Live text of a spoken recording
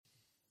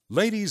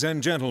Ladies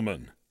and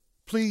gentlemen,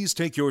 please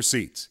take your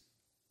seats.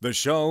 The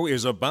show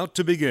is about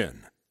to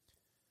begin.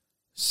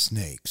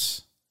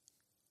 Snakes.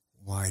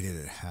 Why did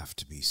it have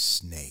to be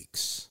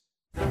snakes?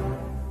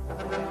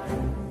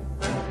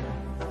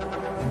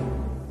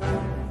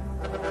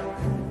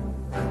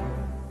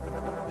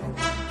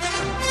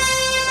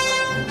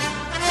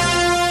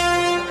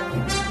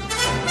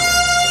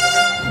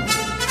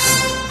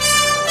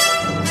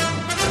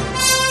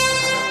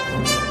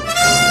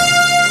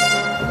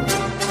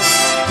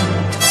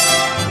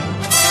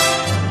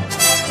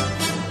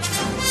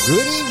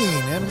 Good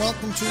evening and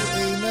welcome to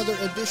another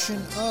edition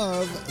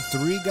of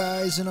Three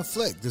Guys in a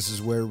Flick. This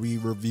is where we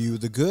review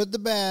the good, the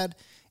bad,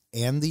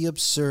 and the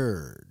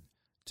absurd.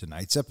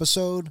 Tonight's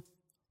episode,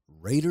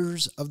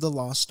 Raiders of the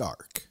Lost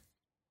Ark.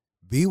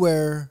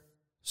 Beware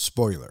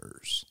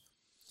spoilers.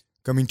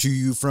 Coming to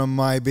you from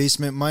my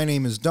basement, my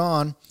name is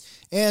Don,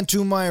 and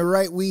to my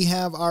right we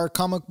have our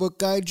comic book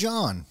guy,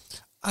 John.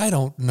 I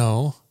don't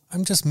know.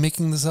 I'm just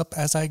making this up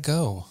as I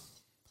go.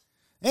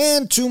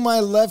 And to my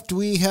left,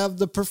 we have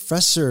the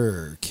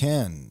professor,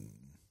 Ken.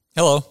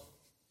 Hello.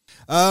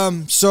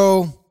 Where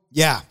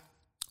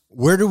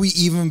do we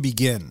even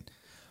begin?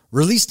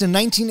 Released in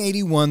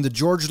 1981, the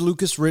George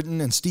Lucas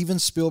written and Steven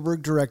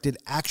Spielberg directed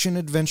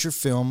action-adventure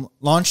film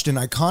launched an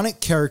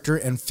iconic character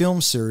and film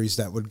series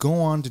that would go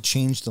on to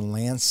change the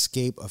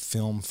landscape of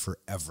film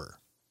forever.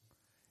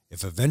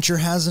 If adventure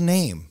has a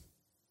name,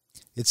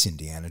 it's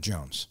Indiana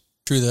Jones.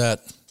 True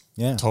that.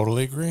 Yeah.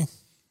 Totally agree.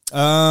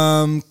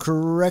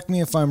 Correct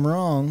me if I'm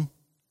wrong.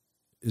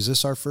 Is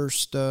this our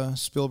first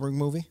Spielberg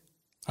movie?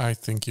 I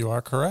think you are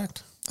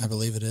correct. I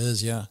believe it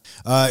is, yeah.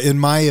 In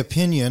my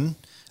opinion,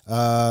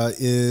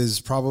 is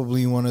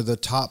probably one of the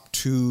top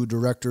two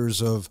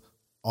directors of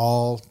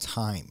all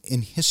time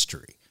in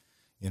history.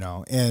 You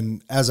know,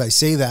 and as I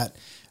say that,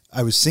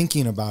 I was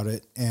thinking about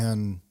it,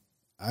 and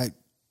I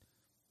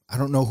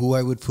don't know who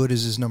I would put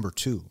as his number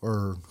two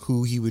or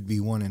who he would be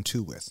 1 and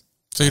 2 with.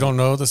 So you don't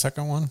know the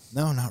second one?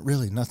 No, not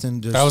really.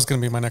 Nothing. That was going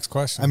to be my next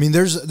question. I mean,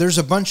 there's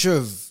a bunch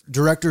of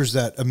directors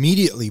that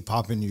immediately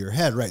pop into your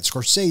head, right?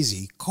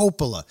 Scorsese,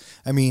 Coppola.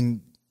 I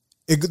mean,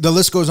 the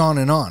list goes on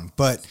and on.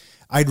 But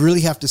I'd really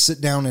have to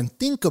sit down and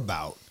think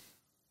about,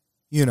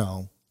 you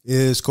know,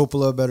 is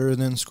Coppola better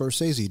than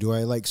Scorsese? Do I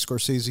like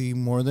Scorsese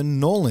more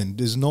than Nolan?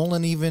 Is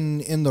Nolan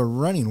even in the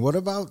running? What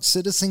about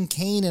Citizen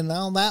Kane and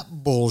all that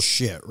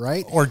bullshit,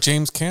 right? Or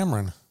James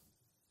Cameron.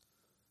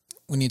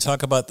 When you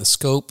talk about the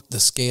scope, the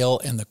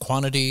scale, and the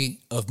quantity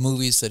of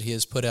movies that he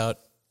has put out,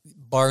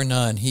 bar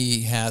none,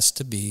 he has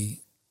to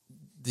be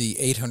the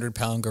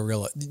 800-pound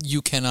gorilla.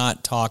 You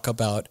cannot talk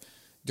about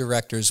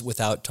directors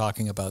without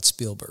talking about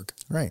Spielberg.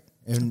 Right.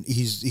 And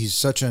he's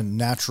such a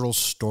natural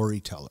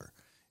storyteller.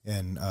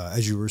 And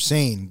as you were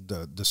saying,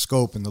 the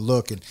scope and the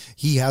look, and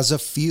he has a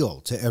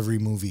feel to every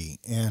movie.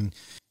 And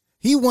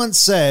he once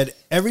said,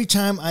 every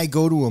time I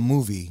go to a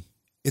movie,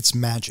 it's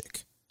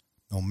magic,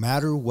 no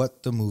matter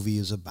what the movie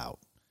is about.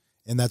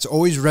 And that's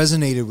always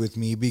resonated with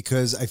me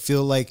because I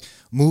feel like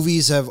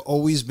movies have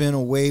always been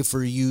a way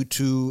for you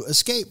to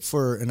escape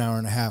for an hour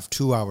and a half,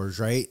 2 hours,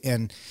 right?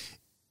 And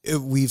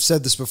we've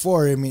said this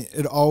before. I mean,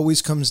 it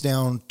always comes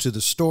down to the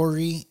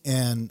story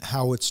and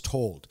how it's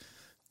told.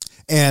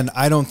 And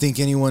I don't think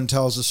anyone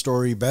tells a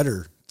story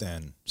better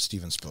than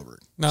Steven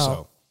Spielberg.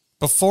 No.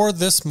 Before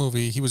this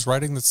movie, he was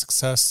writing the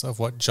success of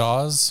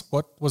Jaws?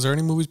 Was there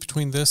any movies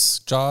between this,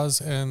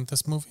 Jaws, and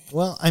this movie?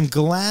 Well, I'm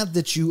glad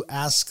that you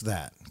asked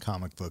that,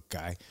 comic book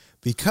guy,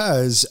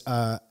 because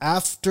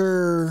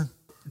after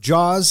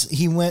Jaws,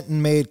 he went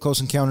and made Close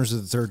Encounters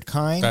of the Third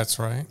Kind. That's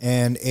right.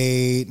 And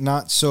a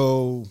not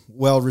so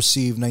well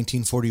received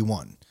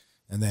 1941.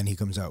 And then he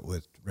comes out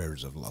with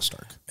Raiders of the Lost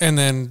Ark. And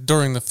then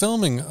during the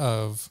filming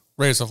of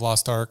Raiders of the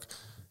Lost Ark,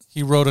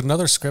 he wrote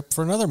another script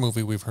for another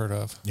movie we've heard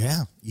of.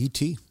 Yeah,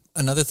 E.T.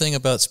 Another thing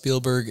about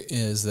Spielberg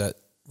is that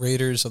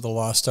Raiders of the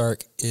Lost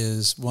Ark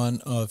is one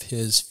of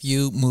his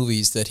few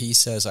movies that he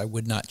says, I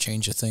would not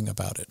change a thing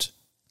about it.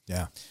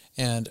 Yeah.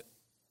 And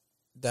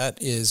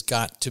that is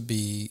got to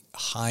be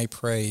high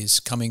praise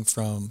coming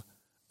from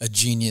a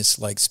genius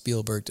like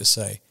Spielberg to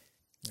say.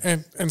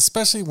 And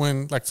especially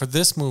when, like for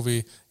this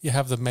movie, you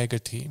have the mega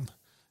team.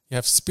 You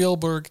have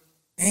Spielberg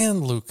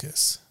and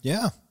Lucas.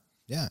 Yeah.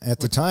 Yeah.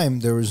 At the time,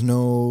 there was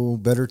no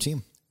better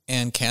team.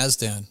 And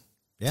Kasdan.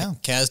 Yeah.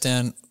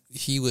 Kasdan,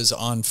 he was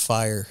on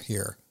fire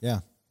here. Yeah.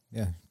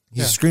 Yeah.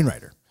 He's a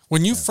screenwriter.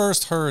 When you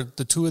first heard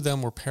the two of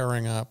them were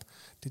pairing up,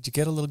 did you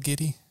get a little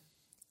giddy?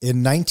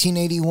 In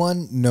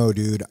 1981, no,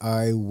 dude.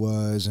 I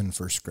was in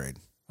first grade.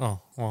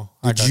 Oh, well.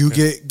 Did you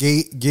get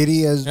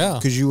giddy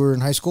because you were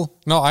in high school?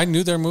 No, I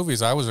knew their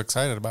movies. I was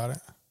excited about it.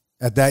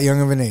 At that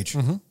young of an age?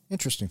 Mm-hmm.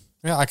 Interesting.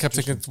 Yeah, I kept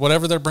thinking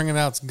whatever they're bringing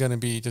out is going to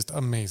be just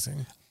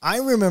amazing. I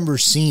remember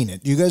seeing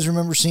it. Do you guys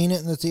remember seeing it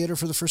in the theater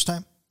for the first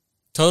time?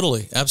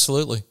 Totally.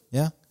 Absolutely.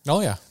 Yeah?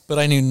 Oh, yeah. But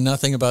I knew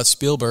nothing about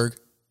Spielberg.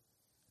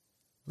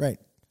 Right.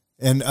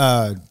 And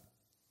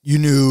You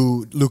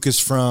knew Lucas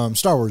from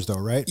Star Wars, though,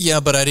 right?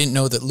 Yeah, but I didn't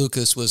know that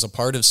Lucas was a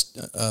part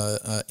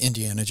of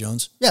Indiana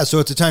Jones. Yeah, so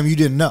at the time you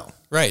didn't know.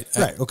 Right.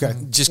 Right, okay.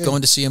 Just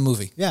going to see a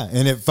movie. Yeah,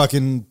 and it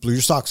fucking blew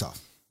your socks off,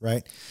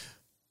 right?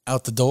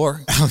 Out the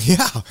door. Oh,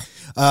 yeah.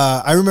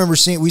 I remember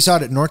we saw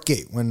it at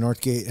Northgate when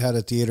Northgate had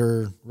a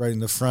theater right in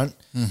the front.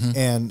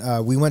 And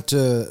we got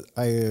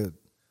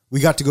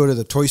to go to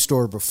the toy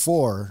store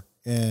before,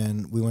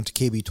 and we went to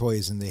KB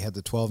Toys, and they had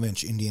the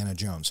 12-inch Indiana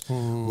Jones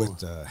with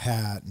the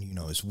hat and,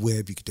 his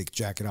whip. You could take the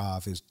jacket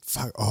off.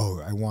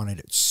 I wanted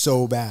it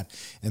so bad.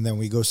 And then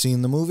we go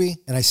seeing the movie,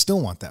 and I still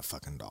want that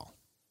fucking doll,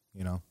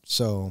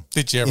 So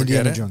Did you ever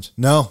Indiana get it? Jones.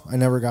 No, I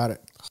never got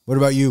it. What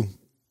about you?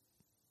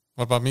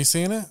 What about me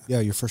seeing it?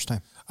 Yeah, your first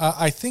time.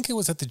 I think it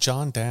was at the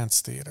John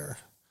Dance Theater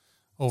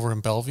over in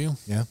Bellevue.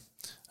 Yeah.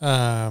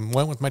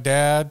 Went with my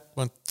dad,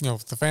 went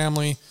with the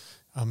family.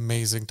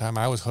 Amazing time.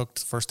 I was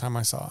hooked the first time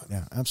I saw it.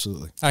 Yeah,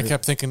 absolutely. I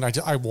kept thinking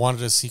I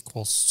wanted a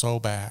sequel so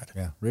bad.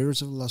 Yeah,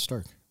 Raiders of the Lost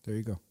Ark. There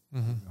you go.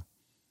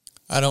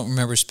 I don't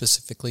remember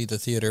specifically the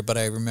theater, but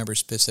I remember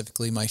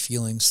specifically my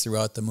feelings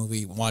throughout the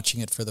movie,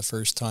 watching it for the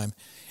first time,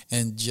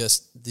 and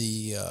just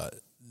the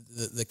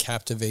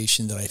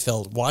captivation that I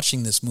felt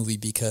watching this movie,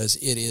 because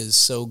it is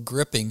so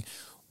gripping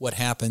what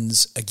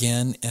happens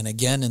again and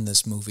again in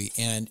this movie,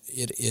 and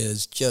it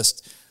is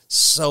just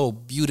so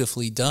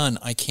beautifully done.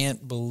 I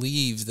can't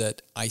believe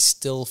that I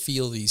still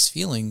feel these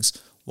feelings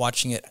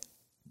watching it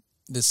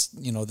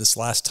this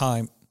last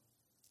time.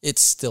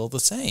 It's still the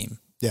same.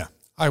 Yeah.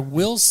 I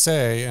will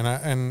say,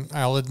 and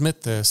I'll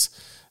admit this,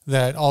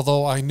 that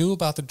although I knew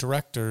about the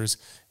directors,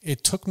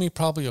 it took me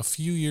probably a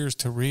few years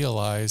to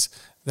realize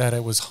that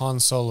it was Han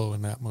Solo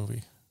in that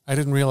movie. I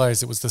didn't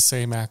realize it was the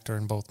same actor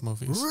in both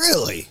movies.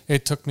 Really?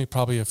 It took me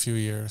probably a few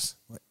years.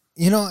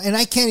 And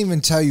I can't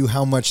even tell you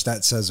how much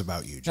that says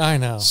about you, John. I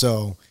know.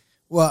 So,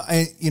 well,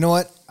 you know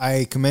what?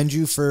 I commend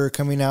you for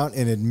coming out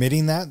and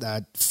admitting that.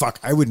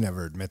 I would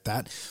never admit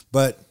that.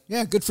 But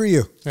yeah, good for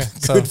you. Yeah,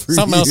 Good for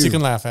something else you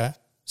can laugh at.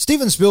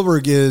 Steven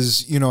Spielberg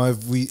is,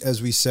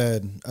 as we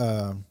said,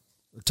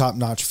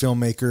 top-notch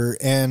filmmaker,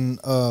 and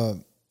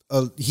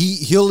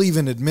he'll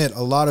even admit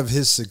a lot of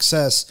his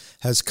success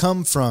has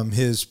come from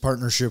his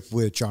partnership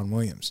with John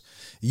Williams.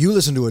 You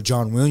listen to a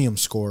John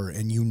Williams score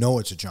and you know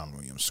it's a John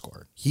Williams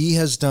score. He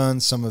has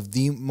done some of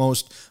the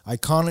most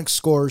iconic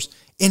scores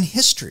in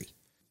history.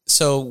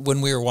 So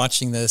when we were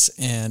watching this,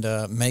 and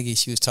Maggie,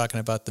 she was talking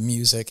about the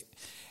music,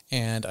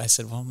 and I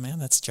said, well, man,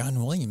 that's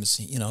John Williams.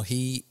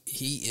 He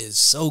is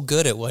so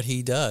good at what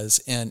he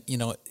does, and,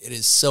 it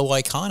is so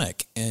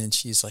iconic. And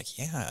she's like,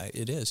 yeah,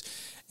 it is.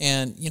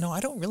 And, I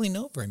don't really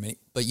know very many,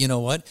 but you know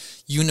what?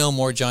 You know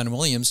more John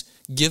Williams.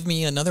 Give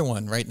me another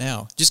one right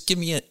now. Just give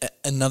me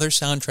another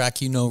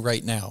soundtrack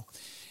right now.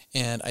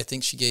 And I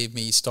think she gave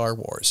me Star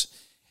Wars.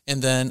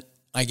 And then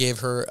I gave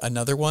her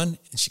another one,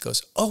 and she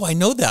goes, oh, I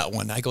know that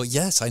one. I go,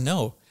 yes, I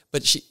know.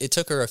 But it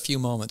took her a few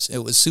moments. It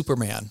was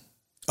Superman.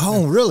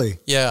 Oh, really?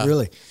 Yeah.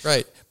 Really?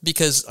 Right.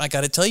 Because I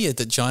got to tell you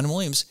that John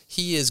Williams,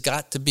 he has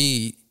got to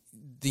be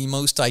the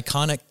most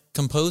iconic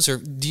composer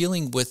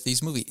dealing with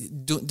these movies,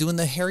 doing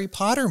the Harry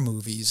Potter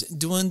movies,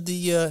 doing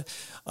the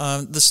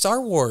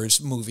Star Wars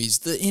movies,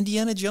 the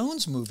Indiana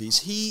Jones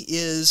movies. He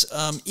is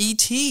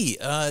E.T.,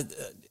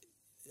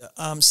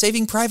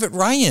 Saving Private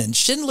Ryan,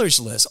 Schindler's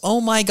List. Oh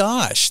my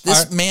gosh,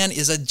 this man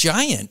is a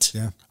giant.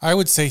 Yeah. I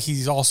would say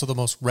he's also the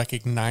most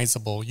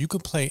recognizable. You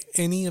could play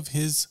any of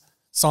his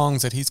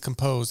songs that he's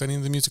composed, any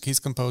of the music he's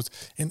composed,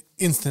 and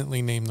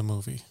instantly name the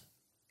movie.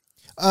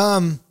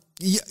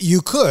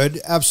 You could,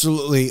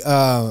 absolutely.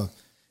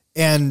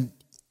 And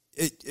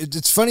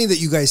it's funny that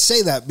you guys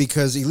say that,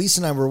 because Elise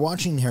and I were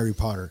watching Harry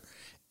Potter,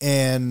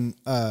 and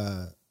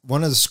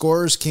one of the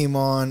scores came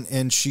on,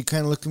 and she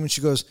kind of looked at me and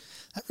she goes,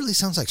 that really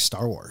sounds like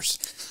Star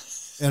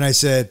Wars. And I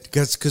said,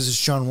 because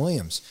it's John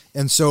Williams.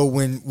 And so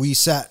when we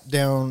sat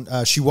down,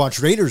 she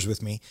watched Raiders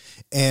with me,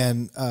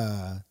 and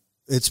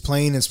it's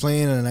playing,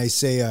 and I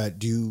say,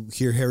 do you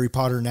hear Harry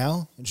Potter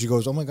now? And she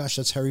goes, oh my gosh,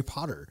 that's Harry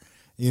Potter.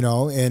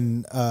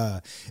 And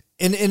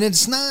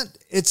it's not,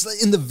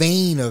 it's in the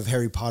vein of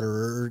Harry Potter,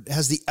 or it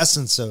has the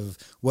essence of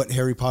what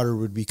Harry Potter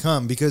would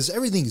become, because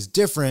everything's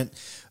different.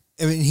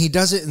 I mean, he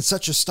does it in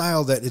such a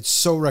style that it's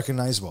so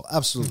recognizable.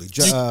 Absolutely.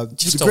 Just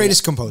the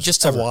greatest composer.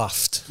 Just ever. a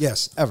waft.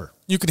 Yes, ever.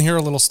 You can hear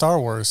a little Star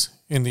Wars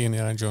in the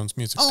Indiana Jones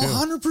music too.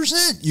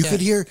 100%. You could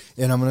hear,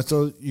 and I'm going to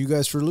throw you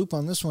guys for a loop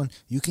on this one.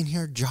 You can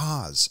hear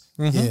Jaws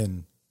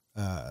in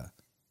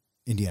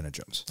Indiana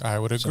Jones. I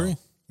would agree. So,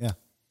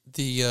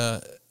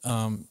 yeah.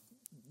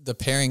 The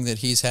pairing that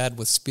he's had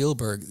with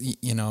Spielberg,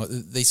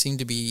 they seem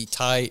to be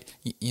tied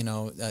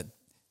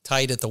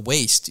at the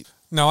waist.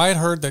 Now, I had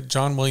heard that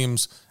John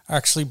Williams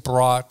actually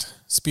brought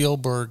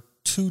Spielberg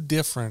 2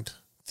 different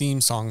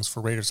theme songs for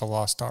Raiders of the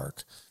Lost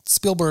Ark.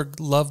 Spielberg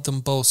loved them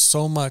both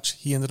so much,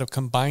 he ended up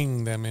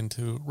combining them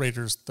into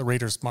the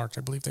Raiders March,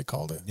 I believe they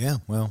called it. Yeah,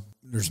 well,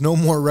 there's no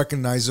more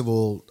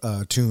recognizable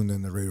tune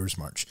than the Raiders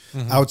March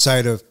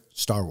outside of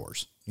Star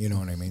Wars. You know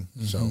what I mean?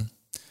 Mm-hmm. So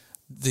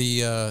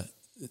the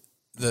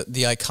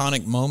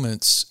iconic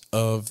moments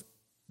of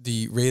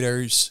the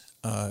Raiders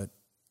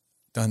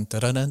Dun,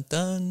 dun, dun, dun,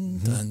 dun,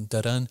 dun,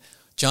 dun, dun.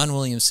 John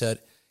Williams said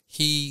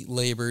he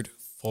labored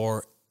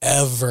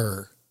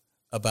forever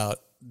about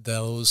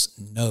those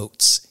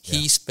notes.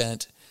 He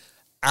spent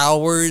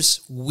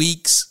hours,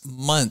 weeks,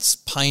 months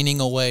pining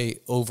away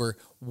over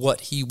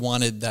what he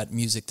wanted that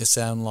music to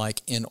sound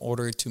like in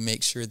order to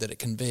make sure that it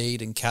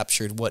conveyed and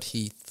captured what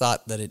he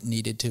thought that it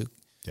needed to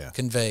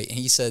convey. And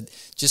he said,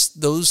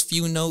 just those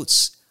few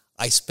notes,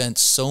 I spent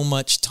so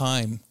much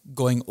time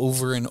going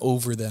over and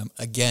over them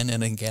again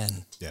and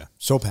again. Yeah,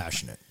 so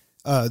passionate.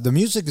 The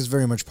music is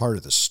very much part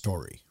of the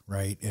story,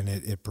 right? And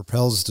it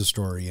propels the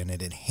story and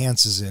it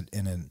enhances it,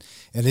 and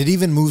it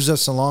even moves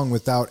us along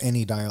without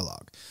any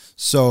dialogue.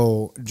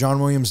 So John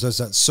Williams does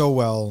that so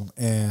well,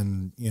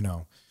 and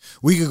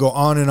we could go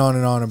on and on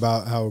and on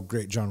about how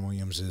great John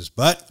Williams is,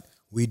 but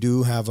we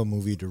do have a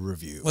movie to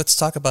review. Let's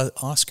talk about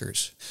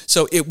Oscars.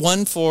 So it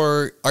won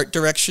for art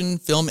direction,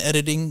 film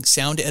editing,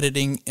 sound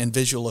editing, and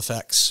visual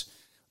effects.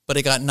 But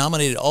it got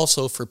nominated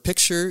also for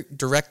picture,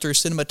 director,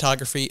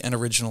 cinematography, and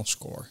original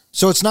score.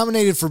 So it's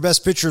nominated for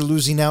Best Picture,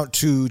 losing out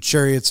to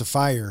Chariots of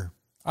Fire.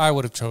 I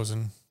would have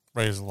chosen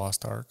Raiders of the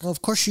Lost Ark. Well,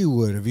 of course you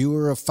would, if you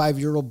were a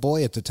 5-year-old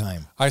boy at the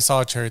time. I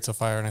saw Chariots of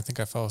Fire, and I think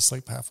I fell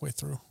asleep halfway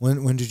through.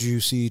 When did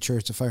you see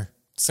Chariots of Fire?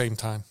 Same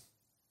time.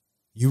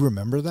 You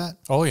remember that?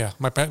 Oh, yeah.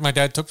 My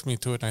dad took me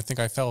to it, and I think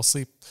I fell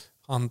asleep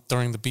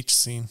during the beach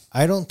scene.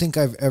 I don't think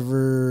I've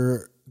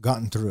ever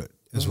gotten through it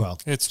as well.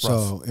 It's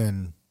rough.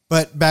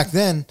 But back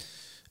then,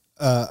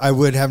 I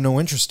would have no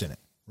interest in it,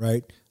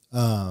 right?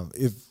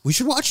 If we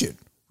should watch it.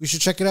 We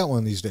should check it out one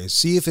of these days.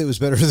 See if it was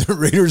better than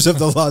Raiders of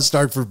the Lost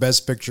Ark for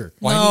Best Picture.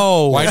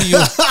 Why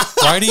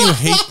do you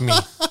hate me?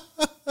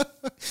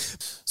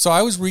 So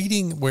I was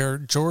reading where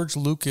George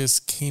Lucas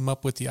came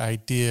up with the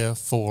idea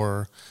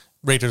for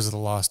Raiders of the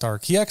Lost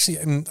Ark. He actually,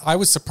 and I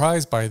was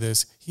surprised by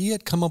this, he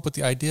had come up with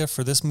the idea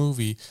for this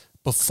movie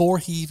before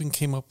he even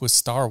came up with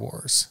Star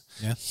Wars.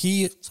 Yeah.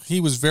 He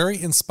was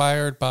very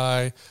inspired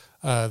by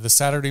the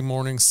Saturday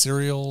morning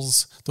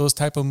serials, those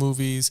type of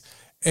movies,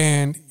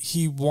 and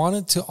he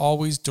wanted to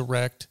always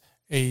direct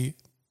a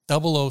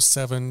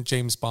 007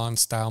 James Bond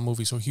style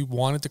movie. So he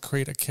wanted to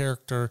create a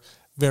character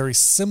very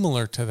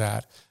similar to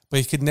that, but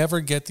he could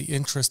never get the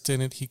interest in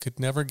it. He could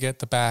never get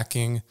the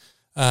backing.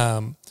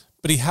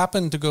 But he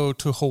happened to go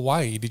to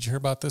Hawaii. Did you hear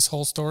about this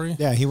whole story?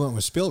 Yeah, he went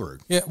with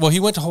Spielberg. Yeah, well, he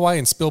went to Hawaii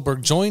and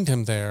Spielberg joined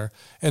him there.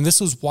 And this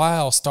was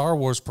while Star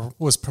Wars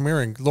was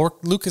premiering.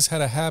 Lucas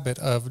had a habit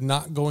of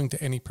not going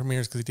to any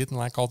premieres because he didn't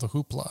like all the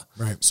hoopla.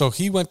 Right. So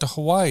he went to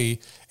Hawaii,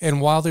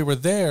 and while they were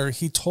there,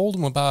 he told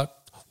him about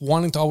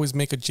wanting to always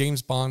make a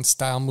James Bond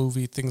style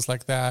movie, things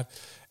like that.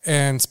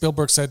 And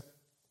Spielberg said,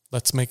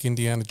 let's make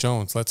Indiana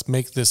Jones. Let's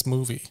make this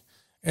movie.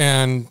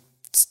 And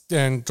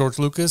George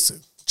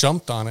Lucas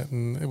jumped on it,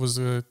 and it was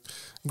a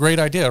great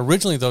idea.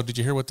 Originally, though, did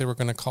you hear what they were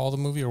going to call the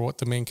movie or what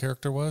the main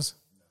character was?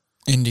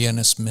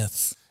 Indiana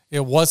Smith.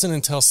 It wasn't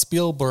until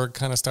Spielberg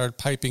kind of started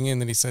piping in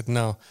that he said,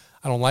 no,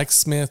 I don't like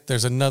Smith.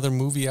 There's another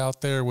movie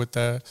out there with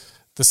the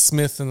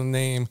Smith in the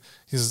name.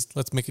 He says,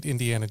 let's make it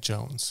Indiana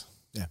Jones.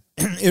 Yeah.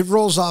 It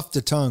rolls off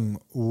the tongue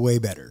way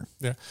better.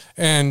 Yeah.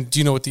 And do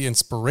you know what the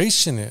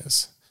inspiration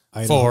is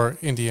for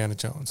Indiana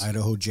Jones?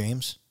 Idaho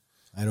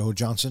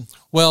Johnson.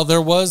 Well,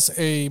 there was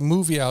a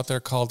movie out there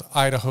called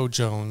Idaho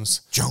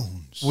Jones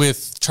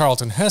with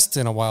Charlton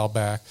Heston a while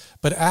back.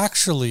 But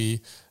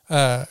actually,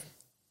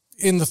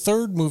 in the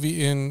third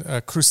movie, in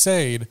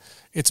Crusade,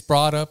 it's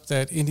brought up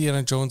that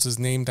Indiana Jones is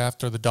named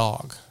after the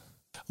dog.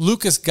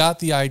 Lucas got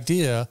the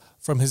idea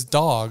from his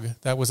dog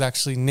that was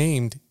actually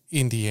named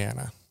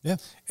Indiana. Yeah.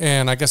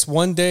 And I guess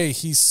one day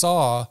he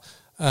saw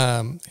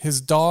his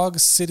dog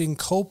sitting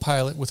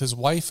co-pilot with his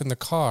wife in the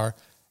car,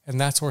 and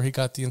that's where he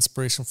got the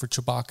inspiration for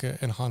Chewbacca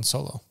and Han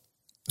Solo.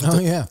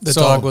 The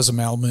dog was a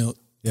Malamute.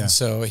 Yeah.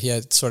 So he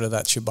had sort of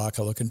that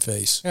Chewbacca-looking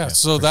face. Yeah,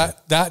 so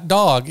that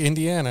dog,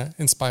 Indiana,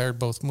 inspired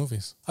both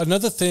movies.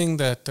 Another thing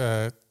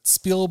that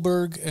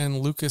Spielberg and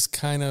Lucas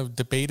kind of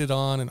debated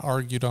on and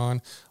argued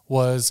on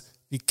was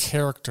the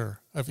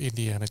character of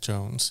Indiana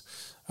Jones.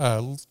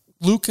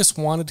 Lucas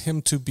wanted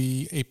him to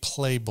be a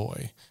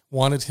playboy,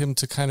 wanted him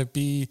to kind of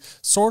be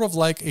sort of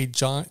like a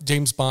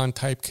James Bond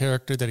type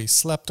character, that he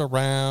slept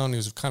around, he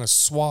was kind of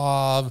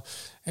suave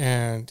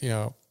and,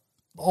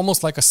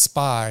 almost like a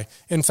spy.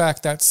 In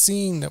fact, that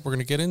scene that we're going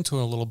to get into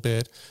in a little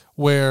bit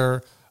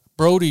where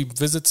Brody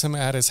visits him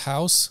at his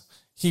house,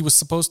 he was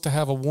supposed to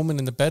have a woman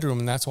in the bedroom,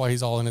 and that's why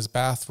he's all in his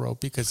bathrobe,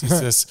 because he's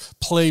this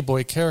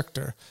playboy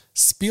character.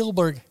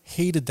 Spielberg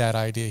hated that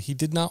idea. He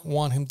did not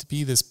want him to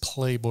be this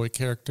playboy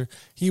character.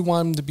 He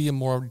wanted him to be a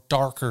more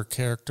darker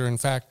character. In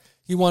fact,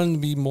 he wanted him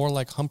to be more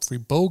like Humphrey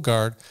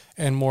Bogart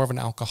and more of an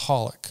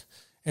alcoholic.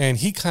 And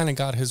he kind of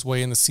got his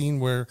way in the scene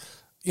where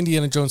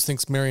Indiana Jones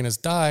thinks Marion has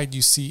died.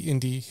 You see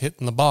Indy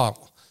hitting the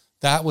bottle.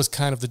 That was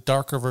kind of the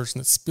darker version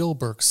that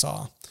Spielberg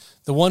saw.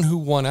 The one who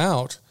won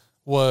out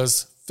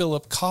was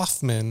Philip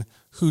Kaufman,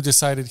 who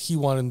decided he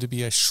wanted him to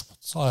be a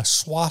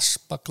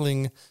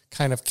swashbuckling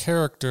kind of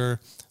character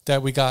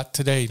that we got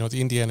today,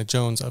 the Indiana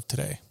Jones of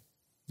today.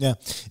 Yeah,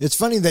 it's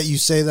funny that you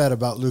say that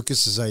about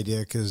Lucas's idea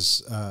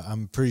because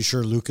I'm pretty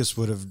sure Lucas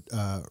would have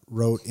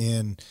wrote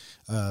in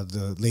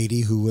the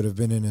lady who would have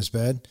been in his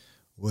bed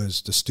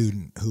was the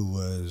student who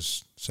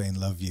was saying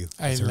 "love you"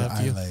 I with her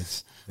love you.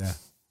 eyelids. Yeah,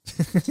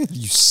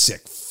 you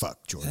sick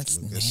fuck, George That's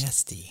Lucas.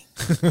 nasty.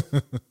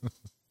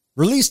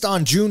 Released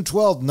on June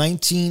 12,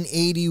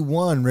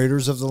 1981,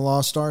 Raiders of the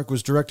Lost Ark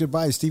was directed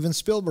by Steven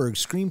Spielberg,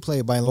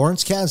 screenplay by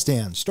Lawrence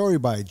Kasdan, story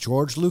by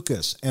George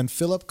Lucas and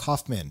Philip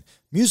Kaufman,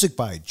 music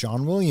by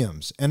John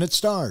Williams, and it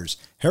stars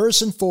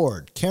Harrison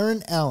Ford,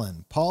 Karen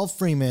Allen, Paul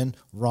Freeman,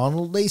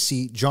 Ronald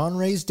Lacey, John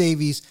Rhys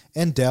Davies,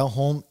 and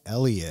Delholm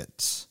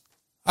Elliott.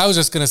 I was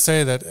just going to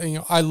say that,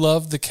 I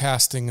love the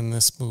casting in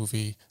this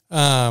movie.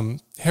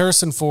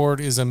 Harrison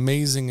Ford is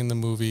amazing in the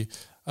movie.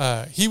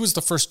 He was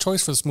the first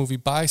choice for this movie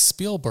by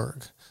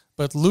Spielberg,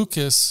 but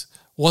Lucas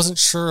wasn't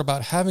sure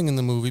about having in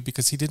the movie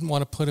because he didn't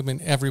want to put him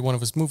in every one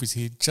of his movies.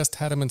 He just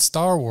had him in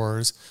Star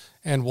Wars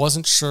and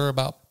wasn't sure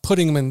about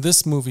putting him in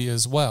this movie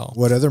as well.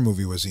 What other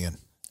movie was he in?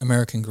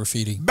 American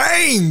Graffiti.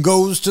 Bang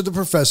goes to the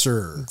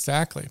professor.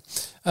 Exactly.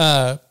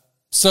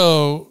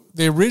 So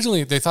they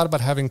thought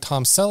about having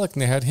Tom Selleck,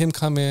 and they had him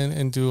come in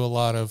and do a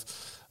lot of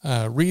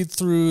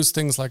read-throughs,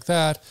 things like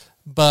that.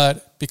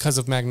 But because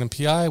of Magnum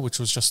PI, which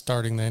was just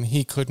starting then,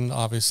 he couldn't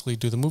obviously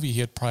do the movie. He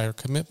had prior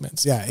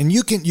commitments. Yeah, and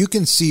you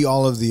can see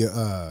all of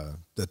the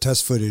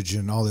test footage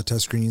and all the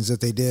test screenings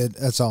that they did.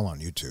 That's all on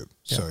YouTube.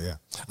 Yeah. So yeah.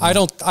 I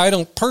don't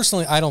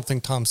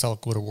think Tom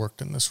Selleck would have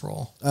worked in this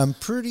role. I'm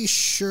pretty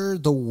sure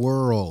the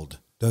world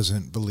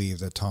doesn't believe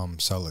that Tom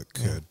Selleck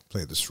could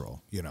play this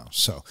role,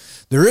 So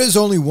there is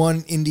only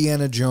one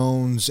Indiana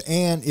Jones,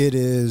 and it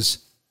is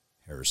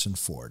Harrison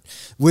Ford,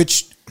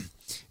 which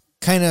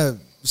kind of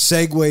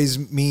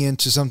segues me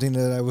into something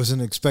that I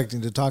wasn't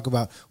expecting to talk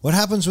about. What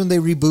happens when they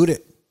reboot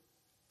it?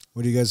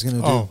 What are you guys going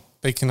to do? Oh,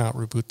 they cannot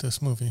reboot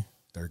this movie.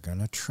 They're going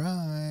to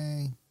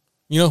try.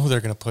 You know who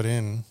they're going to put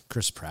in?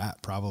 Chris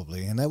Pratt,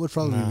 probably. And that would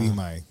probably be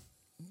my...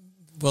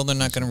 Well, they're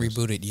not going to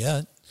reboot it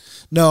yet.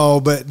 No,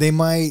 but they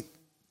might...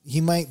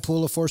 He might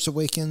pull a Force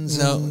Awakens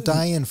and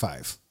die in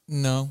 5.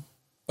 No.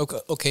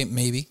 Okay,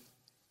 maybe.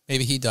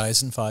 Maybe he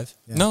dies in 5.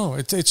 Yeah. No,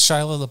 it's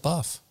Shia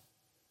LaBeouf.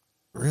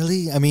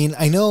 Really? I mean,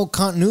 I know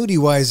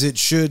continuity-wise it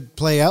should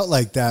play out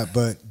like that,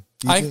 but...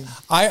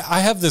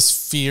 I have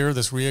this fear,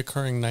 this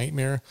reoccurring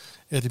nightmare.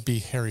 It'd be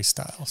Harry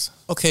Styles.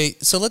 Okay,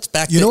 so let's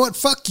back... You know what?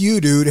 Fuck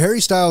you, dude.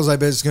 Harry Styles, I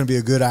bet, is going to be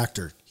a good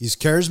actor. He's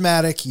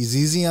charismatic. He's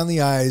easy on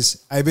the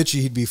eyes. I bet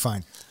you he'd be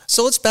fine.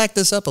 So let's back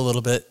this up a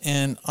little bit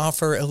and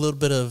offer a little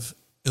bit of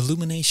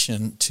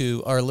illumination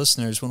to our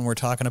listeners when we're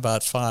talking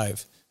about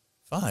 5.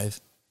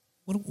 5?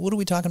 What are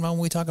we talking about when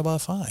we talk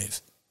about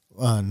 5?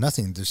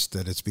 Nothing, just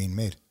that it's being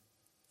made.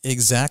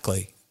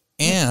 Exactly.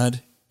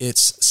 And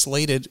it's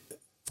slated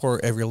for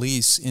a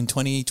release in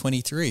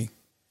 2023.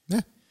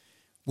 Yeah.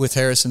 With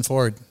Harrison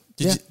Ford.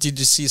 Did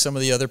you see some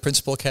of the other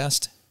principal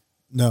cast?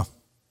 No.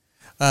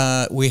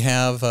 We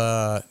have,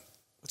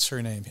 what's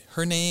her name?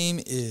 Her name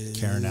is...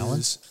 Karen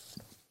Allen?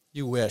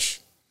 You wish.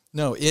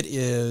 No, it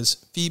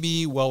is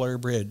Phoebe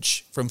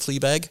Waller-Bridge from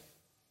Fleabag.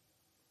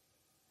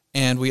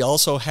 And we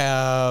also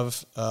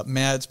have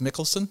Mads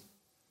Mikkelsen.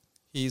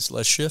 He's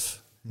Les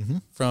Schiff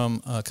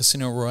from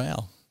Casino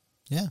Royale.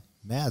 Yeah,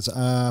 Mads.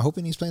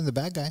 Hoping he's playing the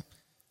bad guy.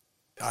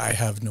 I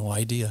have no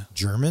idea.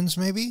 Germans,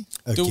 maybe?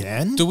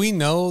 Again? Do we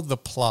know the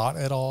plot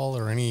at all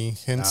or any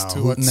hints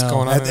to what's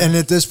going on? And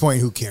at this point,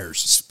 who cares?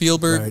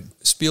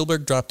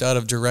 Spielberg dropped out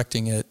of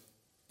directing it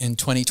in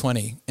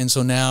 2020. And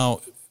so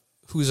now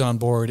who's on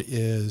board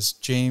is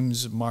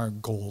James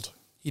Mangold.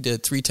 He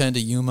did 3:10 to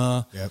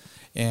Yuma. Yep.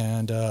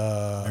 And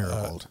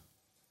Marigold.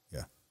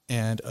 Yeah.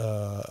 And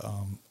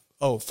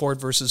Ford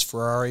versus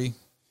Ferrari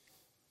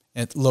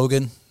and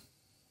Logan.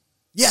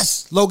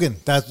 Yes, Logan.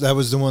 That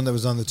was the one that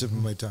was on the tip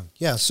of my tongue.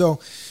 Yeah. So,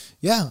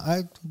 yeah,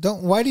 I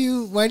don't. Why do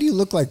you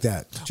look like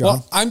that, John?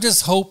 Well, I'm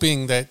just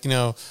hoping that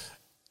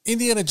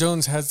Indiana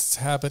Jones has this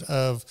habit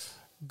of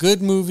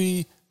good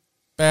movie,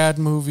 bad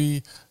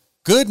movie,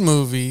 good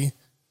movie,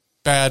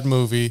 bad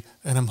movie,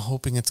 and I'm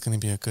hoping it's going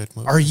to be a good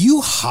movie. Are you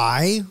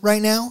high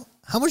right now?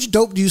 How much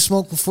dope do you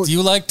smoke before? Do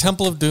you like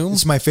Temple of Doom?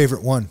 It's my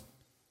favorite one.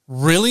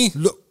 Really?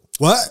 Look,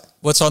 what?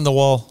 What's on the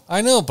wall?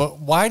 I know, but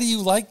why do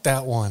you like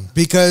that one?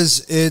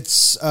 Because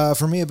it's,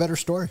 for me, a better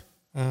story.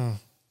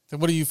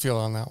 What do you feel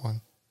on that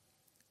one?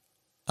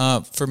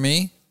 For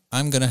me,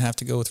 I'm going to have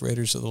to go with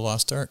Raiders of the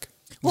Lost Ark.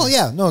 Well,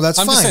 yeah, no, that's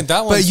I'm fine. just saying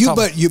that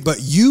one's but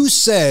you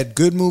said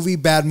good movie,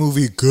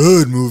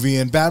 good movie,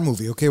 and bad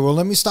movie. Okay, well,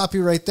 let me stop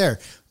you right there.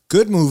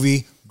 Good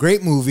movie,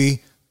 great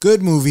movie,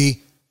 good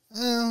movie.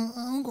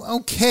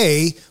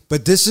 Okay,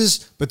 but this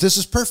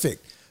is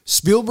perfect.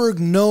 Spielberg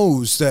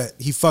knows that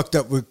he fucked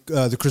up with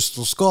the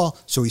Crystal Skull,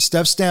 so he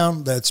steps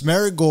down, lets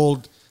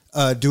Marigold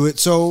do it.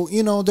 So,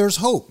 there's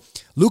hope.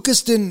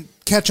 Lucas didn't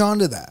catch on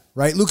to that,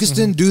 right? Lucas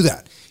didn't do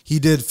that. He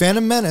did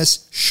Phantom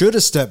Menace, should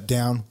have stepped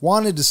down,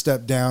 wanted to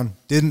step down,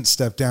 didn't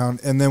step down,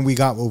 and then we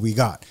got what we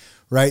got,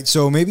 right?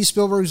 So maybe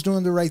Spielberg's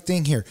doing the right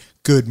thing here.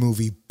 Good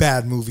movie,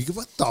 bad movie.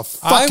 What the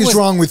fuck is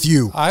wrong with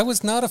you? I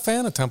was not a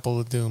fan of Temple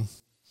of Doom.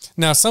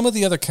 Now, some of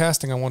the other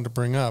casting I wanted to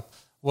bring up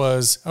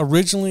was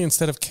originally,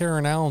 instead of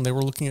Karen Allen, they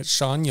were looking at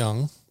Sean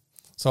Young.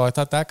 So I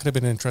thought that could have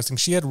been interesting.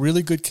 She had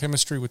really good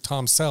chemistry with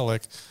Tom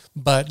Selleck,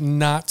 but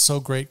not so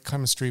great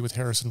chemistry with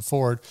Harrison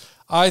Ford.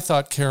 I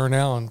thought Karen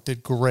Allen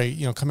did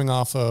great, coming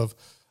off of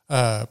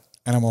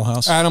Animal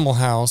House. Animal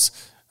House.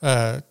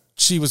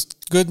 She was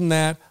good in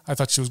that. I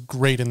thought she was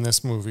great in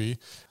this movie.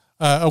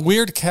 A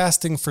weird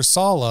casting for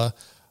Sala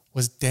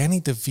was Danny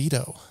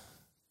DeVito.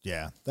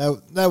 Yeah,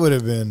 that would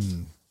have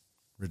been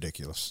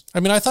ridiculous.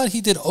 I mean, I thought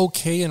he did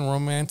okay in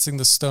Romancing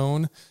the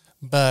Stone,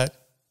 but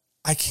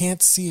I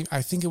can't see.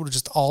 I think it would have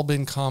just all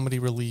been comedy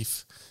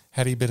relief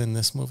had he been in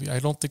this movie. I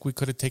don't think we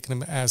could have taken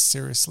him as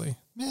seriously.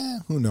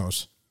 Who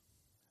knows?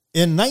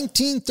 In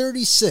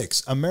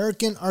 1936,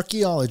 American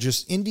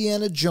archaeologist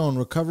Indiana Jones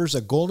recovers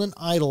a golden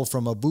idol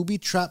from a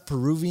booby-trapped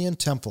Peruvian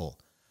temple.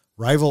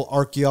 Rival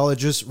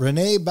archaeologist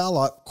Rene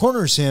Ballock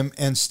corners him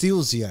and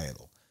steals the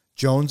idol.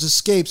 Jones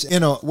escapes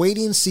in a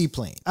waiting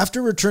seaplane.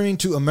 After returning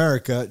to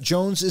America,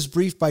 Jones is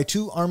briefed by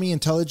 2 Army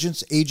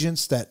intelligence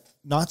agents that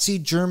Nazi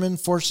German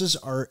forces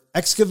are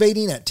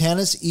excavating at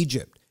Tanis,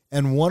 Egypt,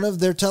 and one of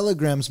their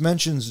telegrams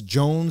mentions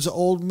Jones'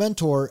 old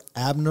mentor,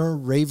 Abner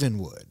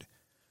Ravenwood.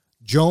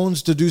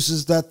 Jones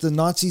deduces that the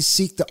Nazis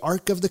seek the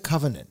Ark of the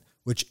Covenant,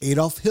 which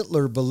Adolf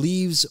Hitler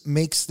believes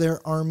makes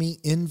their army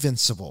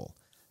invincible.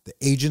 The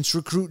agents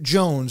recruit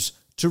Jones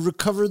to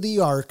recover the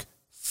Ark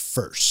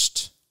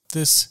first.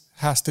 This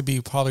has to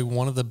be probably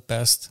one of the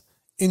best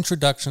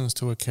introductions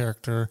to a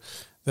character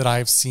that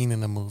I've seen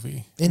in a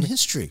movie. In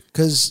history,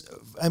 because,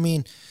 I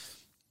mean,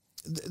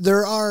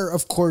 there are,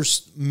 of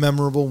course,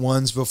 memorable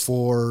ones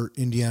before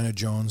Indiana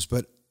Jones,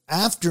 but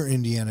after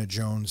Indiana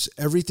Jones,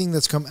 everything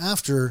that's come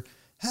after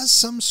has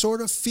some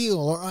sort of feel,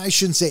 or I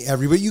shouldn't say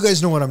every, but you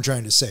guys know what I'm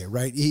trying to say,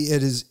 right?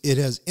 It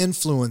has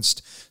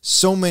influenced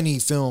so many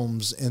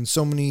films and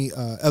so many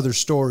other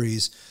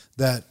stories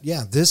that,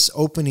 this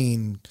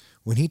opening,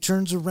 when he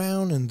turns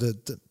around and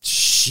the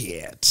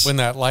shit. When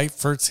that light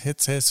first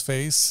hits his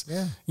face.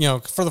 Yeah.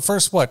 For the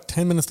first,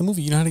 10 minutes of the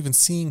movie, you're not even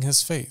seeing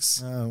his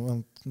face.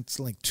 Well, it's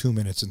like 2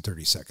 minutes and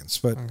 30 seconds,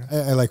 but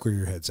okay. I like where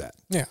your head's at.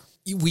 Yeah.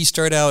 We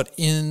start out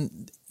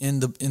in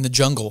the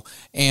jungle,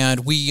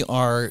 and we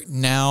are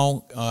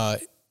now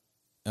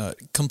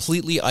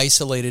completely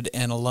isolated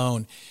and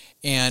alone,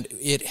 and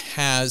it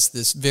has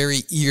this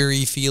very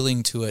eerie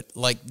feeling to it,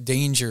 like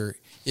danger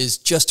is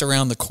just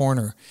around the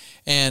corner.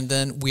 And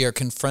then we are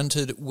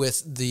confronted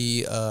with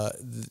the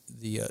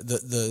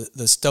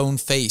stone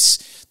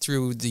face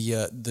through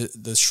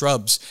the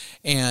shrubs,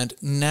 and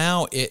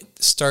now it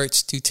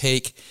starts to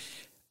take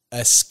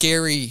a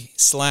scary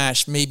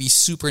 / maybe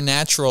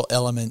supernatural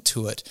element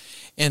to it.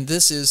 And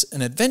this is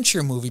an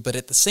adventure movie, but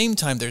at the same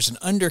time, there's an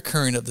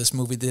undercurrent of this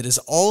movie that is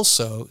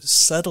also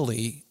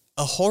subtly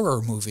a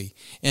horror movie.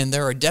 And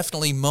there are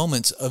definitely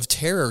moments of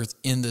terror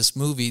in this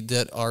movie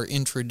that are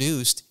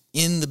introduced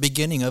in the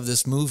beginning of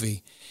this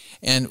movie.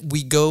 And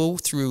we go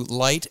through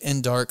light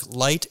and dark,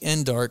 light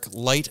and dark,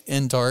 light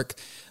and dark,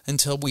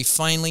 until we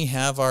finally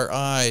have our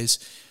eyes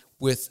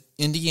with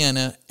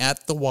Indiana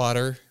at the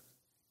water,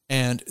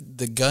 and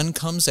the gun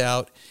comes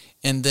out,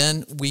 and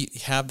then we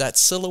have that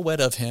silhouette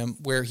of him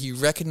where he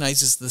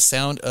recognizes the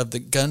sound of the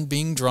gun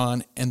being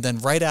drawn, and then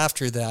right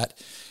after that,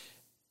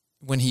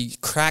 when he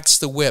cracks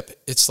the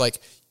whip, it's like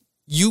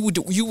you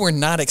were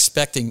not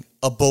expecting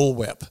a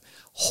bullwhip.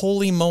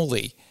 Holy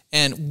moly.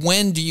 And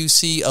when do you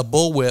see a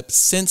bullwhip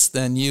since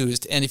then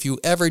used? And if you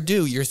ever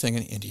do, you're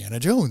thinking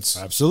Indiana Jones.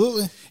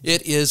 Absolutely.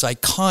 It is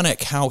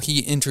iconic how he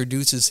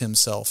introduces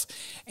himself.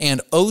 And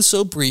oh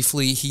so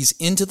briefly, he's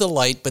into the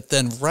light, but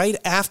then right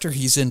after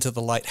he's into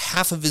the light,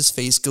 half of his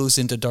face goes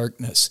into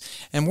darkness.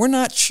 And we're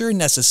not sure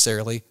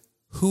necessarily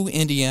who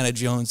Indiana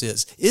Jones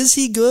is. Is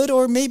he good,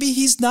 or maybe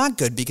he's not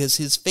good because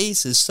his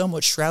face is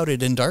somewhat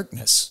shrouded in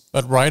darkness?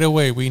 But right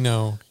away, we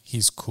know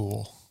he's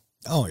cool.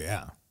 Oh,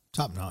 yeah.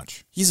 Top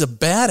notch. He's a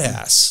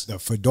badass. The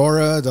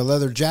fedora, the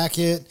leather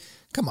jacket.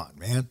 Come on,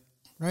 man.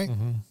 Right?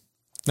 Mm-hmm.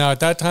 Now, at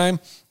that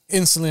time,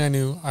 instantly I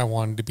knew I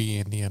wanted to be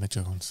Indiana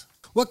Jones.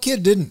 What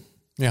kid didn't?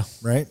 Yeah.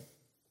 Right?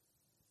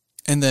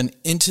 And then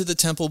into the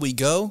temple we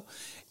go.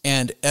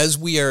 And as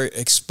we are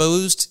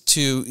exposed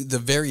to the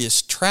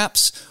various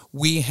traps,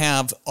 we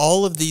have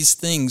all of these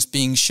things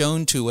being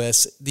shown to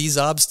us, these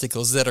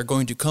obstacles that are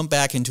going to come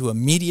back into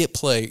immediate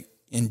play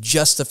in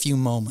just a few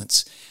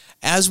moments.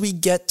 As we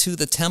get to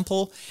the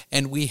temple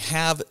and we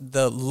have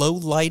the low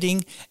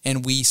lighting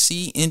and we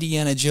see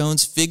Indiana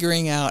Jones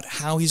figuring out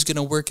how he's going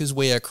to work his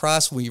way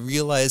across, we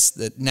realize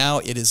that now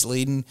it is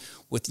laden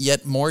with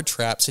yet more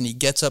traps, and he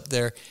gets up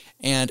there,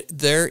 and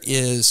there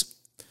is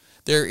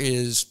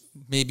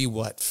maybe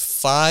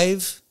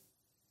 5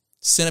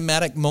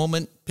 cinematic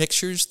moment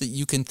pictures that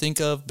you can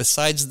think of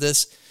besides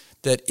this,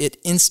 that it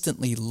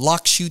instantly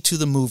locks you to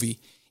the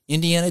movie.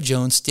 Indiana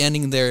Jones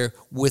standing there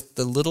with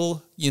the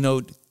little,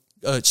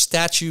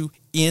 statue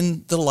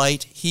in the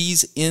light.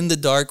 He's in the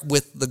dark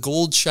with the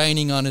gold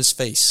shining on his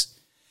face.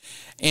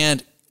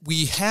 And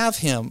we have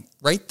him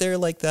right there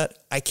like that.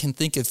 I can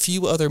think of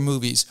few other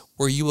movies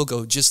where you will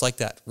go just like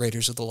that.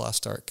 Raiders of the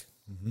Lost Ark.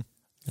 Mm-hmm.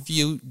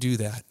 Few do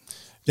that.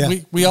 Yeah.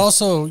 We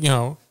also,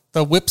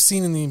 the whip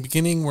scene in the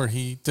beginning where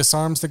he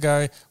disarms the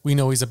guy, we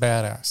know he's a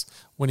badass.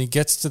 When he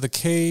gets to the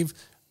cave,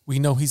 we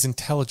know he's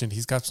intelligent.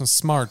 He's got some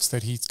smarts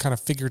that he's kind of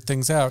figured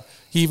things out.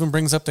 He even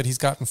brings up that he's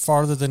gotten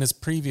farther than his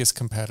previous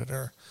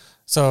competitor.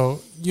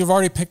 So you've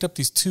already picked up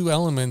these two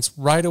elements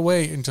right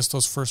away in just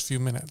those first few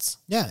minutes.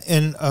 Yeah,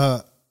 and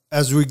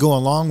as we go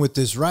along with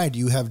this ride,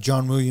 you have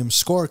John Williams'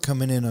 score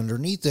coming in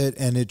underneath it,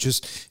 and it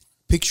just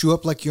picks you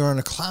up like you're on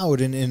a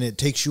cloud, and it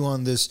takes you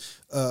on this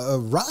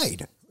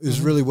ride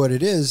is really what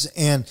it is.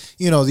 And,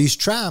 these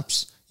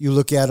traps, you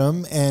look at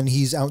him, and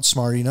he's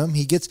outsmarting them.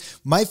 He gets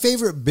my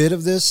favorite bit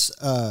of this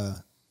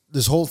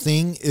whole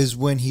thing is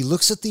when he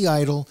looks at the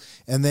idol,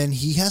 and then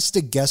he has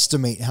to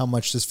guesstimate how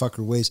much this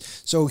fucker weighs.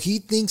 So he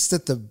thinks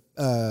that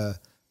the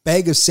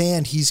bag of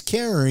sand he's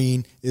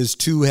carrying is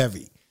too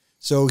heavy.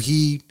 So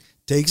he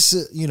takes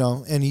it,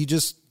 and he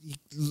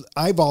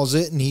eyeballs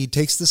it, and he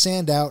takes the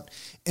sand out.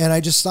 And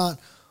I just thought,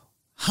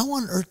 how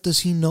on earth does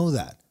he know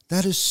that?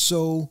 That is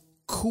so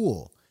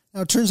cool.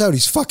 Now, it turns out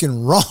he's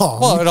fucking wrong.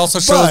 Well, it also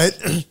shows,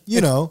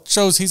 but,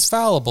 shows he's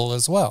fallible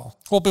as well.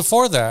 Well,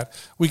 before that,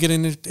 we get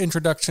an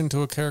introduction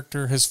to a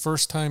character, his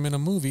first time in a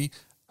movie,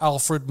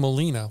 Alfred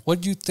Molina.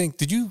 What do you think?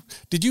 Did you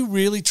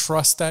really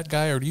trust that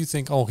guy, or do you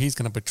think, he's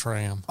going to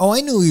betray him? Oh,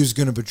 I knew he was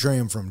going to betray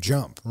him from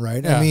jump,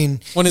 right? Yeah. I mean,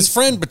 when his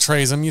friend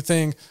betrays him, you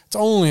think it's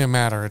only a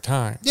matter of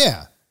time.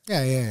 Yeah.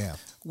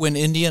 When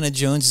Indiana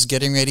Jones is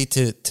getting ready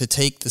to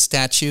take the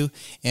statue,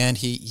 and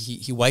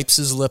he wipes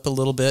his lip a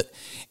little bit,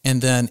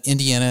 and then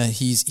Indiana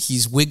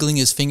he's wiggling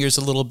his fingers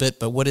a little bit,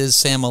 but what is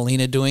Sam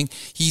Molina doing?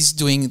 He's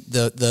doing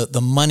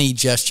the money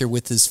gesture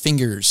with his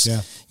fingers.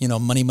 Yeah.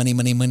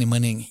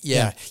 Money.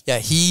 Yeah.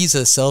 He's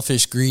a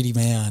selfish, greedy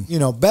man.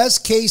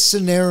 Best case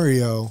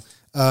scenario,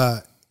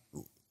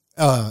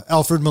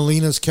 Alfred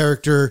Molina's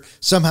character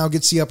somehow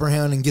gets the upper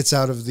hand and gets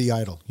out of the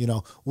idol.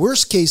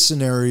 Worst case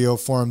scenario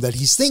for him that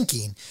he's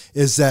thinking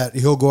is that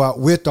he'll go out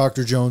with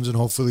Dr. Jones and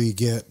hopefully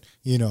get,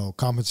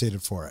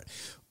 compensated for it.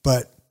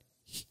 But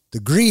the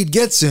greed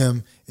gets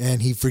him,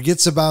 and he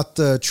forgets about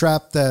the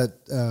trap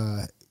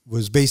that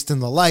was based in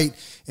the light,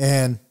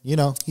 and,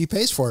 he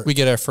pays for it. We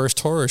get our first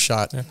horror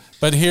shot. Yeah.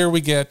 But here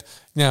we get,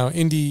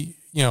 Indy,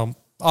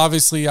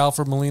 obviously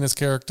Alfred Molina's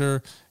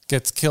character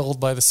gets killed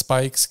by the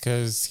spikes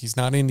because he's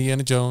not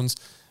Indiana Jones.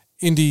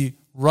 Indy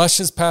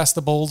rushes past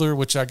the boulder,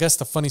 which I guess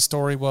the funny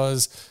story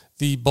was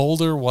the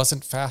boulder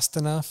wasn't fast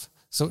enough.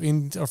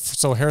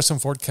 So Harrison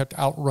Ford kept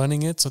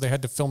outrunning it. So they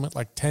had to film it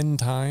like 10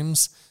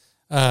 times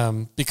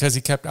because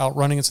he kept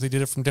outrunning it. So they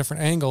did it from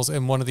different angles.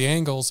 And one of the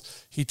angles,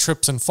 he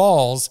trips and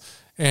falls.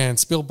 And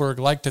Spielberg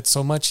liked it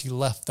so much, he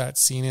left that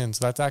scene in.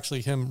 So that's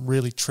actually him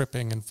really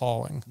tripping and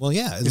falling. Well,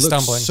 yeah, it He's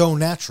looks stumbling. so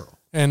natural.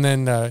 And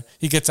then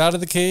he gets out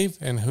of the cave,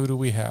 and who do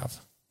we have?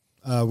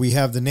 We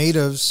have the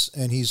natives,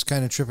 and he's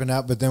kind of tripping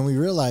out. But then we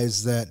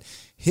realize that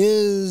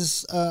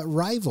his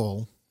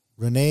rival,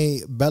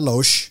 Rene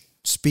Beloche,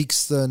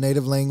 speaks the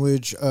native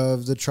language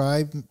of the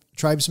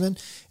tribesmen,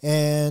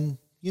 and,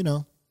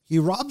 he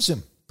robs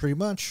him, pretty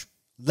much.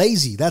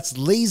 Lazy. That's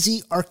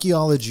lazy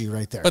archaeology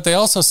right there. But they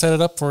also set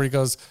it up for, he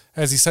goes,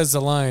 as he says the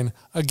line,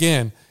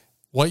 again,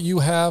 what you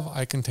have,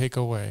 I can take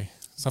away.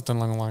 Something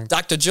along the line.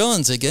 Dr.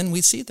 Jones, again,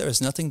 we see there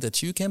is nothing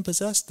that you can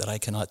possess that I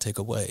cannot take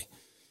away.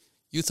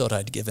 You thought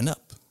I'd given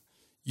up.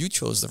 You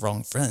chose the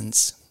wrong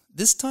friends.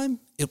 This time,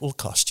 it will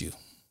cost you.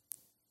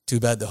 Too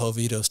bad the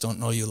Jovitos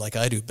don't know you like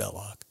I do,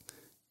 Belloc.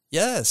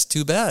 Yes,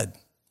 too bad.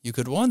 You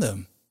could warn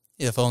them,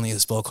 if only you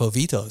spoke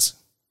Jovitos.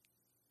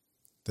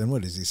 Then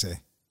what does he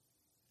say?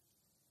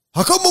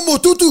 Hakama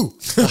Motutu!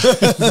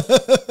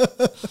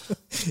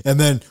 And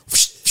then...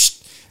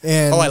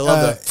 And, I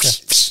love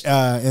that.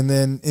 And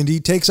then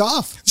Indy takes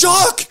off.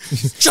 Jock,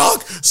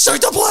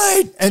 start the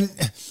plane!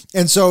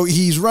 And so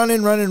he's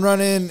running,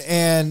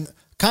 and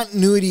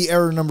continuity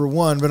error number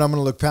one, but I'm going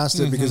to look past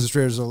it because it's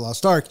Raiders of the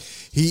Lost Ark.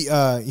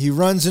 He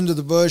runs into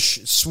the bush,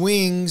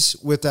 swings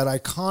with that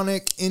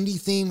iconic Indy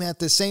theme at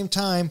the same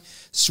time,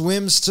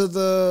 swims to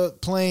the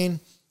plane,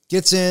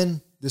 gets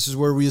in. This is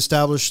where we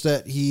establish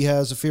that he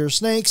has a fear of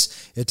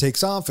snakes. It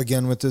takes off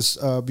again with this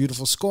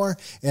beautiful score.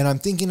 And I'm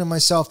thinking to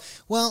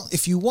myself, well,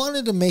 if you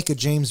wanted to make a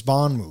James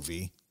Bond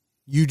movie,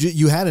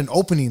 you had an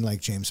opening like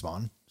James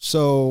Bond.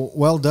 So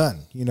well done,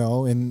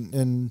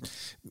 and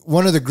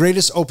one of the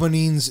greatest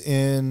openings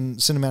in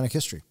cinematic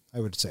history,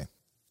 I would say.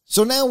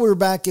 So now we're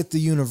back at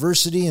the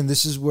university, and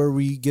this is where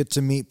we get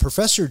to meet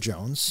Professor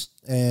Jones.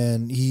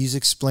 And he's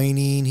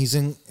explaining, he's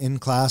in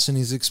class, and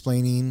he's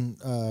explaining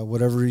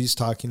whatever he's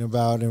talking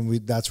about.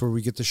 And that's where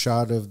we get the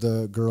shot of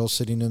the girl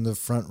sitting in the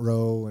front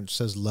row, and it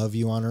says "love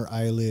you" on her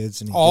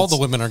eyelids. And the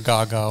women are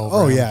gaga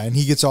over him. Yeah, and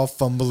he gets all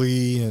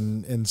fumbly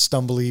and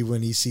stumbly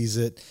when he sees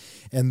it.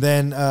 And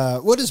then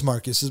what is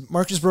Marcus?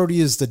 Marcus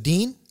Brody is the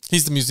dean?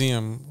 He's the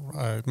museum,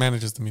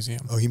 manages the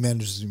museum. Oh, he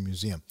manages the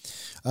museum.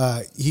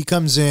 He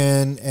comes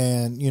in,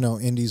 and,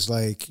 Indy's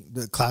like,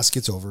 the class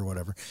gets over or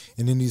whatever.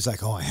 And Indy's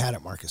like, oh, I had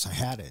it, Marcus. I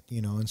had it,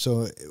 And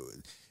so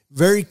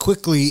very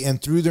quickly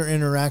and through their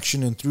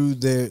interaction and through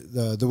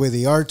the way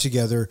they are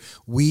together,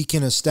 we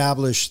can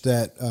establish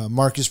that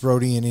Marcus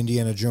Brody and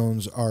Indiana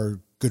Jones are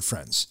good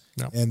friends.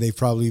 Yeah. And they've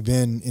probably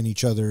been in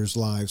each other's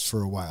lives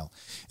for a while.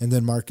 And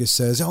then Marcus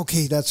says,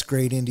 okay, that's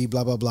great, Indy,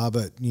 blah, blah, blah.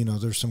 But,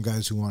 there's some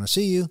guys who want to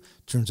see you.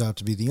 Turns out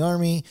to be the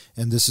army.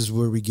 And this is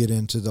where we get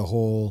into the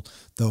whole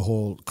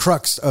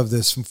crux of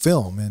this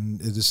film. And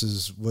this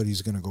is what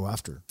he's going to go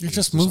after. You're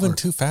just moving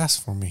too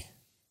fast for me.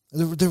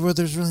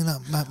 There's really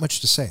not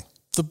much to say.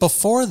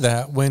 Before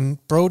that, when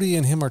Brody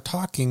and him are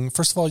talking,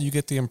 first of all, you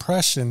get the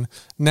impression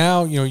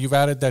now, you've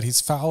added that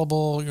he's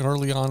fallible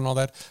early on and all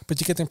that,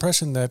 but you get the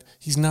impression that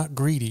he's not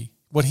greedy.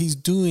 What he's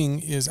doing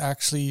is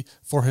actually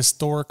for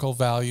historical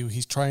value.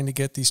 He's trying to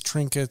get these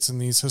trinkets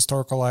and these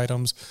historical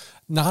items,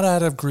 not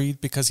out of greed,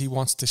 because he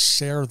wants to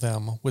share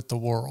them with the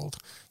world.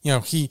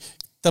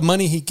 The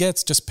money he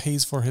gets just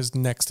pays for his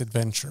next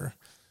adventure.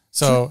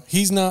 So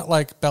he's not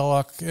like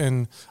Belloc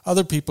and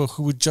other people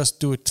who would just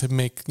do it to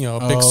make,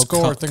 a big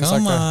score, things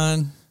like that. Come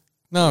on.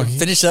 No,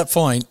 Finish that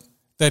point.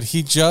 That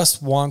he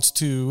just wants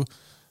to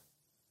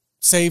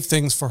save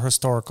things for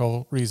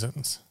historical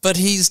reasons. But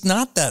he's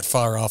not that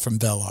far off from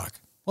Belloc.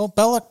 Well,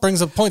 Belloc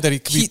brings up a point that he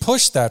could be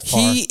pushed that far.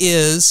 He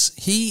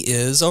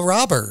is a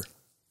robber.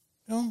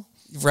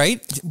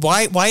 Right?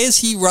 Why is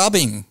he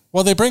robbing?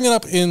 Well, they bring it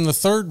up in the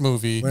third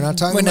movie. We're not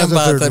talking about the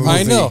third movie.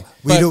 I know.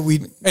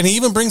 And he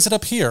even brings it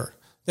up here.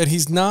 That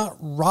he's not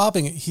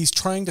robbing it. He's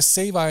trying to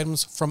save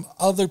items from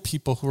other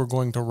people who are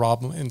going to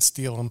rob them and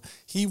steal them.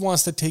 He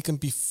wants to take them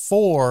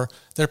before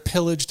they're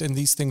pillaged and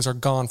these things are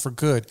gone for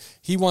good.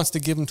 He wants to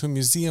give them to a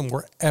museum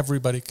where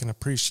everybody can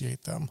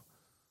appreciate them.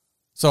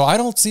 So I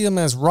don't see him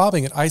as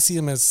robbing it. I see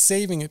him as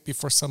saving it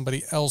before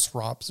somebody else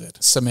robs it.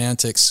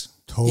 Semantics.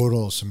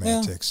 Total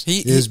semantics. He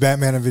is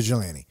Batman a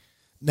vigilante?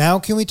 Now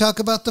can we talk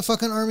about the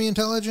fucking Army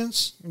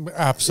intelligence?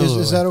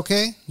 Absolutely. Is that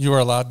okay? You are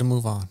allowed to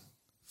move on.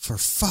 For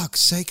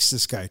fuck's sakes,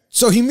 this guy.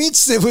 So he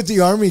meets with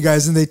the army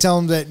guys and they tell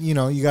him that,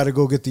 you got to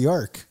go get the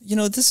Ark.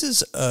 This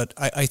is,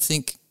 I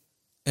think,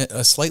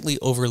 a slightly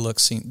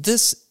overlooked scene.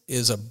 This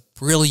is a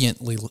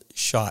brilliantly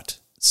shot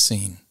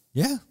scene.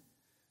 Yeah,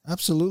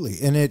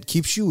 absolutely. And it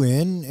keeps you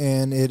in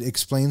and it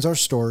explains our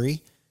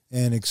story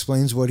and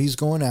explains what he's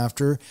going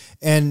after.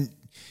 And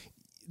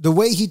the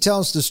way he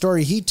tells the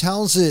story, he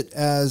tells it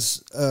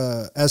as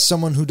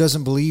someone who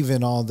doesn't believe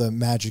in all the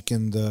magic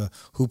and the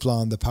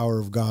hoopla and the power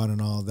of God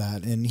and all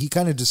that. And he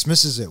kind of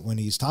dismisses it when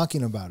he's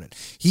talking about it.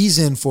 He's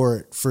in for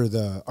it for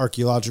the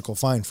archaeological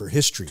find, for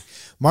history.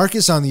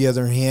 Marcus, on the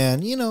other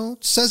hand,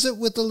 says it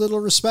with a little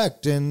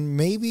respect. And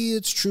maybe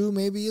it's true,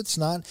 maybe it's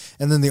not.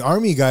 And then the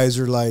army guys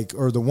are like,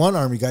 or the one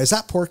army guy, is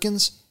that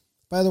Porkins,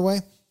 by the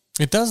way?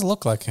 It does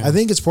look like him. I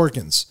think it's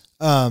Porkins.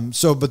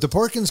 But the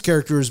Porkins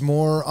character is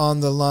more on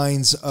the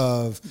lines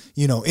of,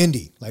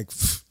 Indy, like,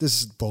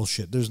 this is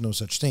bullshit. There's no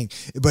such thing.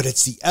 But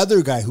it's the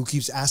other guy who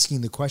keeps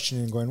asking the question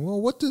and going,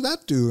 well, what did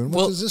that do? And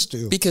what does this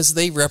do? Because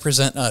they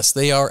represent us.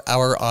 They are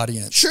our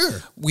audience.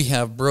 Sure. We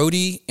have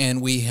Brody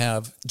and we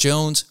have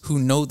Jones who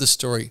know the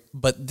story,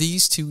 but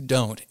these two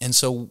don't. And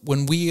so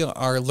when we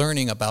are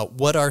learning about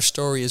what our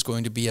story is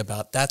going to be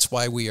about, that's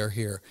why we are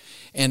here.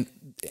 And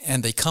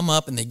they come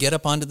up and they get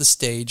up onto the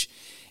stage.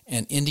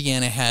 And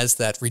Indiana has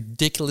that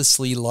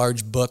ridiculously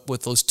large book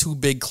with those two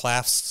big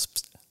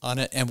clasps on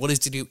it. And what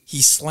does he do?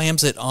 He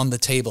slams it on the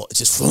table. It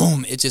just,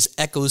 boom, it just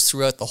echoes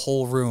throughout the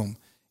whole room,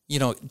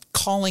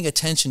 calling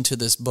attention to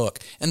this book.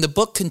 And the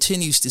book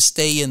continues to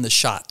stay in the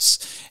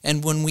shots.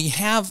 And when we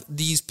have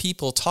these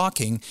people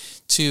talking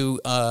to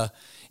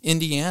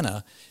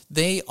Indiana,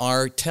 they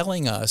are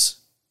telling us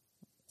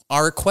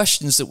our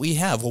questions that we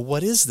have. Well,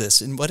 what is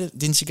this? And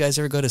didn't you guys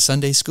ever go to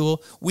Sunday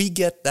school? We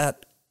get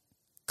that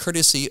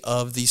courtesy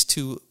of these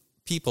two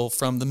people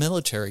from the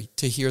military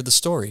to hear the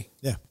story.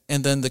 Yeah.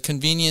 And then the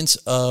convenience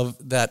of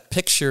that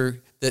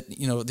picture that,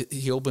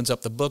 he opens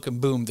up the book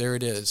and boom, there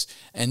it is.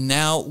 And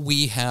now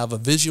we have a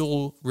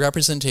visual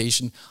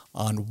representation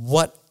on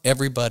what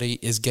everybody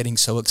is getting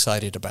so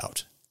excited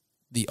about.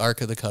 The Ark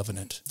of the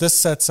Covenant. This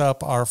sets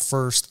up our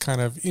first kind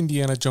of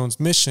Indiana Jones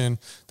mission,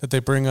 that they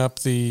bring up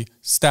the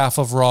staff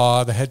of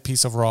Ra, the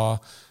headpiece of Ra,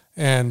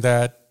 and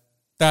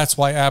that's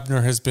why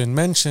Abner has been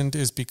mentioned,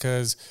 is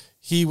because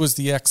he was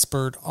the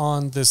expert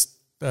on this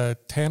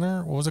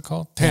Tanner. What was it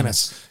called?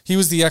 Tanis. He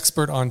was the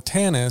expert on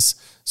Tanis.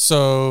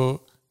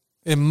 So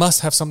it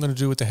must have something to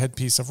do with the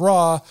headpiece of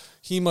Ra.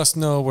 He must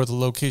know where the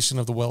location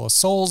of the Well of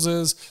Souls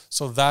is.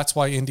 So that's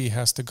why Indy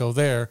has to go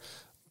there.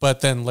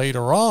 But then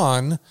later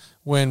on,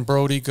 when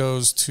Brody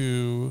goes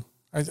to,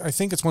 I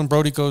think it's when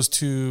Brody goes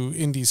to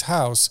Indy's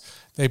house,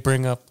 they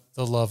bring up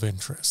the love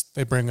interest.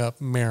 They bring up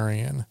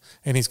Marion.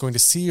 And he's going to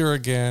see her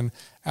again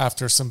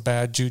after some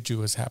bad juju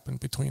has happened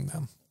between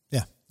them.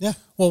 Yeah.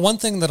 Well, one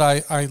thing that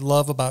I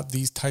love about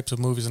these types of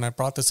movies, and I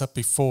brought this up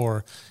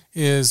before,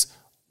 is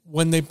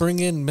when they bring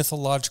in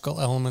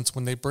mythological elements,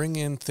 when they bring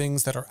in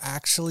things that are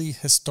actually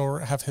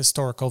have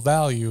historical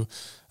value,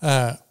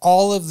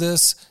 all of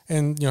this,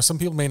 and some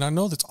people may not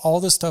know this, all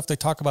this stuff they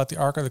talk about the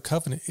Ark of the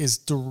Covenant is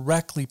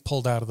directly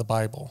pulled out of the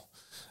Bible.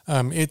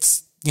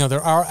 It's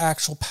there are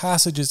actual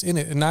passages in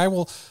it, and I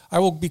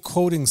will be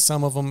quoting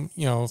some of them,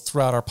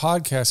 throughout our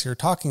podcast here,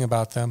 talking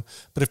about them.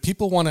 But if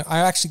people want to, I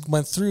actually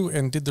went through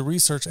and did the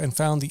research and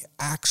found the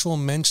actual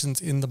mentions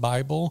in the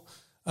Bible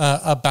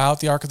about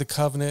the Ark of the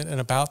Covenant and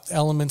about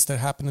elements that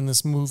happen in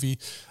this movie.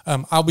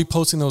 I'll be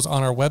posting those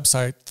on our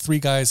website,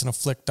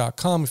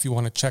 3guysandaflick.com, if you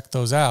want to check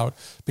those out,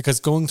 because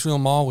going through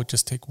them all would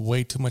just take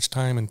way too much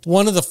time. And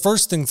one of the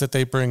first things that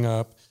they bring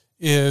up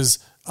is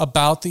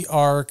about the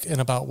Ark and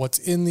about what's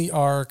in the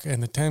Ark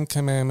and the Ten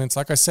Commandments.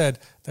 Like I said,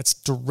 that's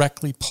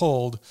directly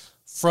pulled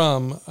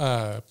from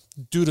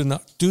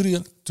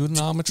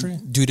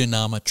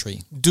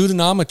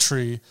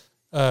Deuteronometry,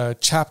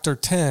 chapter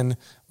 10,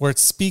 where it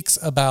speaks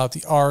about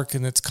the Ark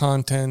and its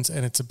contents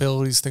and its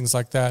abilities, things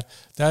like that.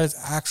 That is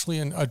actually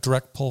a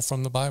direct pull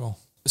from the Bible.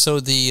 So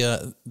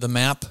the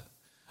map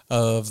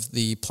of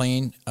the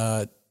plane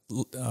of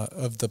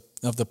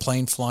the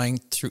plane flying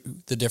through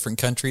the different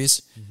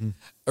countries. Mm-hmm.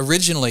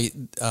 Originally,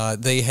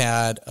 they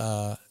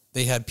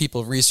had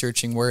people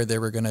researching where they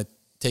were going to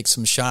take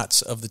some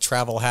shots of the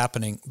travel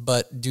happening,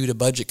 but due to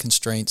budget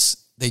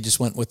constraints, they just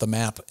went with the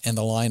map and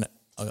the line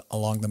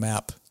along the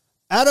map.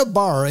 At a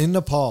bar in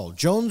Nepal,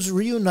 Jones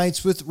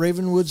reunites with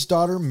Ravenwood's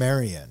daughter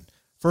Marion,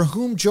 for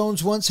whom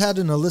Jones once had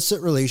an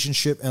illicit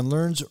relationship, and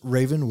learns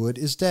Ravenwood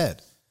is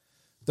dead.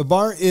 The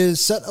bar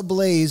is set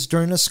ablaze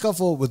during a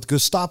scuffle with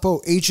Gestapo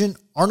agent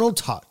Arnold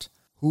Todt,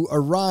 who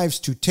arrives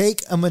to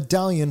take a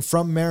medallion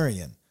from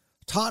Marion.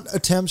 Todt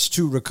attempts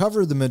to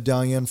recover the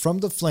medallion from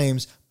the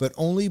flames, but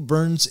only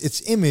burns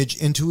its image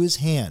into his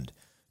hand.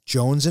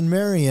 Jones and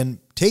Marion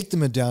take the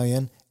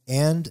medallion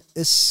and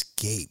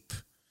escape.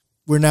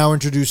 We're now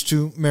introduced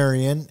to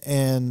Marion,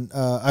 and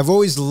I've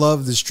always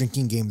loved this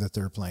drinking game that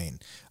they're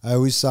playing. I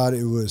always thought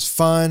it was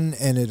fun,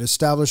 and it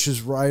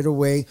establishes right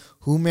away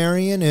who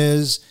Marion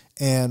is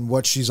and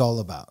what she's all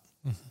about.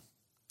 Mm-hmm.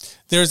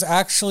 There's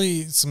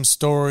actually some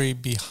story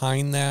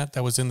behind that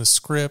was in the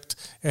script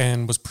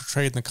and was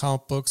portrayed in the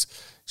comic books.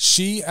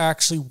 She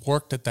actually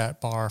worked at that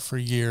bar for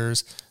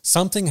years.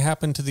 Something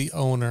happened to the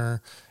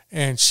owner,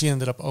 and she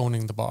ended up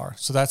owning the bar.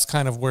 So that's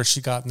kind of where she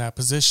got in that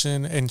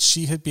position. And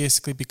she had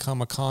basically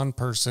become a con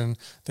person,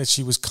 that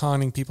she was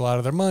conning people out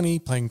of their money,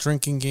 playing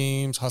drinking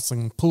games,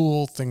 hustling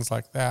pool, things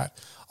like that,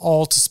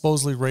 all to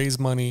supposedly raise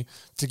money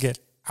to get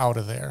out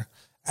of there.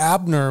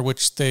 Abner,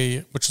 which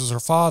was her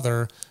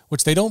father,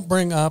 which they don't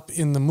bring up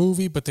in the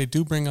movie, but they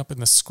do bring up in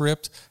the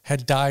script,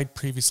 had died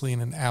previously in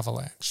an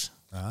avalanche.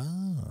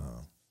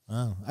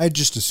 Oh, I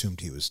just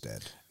assumed he was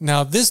dead.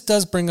 Now, this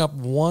does bring up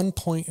one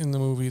point in the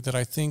movie that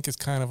I think is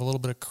kind of a little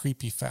bit of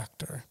creepy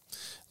factor.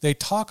 They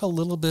talk a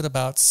little bit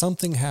about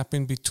something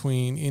happened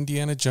between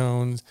Indiana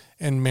Jones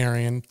and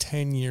Marion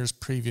 10 years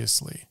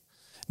previously.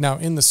 Now,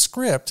 in the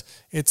script,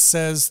 it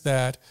says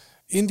that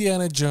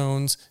Indiana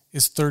Jones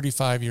is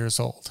 35 years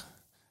old.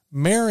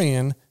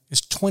 Marion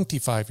is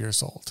 25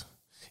 years old.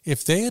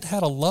 If they had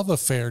had a love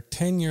affair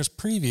 10 years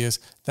previous,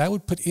 that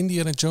would put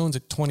Indiana Jones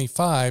at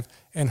 25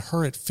 and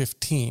her at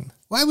 15.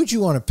 Why would you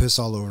want to piss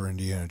all over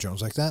Indiana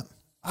Jones like that?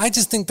 I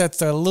just think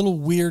that's a little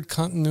weird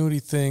continuity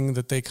thing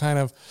that they could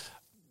have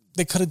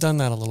done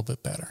that a little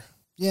bit better.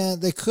 Yeah,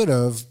 they could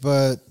have,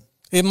 but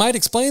it might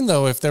explain,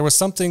 though, if there was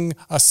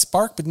a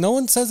spark, but no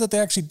one says that they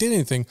actually did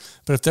anything.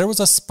 But if there was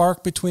a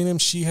spark between them,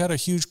 she had a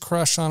huge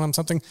crush on him,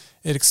 something,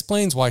 it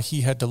explains why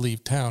he had to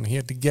leave town. He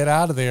had to get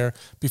out of there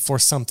before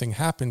something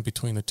happened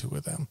between the two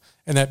of them.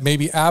 And that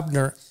maybe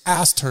Abner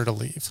asked her to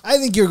leave. I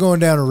think you're going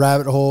down a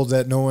rabbit hole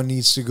that no one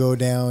needs to go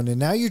down. And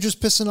now you're just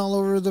pissing all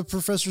over the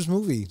professor's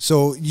movie.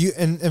 So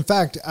in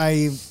fact,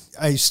 I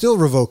still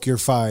revoke your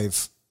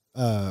 5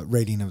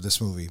 rating of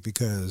this movie,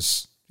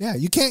 because yeah,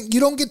 you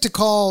don't get to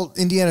call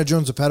Indiana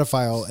Jones a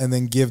pedophile and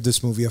then give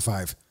this movie a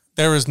 5.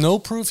 There is no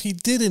proof he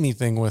did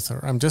anything with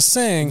her. I'm just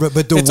saying. But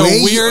the it's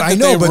way weird I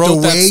know, but the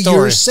way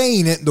you're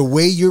saying it, the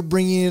way you're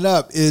bringing it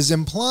up is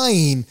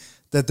implying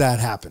that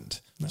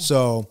happened. No.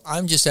 So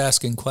I'm just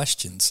asking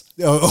questions.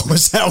 Oh,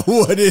 is that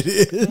what it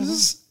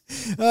is?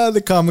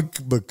 The comic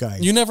book guy.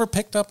 You never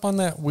picked up on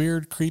that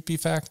weird, creepy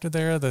factor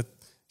there that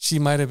she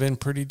might have been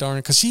pretty darn,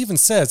 because she even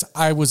says,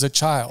 I was a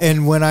child.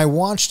 And when I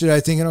watched it, I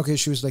thinking, okay,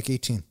 she was like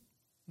 18.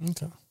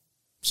 Okay.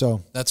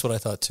 So that's what I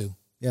thought too.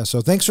 Yeah.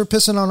 So thanks for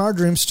pissing on our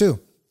dreams too.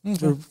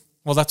 Okay.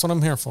 Well, that's what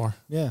I'm here for.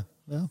 Yeah.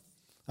 Well,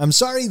 I'm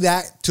sorry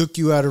that took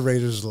you out of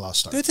Raiders of the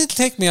Lost Ark. It did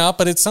take me out,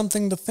 but it's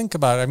something to think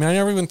about. I mean, I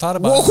never even thought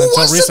about it who until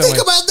wants recently. to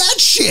think about that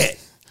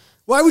shit?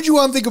 Why would you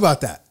want to think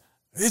about that?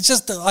 It's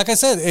just, like I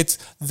said,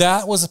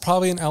 that was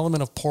probably an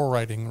element of poor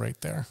writing right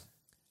there.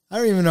 I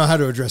don't even know how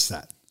to address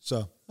that.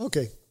 So,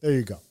 okay, there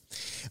you go.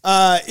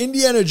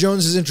 Indiana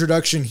Jones's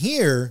introduction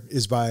here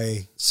is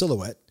by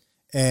Silhouette,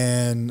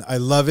 and I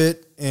love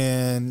it.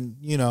 And,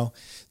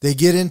 they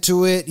get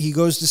into it. He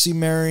goes to see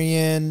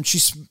Marion. She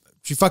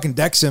fucking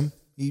decks him.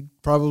 He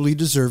probably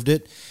deserved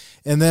it.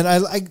 And then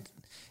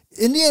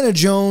Indiana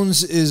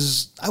Jones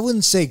is, I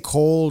wouldn't say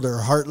cold or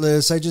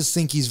heartless. I just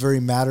think he's very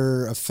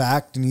matter of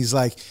fact. And he's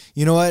like,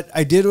 you know what?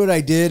 I did what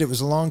I did. It was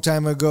a long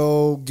time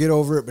ago. Get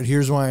over it. But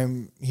here's why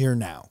I'm here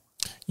now.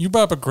 You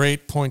brought up a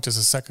great point just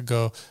a sec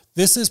ago.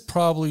 This is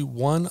probably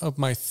one of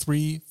my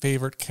 3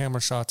 favorite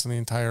camera shots in the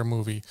entire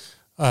movie.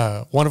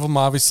 One of them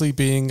obviously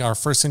being our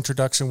first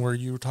introduction where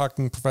you were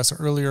talking, Professor,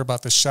 earlier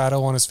about the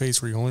shadow on his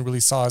face where you only really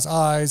saw his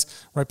eyes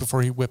right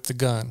before he whipped the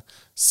gun.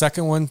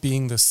 Second one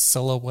being the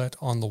silhouette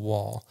on the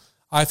wall.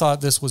 I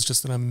thought this was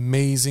just an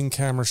amazing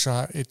camera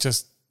shot. It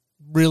just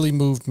really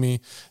moved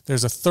me.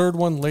 There's a third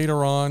one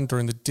later on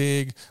during the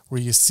dig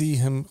where you see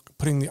him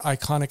putting the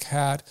iconic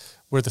hat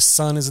where the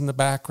sun is in the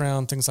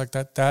background, things like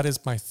that. That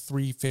is my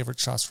 3 favorite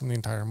shots from the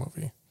entire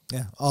movie.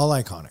 Yeah, all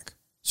iconic.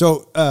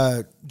 So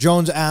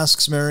Jones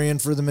asks Marion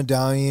for the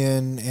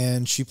medallion,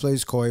 and she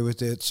plays coy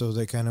with it, so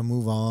they kind of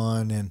move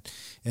on.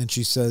 And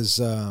she says,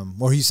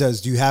 or he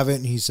says, "Do you have it?"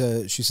 And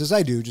she says,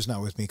 "I do, just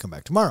not with me. Come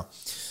back tomorrow."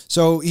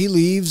 So he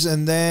leaves,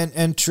 and then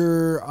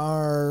enter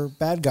our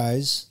bad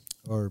guys,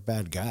 or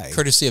bad guy.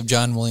 Courtesy of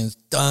John Williams.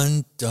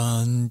 Dun,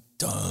 dun,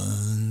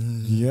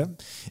 dun.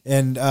 Yep.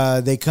 And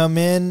they come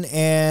in,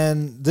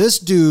 and this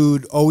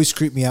dude always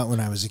creeped me out when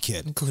I was a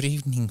kid. Good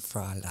evening,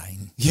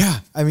 Fräulein. Yeah.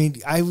 I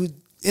mean,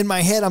 in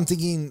my head, I'm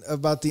thinking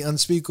about the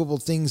unspeakable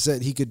things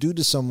that he could do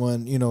to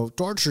someone,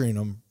 torturing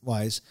them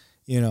wise,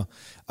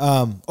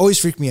 always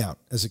freaked me out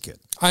as a kid.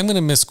 I'm going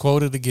to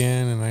misquote it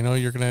again, and I know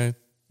you're going to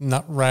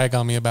not rag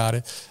on me about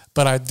it,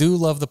 but I do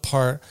love the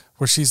part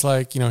where she's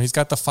like, he's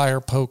got the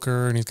fire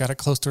poker and he's got it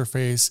close to her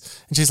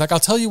face, and she's like, "I'll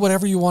tell you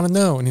whatever you want to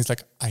know." And he's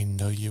like, "I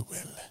know you will."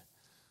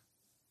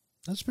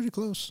 That's pretty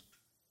close.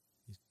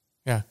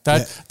 Yeah.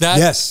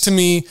 Yes, to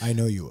me, I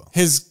know you will.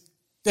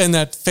 And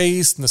that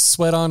face and the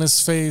sweat on his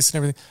face and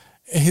everything,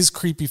 his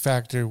creepy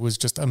factor was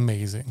just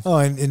amazing. Oh,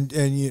 and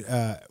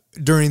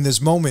during this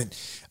moment,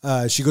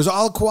 she goes,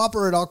 I'll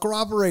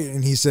cooperate.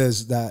 And he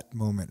says, that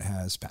moment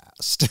has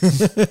passed.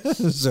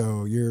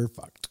 So you're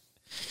fucked.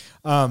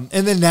 And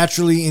then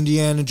naturally,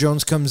 Indiana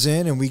Jones comes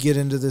in and we get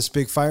into this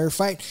big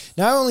firefight.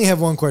 Now, I only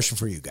have one question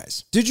for you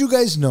guys. Did you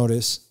guys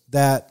notice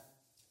that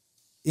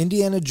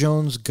Indiana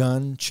Jones'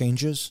 gun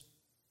changes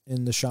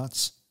in the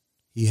shots?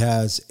 He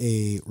has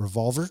a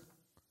revolver,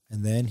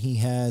 and then he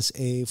has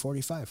a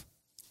 45.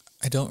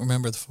 I don't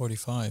remember the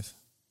 45.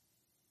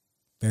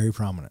 Very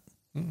prominent.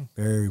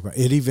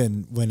 It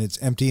even, when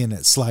it's empty and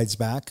it slides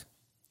back,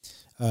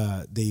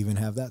 they even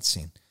have that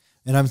scene.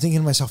 And I'm thinking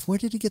to myself, where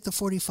did he get the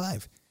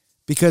 45?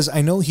 Because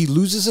I know he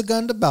loses a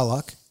gun to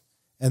Belloc,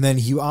 and then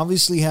he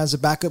obviously has a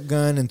backup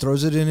gun and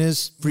throws it in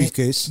his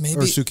briefcase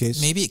or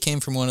suitcase. Maybe it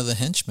came from one of the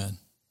henchmen.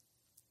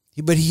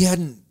 But he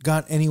hadn't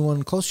got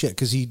anyone close yet,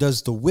 because he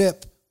does the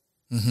whip,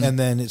 and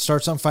then it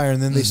starts on fire,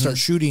 and then they start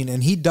shooting,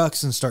 and he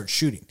ducks and starts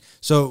shooting.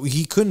 So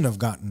he couldn't have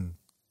gotten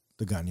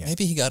the gun yet.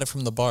 Maybe he got it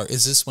from the bar.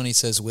 Is this when he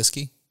says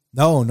whiskey?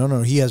 No.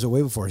 He has it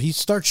way before. He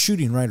starts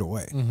shooting right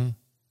away.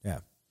 Yeah.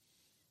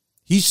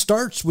 He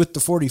starts with the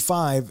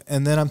 45,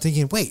 and then I'm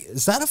thinking, wait,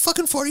 is that a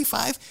fucking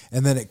 45?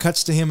 And then it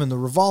cuts to him in the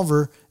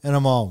revolver, and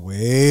I'm all,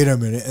 wait a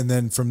minute. And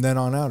then from then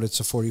on out, it's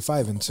a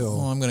 45 until...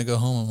 Oh, I'm going to go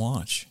home and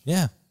watch.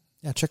 Yeah,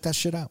 check that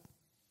shit out.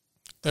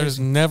 There's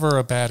never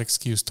a bad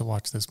excuse to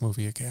watch this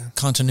movie again.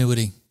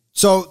 Continuity.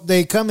 So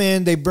they come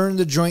in, they burn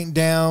the joint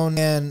down,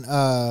 and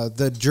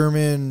the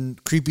German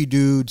creepy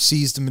dude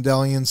sees the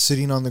medallion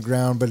sitting on the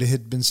ground, but it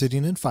had been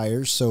sitting in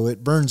fires, so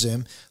it burns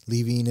him,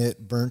 leaving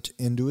it burnt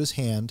into his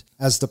hand.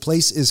 As the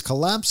place is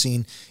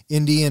collapsing,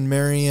 Indy and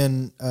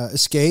Marion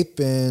escape,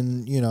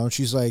 and,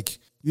 she's like,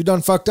 "You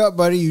done fucked up,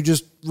 buddy. You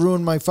just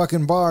ruined my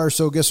fucking bar,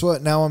 so guess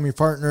what? Now I'm your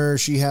partner."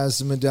 She has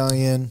the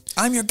medallion.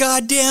 I'm your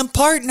goddamn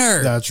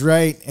partner. That's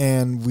right.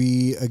 And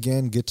we,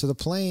 again, get to the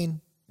plane.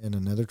 In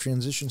another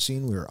transition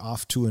scene, we're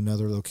off to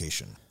another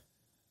location.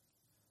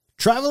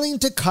 Traveling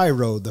to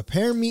Cairo, the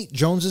pair meet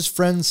Jones's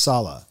friend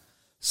Sallah.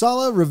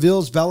 Sallah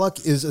reveals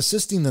Belloc is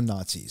assisting the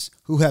Nazis,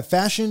 who have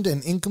fashioned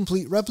an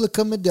incomplete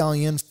replica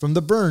medallion from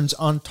the burns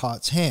on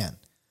Tott's hand.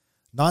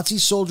 Nazi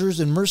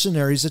soldiers and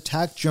mercenaries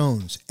attack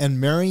Jones,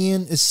 and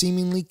Marion is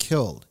seemingly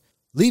killed,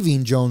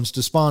 leaving Jones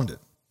despondent.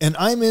 And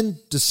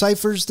Ayman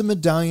deciphers the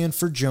medallion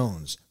for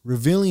Jones,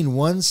 revealing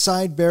one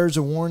side bears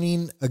a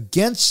warning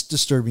against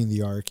disturbing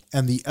the Ark,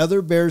 and the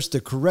other bears the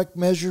correct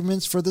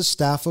measurements for the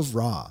Staff of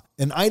Ra,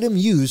 an item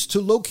used to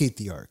locate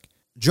the Ark.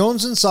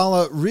 Jones and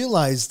Sallah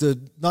realize the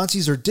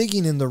Nazis are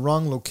digging in the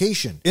wrong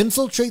location,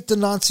 infiltrate the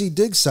Nazi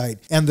dig site,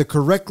 and the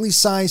correctly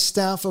sized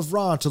Staff of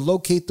Ra to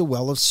locate the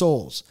Well of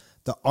Souls,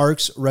 the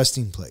Ark's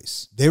resting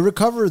place. They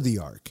recover the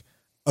Ark,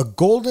 a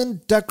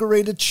golden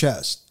decorated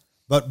chest,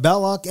 but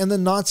Belloc and the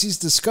Nazis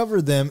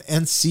discover them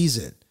and seize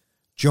it.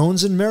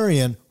 Jones and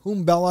Marion,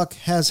 whom Belloc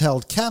has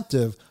held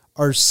captive,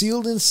 are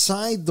sealed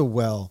inside the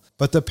well,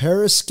 but the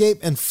pair escape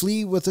and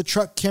flee with a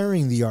truck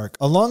carrying the Ark.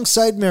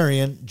 Alongside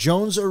Marion,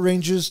 Jones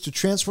arranges to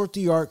transport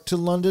the Ark to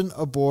London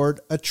aboard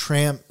a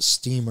tramp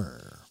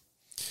steamer.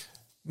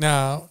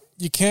 Now,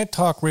 you can't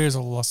talk Raiders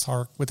of the Lost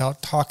Ark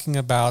without talking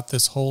about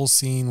this whole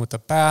scene with the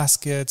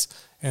baskets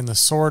and the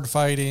sword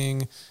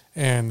fighting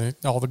and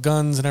all the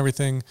guns and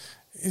everything.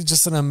 It's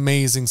just an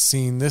amazing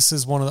scene. This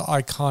is one of the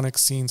iconic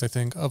scenes, I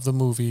think, of the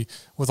movie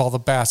with all the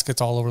baskets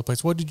all over the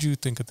place. What did you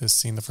think of this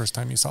scene the first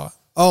time you saw it?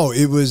 Oh,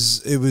 it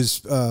was it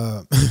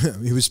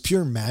was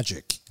pure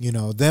magic. You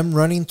know, them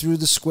running through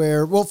the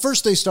square. Well,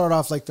 first they start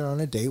off like they're on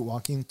a date,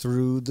 walking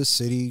through the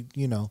city.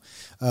 You know,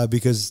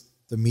 because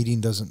the meeting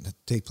doesn't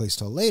take place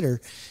till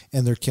later,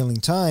 and they're killing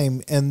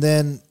time, and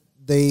then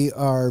they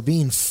are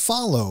being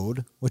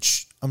followed,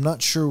 which I'm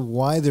not sure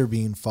why they're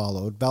being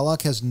followed.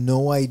 Belloq has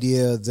no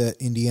idea that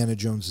Indiana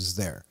Jones is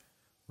there,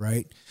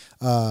 right?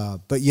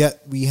 But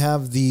yet we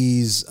have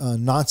these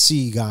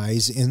Nazi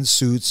guys in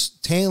suits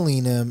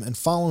tailing him and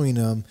following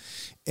him.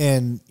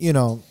 And, you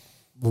know,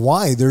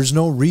 why? There's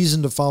no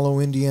reason to follow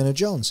Indiana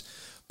Jones.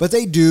 But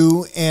they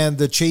do, and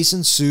the chase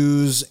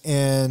ensues.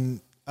 And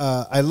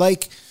I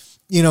like,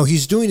 you know,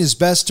 he's doing his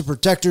best to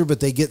protect her, but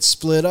they get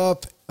split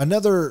up.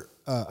 Another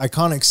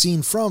iconic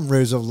scene from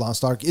Raiders of the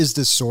Lost Ark is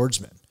this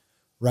swordsman.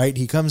 Right?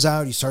 He comes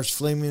out, he starts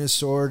flaming his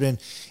sword, and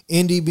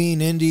Indy being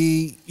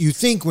Indy, you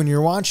think when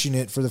you're watching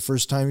it for the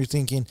first time, you're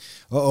thinking,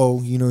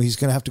 you know, he's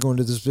going to have to go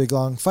into this big,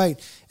 long fight.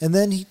 And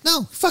then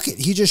fuck it.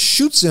 He just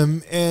shoots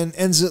him and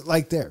ends it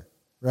like there.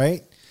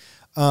 Right?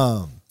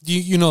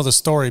 You know the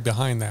story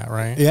behind that,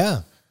 right?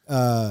 Yeah.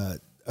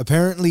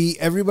 Apparently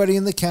everybody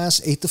in the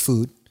cast ate the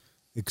food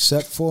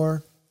except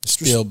for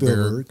Mr.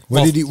 Spielberg.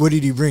 What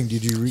did he bring?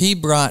 Did you read? He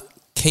brought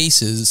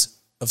cases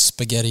of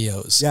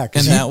SpaghettiOs. Yeah,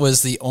 and that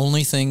was the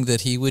only thing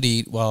that he would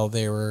eat while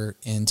they were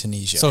in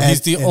Tunisia. So he's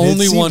the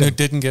only one who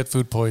didn't get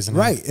food poisoning.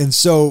 Right. And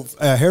so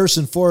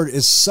Harrison Ford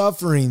is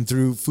suffering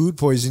through food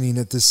poisoning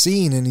at the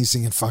scene, and he's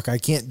thinking, fuck, I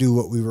can't do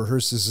what we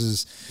rehearsed. This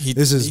is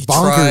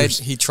bonkers.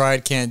 He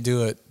tried, can't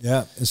do it.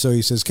 Yeah. And so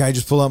he says, can I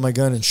just pull out my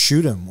gun and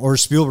shoot him? Or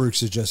Spielberg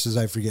suggests,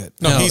 I forget.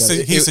 No, he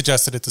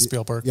suggested it to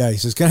Spielberg. Yeah, he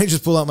says, can I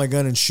just pull out my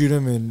gun and shoot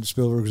him? And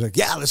Spielberg was like,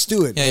 yeah, let's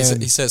do it. Yeah,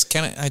 he says,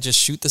 can I just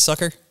shoot the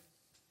sucker?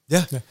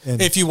 Yeah.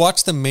 If you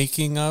watch the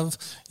making of,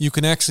 you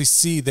can actually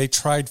see they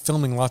tried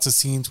filming lots of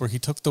scenes where he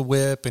took the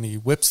whip and he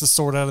whips the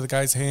sword out of the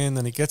guy's hand,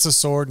 then he gets a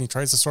sword and he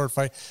tries to sword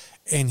fight,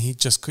 and he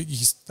just could.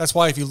 That's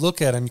why if you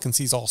look at him, you can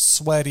see he's all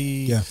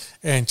sweaty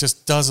and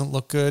just doesn't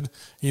look good.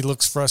 He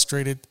looks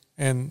frustrated,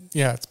 and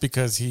it's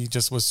because he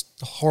just was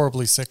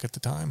horribly sick at the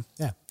time.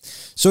 Yeah.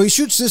 So he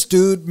shoots this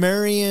dude.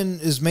 Marion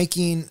is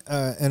making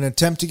an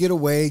attempt to get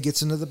away,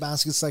 gets into the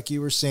baskets like you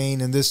were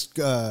saying, and this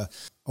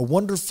a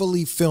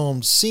wonderfully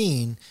filmed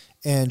scene,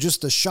 and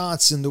just the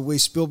shots and the way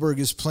Spielberg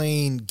is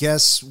playing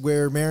guess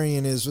where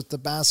Marion is with the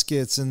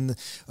baskets, and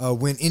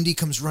when Indy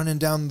comes running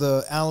down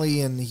the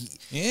alley and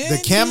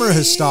the camera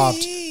has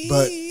stopped,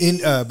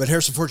 but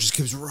Harrison Ford just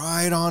comes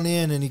right on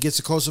in, and he gets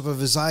a close up of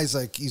his eyes,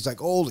 like he's like,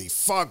 holy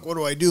fuck, what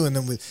do I do? And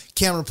then with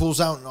camera pulls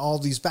out and all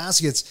these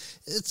baskets,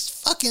 it's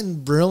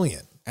fucking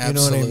brilliant.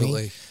 Absolutely. You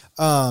know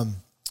what I mean?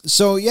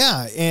 So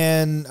yeah,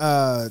 and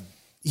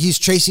he's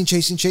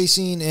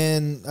chasing,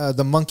 and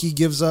the monkey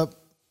gives up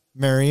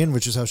Marion,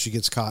 which is how she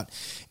gets caught.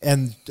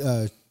 And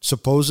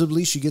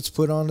supposedly she gets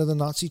put onto the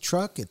Nazi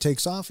truck. It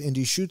takes off.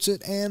 Indy shoots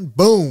it, and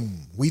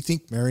boom, we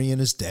think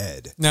Marion is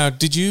dead. Now,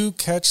 did you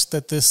catch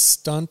that this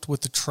stunt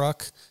with the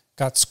truck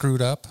got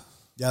screwed up?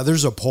 Yeah,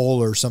 there's a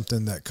pole or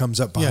something that comes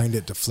up behind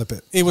it to flip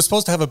it. It was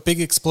supposed to have a big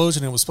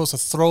explosion. It was supposed to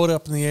throw it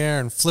up in the air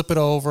and flip it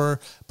over,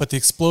 but the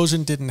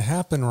explosion didn't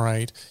happen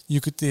right. You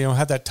could,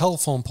 had that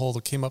telephone pole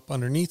that came up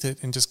underneath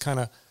it and just kind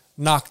of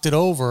knocked it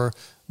over.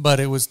 But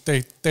it was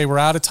they were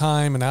out of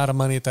time and out of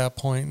money at that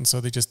point, and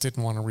so they just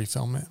didn't want to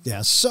refilm it.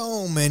 Yeah,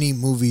 so many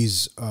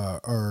movies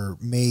are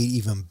made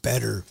even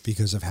better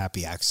because of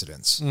happy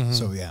accidents. Mm-hmm.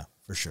 So yeah,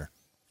 for sure.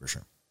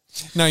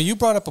 Now, you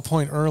brought up a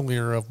point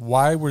earlier of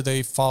why were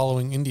they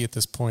following Indy at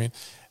this point.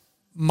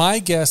 My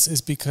guess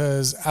is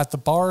because at the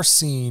bar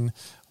scene,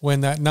 when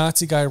that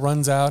Nazi guy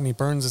runs out and he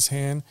burns his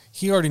hand,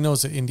 he already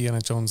knows that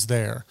Indiana Jones is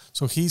there.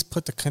 So he's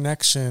put the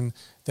connection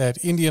that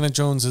Indiana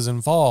Jones is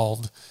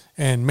involved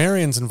and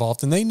Marion's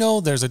involved. And they know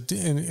there's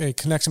a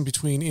connection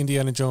between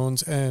Indiana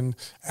Jones and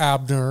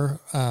Abner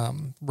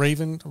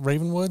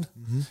Ravenwood.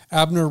 Mm-hmm.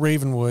 Abner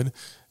Ravenwood.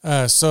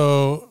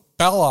 So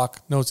Belloq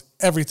knows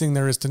everything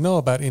there is to know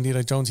about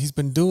Indiana Jones. He's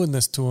been doing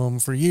this to him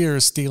for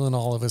years, stealing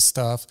all of his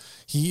stuff.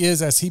 He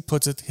is, as he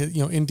puts it,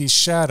 Indy's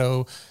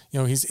shadow.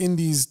 He's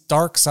Indy's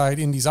dark side,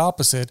 Indy's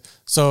opposite.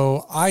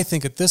 So I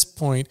think at this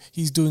point,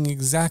 he's doing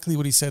exactly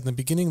what he said in the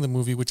beginning of the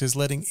movie, which is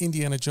letting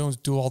Indiana Jones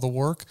do all the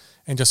work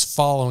and just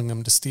following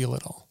him to steal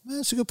it all.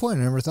 That's a good point.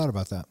 I never thought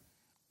about that.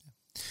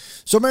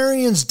 So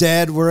Marion's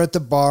dead. We're at the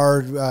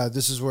bar.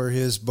 This is where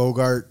his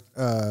Bogart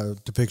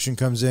depiction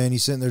comes in.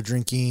 He's sitting there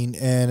drinking,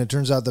 and it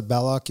turns out that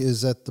Belloq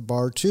is at the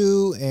bar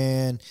too.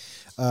 And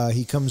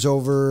he comes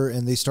over,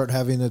 and they start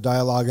having a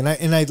dialogue.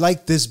 And I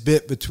like this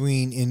bit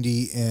between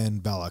Indy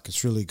and Belloq.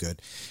 It's really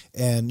good.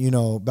 And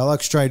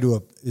Belloq's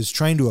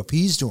trying to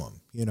appease to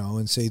him,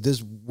 and say,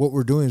 "This what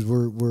we're doing is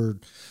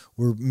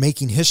we're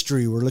making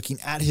history. We're looking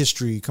at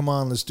history. Come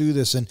on, let's do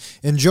this."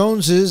 And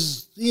Jones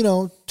is,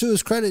 to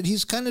his credit,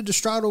 he's kind of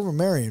distraught over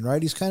Marion,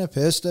 right? He's kind of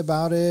pissed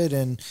about it.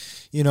 And,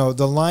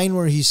 the line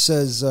where he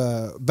says,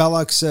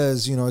 Belloq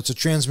says, it's a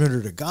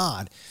transmitter to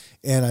God.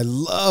 And I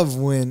love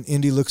when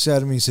Indy looks at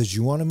him and he says,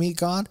 "You want to meet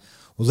God?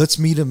 Well, let's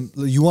meet him.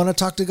 You want to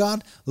talk to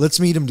God? Let's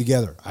meet him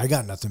together. I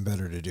got nothing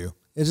better to do."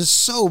 It is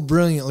so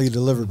brilliantly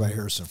delivered by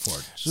Harrison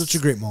Ford. Such a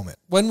great moment.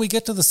 When we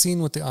get to the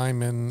scene with the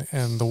Eyman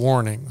and the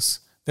warnings,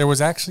 there was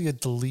actually a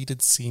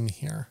deleted scene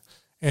here.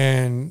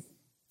 And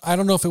I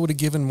don't know if it would have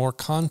given more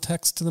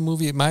context to the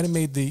movie. It might have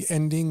made the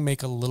ending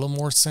make a little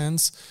more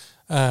sense.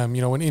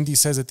 When Indy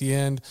says at the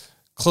end,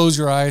 "Close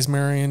your eyes,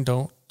 Marion,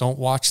 don't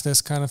watch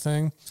this," kind of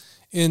thing.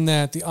 In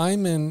that the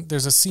Eyman,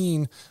 there's a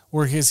scene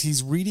where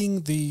he's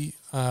reading the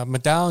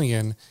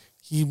medallion.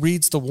 He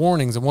reads the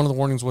warnings, and one of the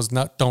warnings was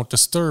don't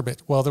disturb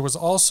it. Well, there was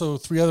also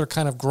 3 other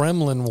kind of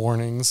gremlin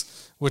warnings,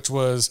 which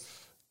was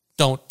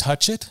don't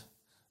touch it,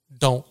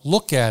 don't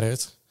look at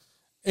it,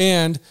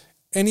 and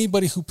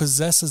anybody who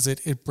possesses it,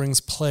 it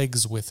brings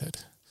plagues with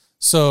it.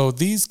 So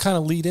these kind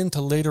of lead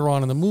into later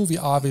on in the movie,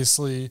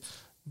 obviously,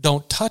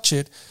 don't touch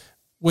it.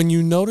 When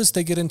you notice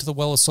they get into the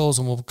Well of Souls,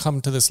 and we'll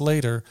come to this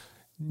later,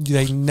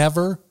 they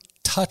never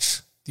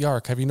touch the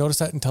Ark. Have you noticed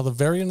that? Until the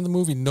very end of the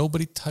movie,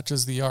 nobody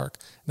touches the Ark.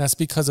 And that's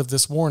because of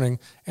this warning.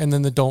 And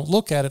then the don't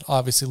look at it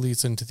obviously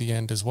leads into the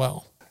end as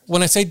well.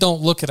 When I say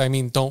don't look at it, I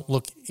mean don't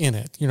look in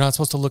it. You're not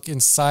supposed to look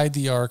inside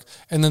the Ark.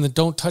 And then the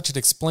don't touch it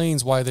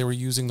explains why they were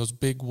using those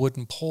big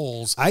wooden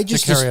poles to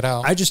carry it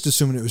out. I just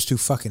assumed it was too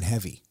fucking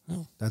heavy.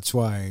 Oh. That's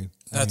why.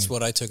 That's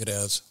what I took it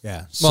as.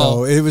 Yeah.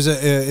 So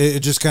it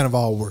just kind of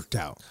all worked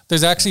out.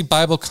 There's actually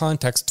Bible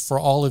context for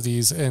all of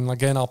these. And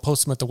again, I'll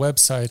post them at the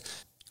website.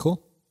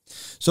 Cool.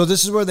 So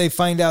this is where they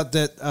find out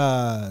that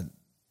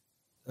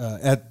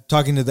at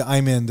talking to the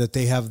Eyman that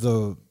they have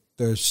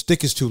their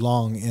stick is too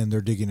long and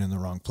they're digging in the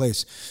wrong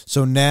place.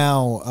 So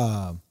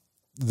now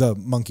the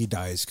monkey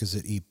dies because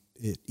it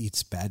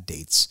eats bad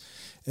dates.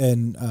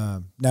 And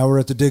now we're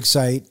at the dig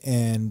site,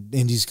 and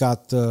Indy's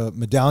got the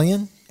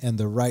medallion and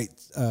the right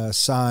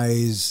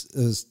size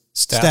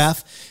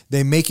staff.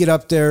 They make it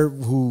up there.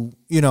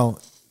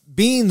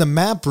 Being the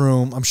map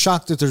room, I'm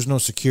shocked that there's no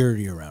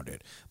security around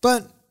it.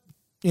 But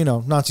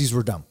Nazis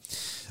were dumb.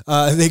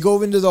 They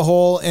go into the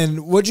hole,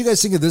 and what did you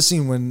guys think of this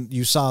scene when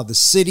you saw the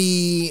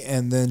city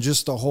and then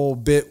just the whole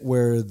bit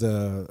where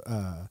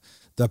the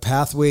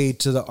pathway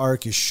to the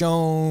Ark is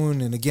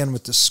shown, and again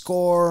with the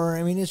score?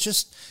 I mean, it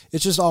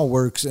just all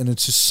works, and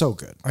it's just so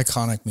good.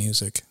 Iconic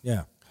music.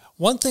 Yeah.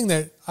 One thing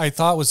that I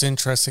thought was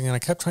interesting, and I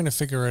kept trying to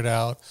figure it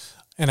out,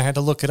 and I had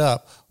to look it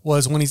up,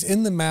 was when he's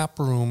in the map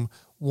room,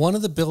 one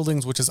of the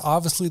buildings, which is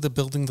obviously the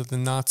building that the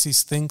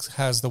Nazis think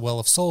has the Well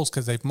of Souls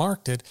because they've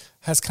marked it,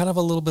 has kind of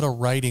a little bit of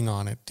writing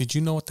on it. Did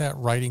you know what that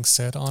writing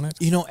said on it?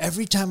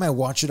 Every time I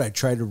watch it, I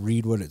try to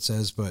read what it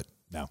says, but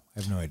no,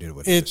 I have no idea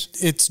what it is.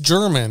 It's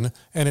German,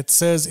 and it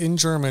says in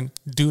German,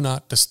 "Do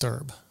not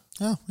disturb."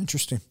 Oh,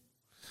 interesting.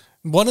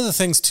 One of the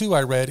things, too,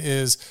 I read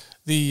is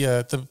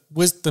the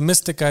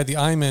mystic guy, the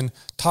Eyman,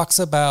 talks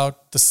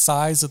about the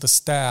size of the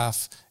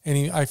staff,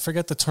 and I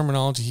forget the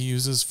terminology he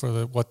uses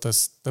for what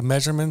the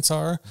measurements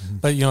are,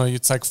 but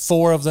it's like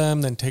 4 of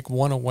them, then take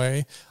 1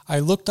 away. I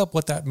looked up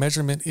what that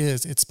measurement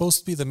is. It's supposed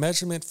to be the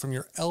measurement from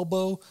your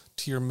elbow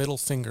to your middle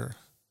finger.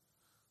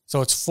 So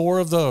it's 4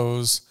 of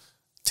those,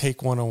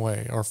 take 1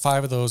 away, or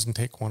 5 of those and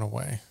take 1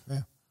 away.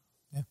 Yeah.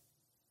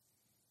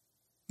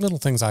 Little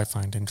things I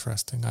find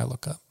interesting, I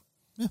look up.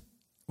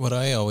 What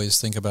I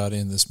always think about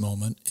in this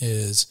moment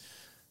is,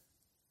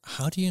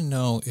 how do you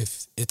know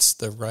if it's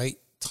the right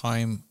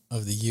time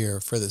of the year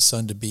for the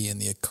sun to be in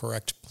the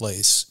correct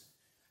place?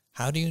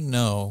 How do you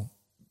know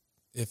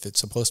if it's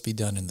supposed to be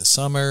done in the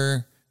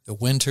summer, the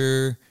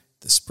winter,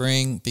 the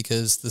spring?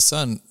 Because the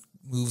sun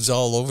moves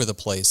all over the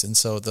place, and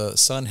so the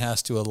sun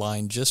has to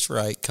align just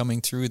right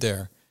coming through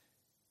there.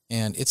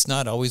 And it's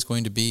not always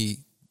going to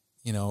be,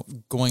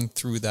 going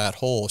through that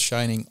hole,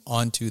 shining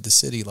onto the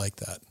city like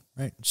that.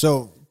 Right.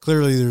 So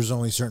clearly there's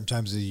only certain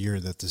times of the year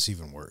that this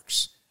even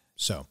works.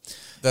 So,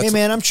 hey,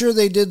 man, I'm sure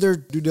they did their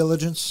due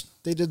diligence.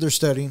 They did their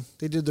studying.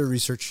 They did their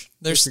research.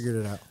 They figured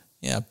it out.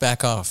 Yeah,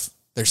 back off.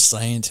 They're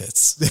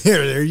scientists.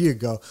 There you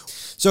go.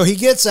 So he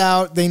gets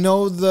out. They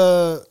know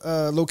the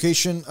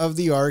location of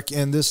the Ark,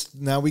 and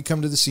now we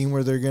come to the scene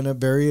where they're going to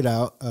bury it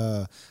out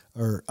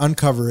or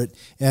uncover it.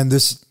 And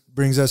this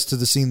brings us to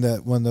the scene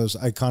that one of those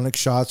iconic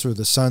shots where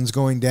the sun's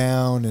going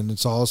down and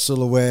it's all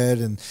silhouette,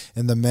 and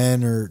the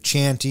men are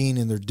chanting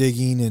and they're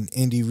digging, and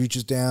Indy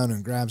reaches down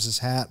and grabs his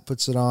hat,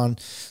 puts it on.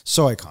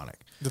 So iconic.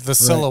 The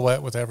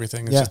silhouette with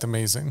everything is just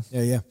amazing.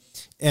 Yeah.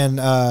 And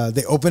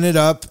they open it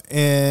up,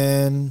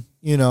 and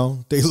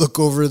they look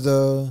over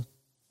the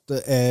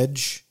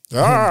edge.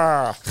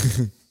 Sala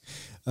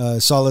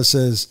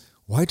says,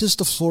 "Why does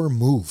the floor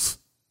move?"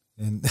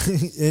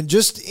 And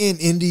just in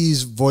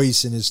Indy's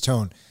voice and his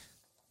tone,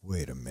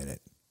 wait a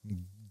minute.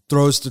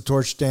 Throws the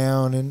torch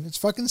down, and it's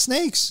fucking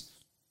snakes.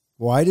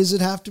 Why does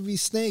it have to be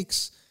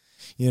snakes?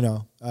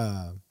 And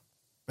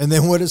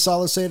then what does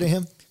Sala say to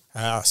him?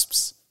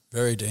 Asps.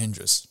 Very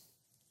dangerous.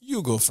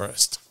 You go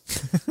first.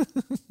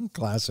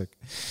 Classic.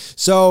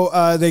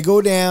 So they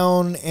go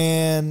down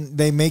and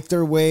they make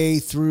their way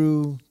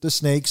through the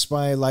snakes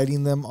by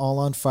lighting them all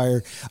on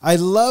fire. I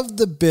love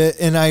the bit,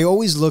 and I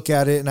always look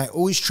at it and I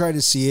always try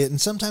to see it, and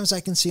sometimes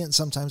I can see it and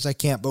sometimes I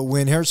can't. But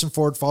when Harrison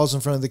Ford falls in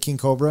front of the King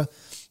Cobra,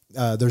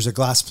 there's a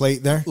glass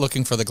plate there.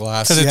 Looking for the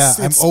glass. Because Yeah,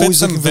 it I'm spits always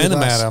some looking for the venom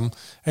glass. at him,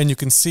 and you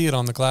can see it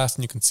on the glass,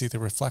 and you can see the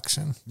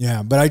reflection.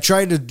 Yeah, but I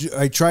try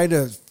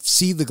to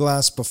see the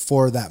glass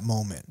before that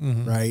moment,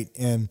 right?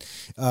 And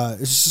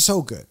it's just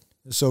so good.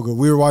 It's so good.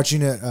 We were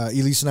watching it.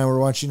 Elise and I were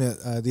watching it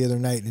the other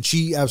night, and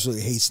she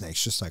absolutely hates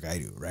snakes, just like I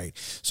do, right?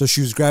 So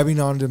she was grabbing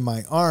onto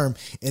my arm,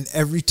 and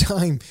every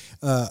time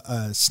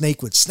a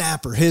snake would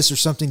snap or hiss or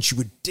something, she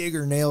would dig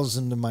her nails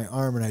into my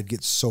arm, and I'd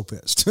get so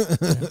pissed.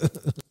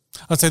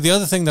 I'd say the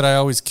other thing that I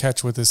always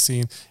catch with this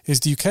scene is,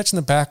 do you catch in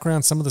the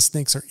background some of the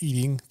snakes are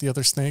eating the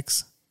other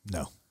snakes?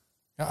 No.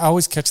 I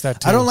always catch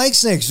that too. I don't like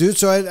snakes, dude,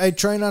 so I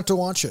try not to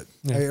watch it.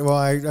 Yeah.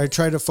 I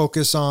try to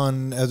focus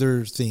on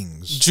other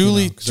things.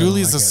 Julie 'cause I don't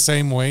Julie's like the it.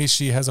 same way.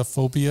 She has a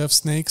phobia of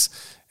snakes.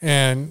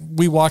 And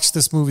we watched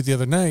this movie the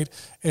other night,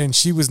 and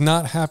she was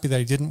not happy that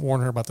I didn't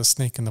warn her about the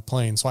snake in the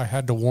plane. So I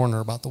had to warn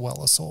her about the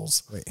Well of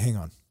Souls. Wait, hang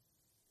on.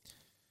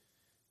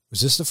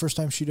 Was this the first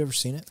time she'd ever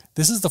seen it?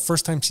 This is the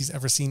first time she's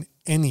ever seen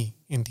any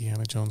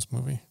Indiana Jones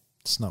movie.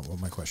 That's not what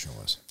my question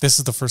was. This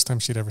is the first time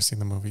she'd ever seen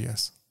the movie,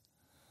 yes.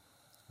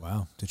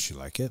 Wow. Did she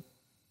like it?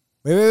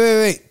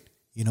 Wait.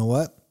 You know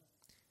what?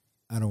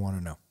 I don't want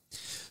to know.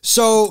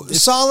 So,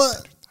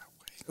 Sala,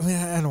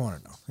 I don't want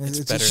to know. It's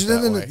better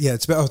that way. Yeah,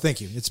 oh, thank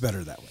you. It's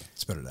better that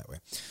way.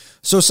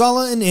 So,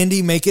 Sala and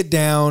Indy make it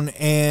down,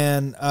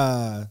 and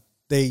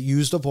they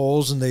use the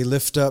poles, and they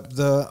lift up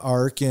the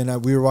ark.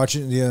 And we were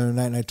watching it the other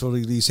night, and I told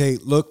Elise, hey,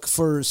 look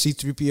for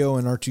C-3PO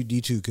and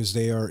R2-D2 because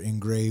they are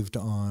engraved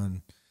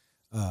on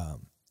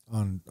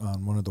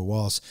one of the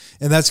walls,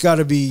 and that's got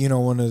to be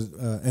one of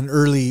an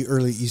early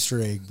Easter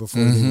egg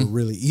before they were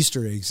really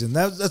Easter eggs, and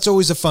that's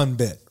always a fun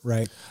bit,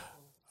 right?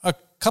 A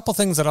couple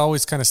things that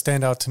always kind of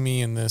stand out to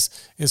me in this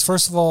is,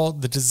 first of all,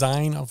 the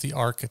design of the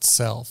ark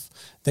itself.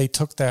 They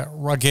took that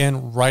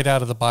again right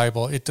out of the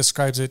Bible. It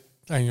describes it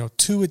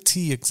to a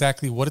T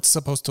exactly what it's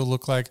supposed to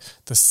look like,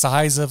 the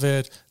size of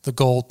it, the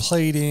gold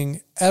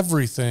plating,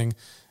 everything.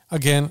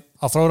 Again,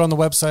 I'll throw it on the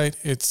website.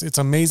 It's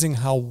amazing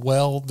how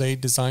well they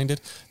designed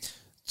it.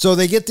 So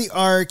they get the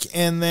ark,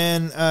 and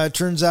then it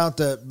turns out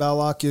that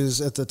Balak is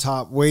at the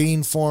top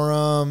waiting for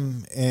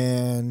him,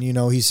 and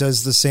he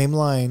says the same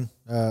line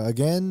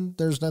again.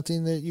 There's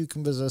nothing that you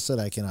can possess that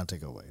I cannot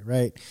take away,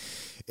 right?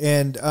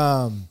 And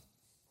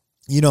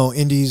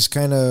Indy's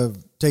kind of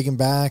taken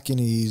back, and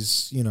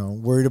he's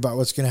worried about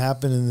what's going to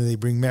happen. And then they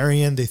bring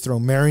Marion. They throw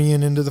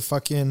Marion into the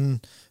fucking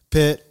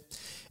pit,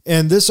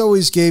 and this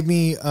always gave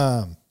me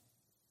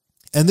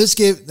and this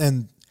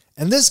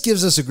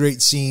gives us a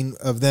great scene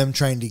of them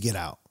trying to get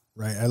out.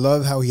 Right. I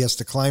love how he has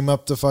to climb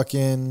up the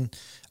fucking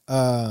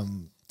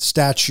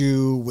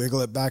statue,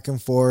 wiggle it back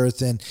and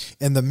forth. And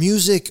the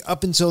music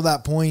up until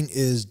that point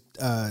is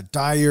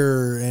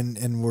dire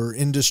and we're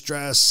in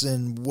distress.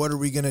 And what are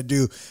we going to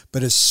do?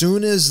 But as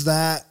soon as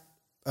that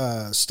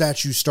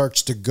statue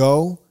starts to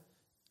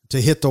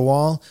hit the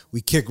wall,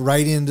 we kick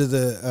right into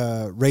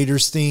the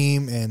Raiders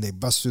theme, and they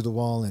bust through the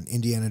wall, and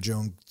Indiana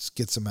Jones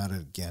gets them out of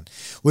it again.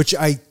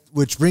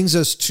 Which brings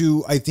us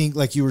to, I think,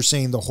 like you were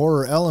saying, the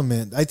horror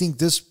element. I think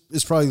this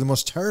is probably the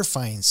most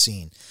terrifying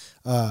scene,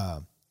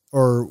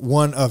 or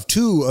one of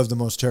two of the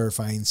most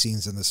terrifying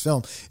scenes in this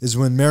film, is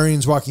when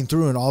Marion's walking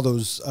through and all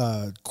those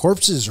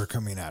corpses are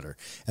coming at her.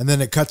 And then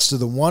it cuts to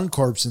the one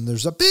corpse, and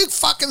there's a big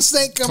fucking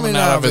snake coming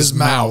out of his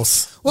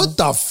mouth. What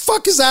the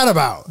fuck is that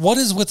about? What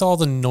is with all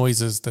the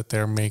noises that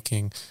they're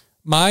making?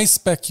 My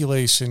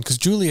speculation, because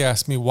Julie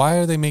asked me, why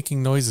are they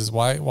making noises?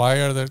 Why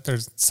are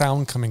there's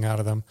sound coming out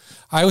of them?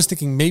 I was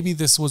thinking maybe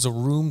this was a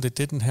room that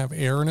didn't have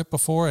air in it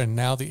before, and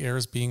now the air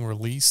is being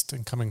released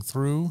and coming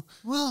through.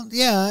 Well,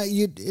 yeah.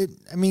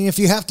 If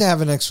you have to have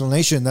an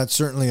explanation, that's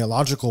certainly a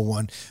logical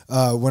one.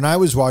 When I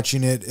was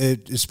watching it,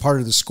 it is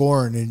part of the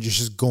score, and it's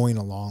just going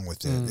along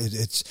with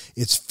it.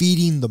 It's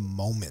feeding the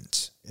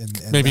moment.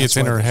 And maybe it's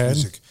in her head.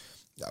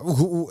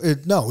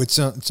 No, it's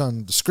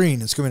on the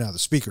screen. It's coming out of the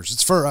speakers.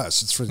 It's for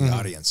us. It's for the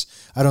audience.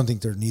 I don't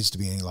think there needs to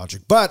be any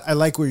logic. But I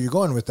like where you're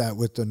going with that,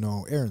 with the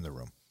no air in the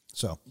room.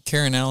 So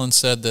Karen Allen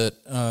said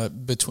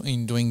that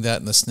between doing that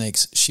and the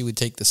snakes, she would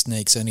take the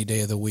snakes any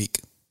day of the week.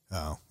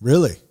 Oh,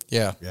 really?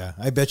 Yeah. Yeah.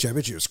 I bet you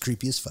it was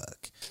creepy as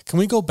fuck. Can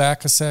we go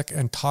back a sec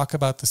and talk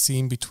about the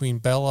scene between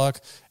Belloc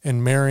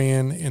and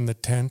Marion in the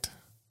tent?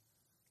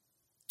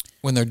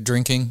 When they're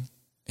drinking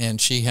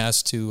and she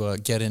has to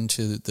get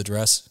into the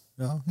dress.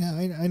 Oh,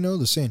 yeah, I know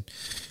the scene.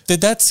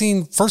 Did that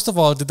scene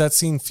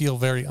feel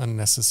very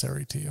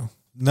unnecessary to you?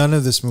 None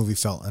of this movie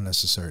felt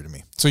unnecessary to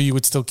me. So you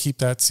would still keep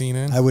that scene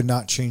in? I would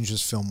not change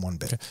this film one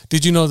bit. Okay.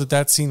 Did you know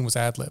that scene was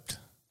ad-libbed?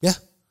 Yeah.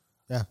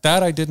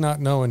 That I did not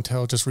know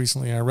until just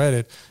recently I read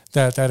it,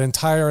 that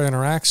entire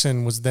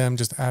interaction was them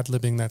just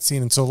ad-libbing that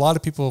scene. And so a lot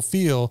of people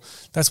feel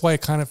that's why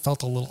it kind of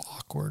felt a little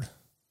awkward.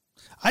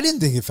 I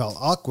didn't think it felt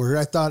awkward.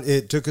 I thought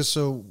it took us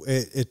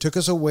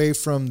away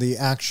from the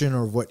action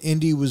or what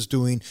Indy was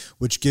doing,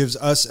 which gives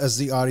us as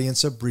the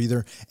audience a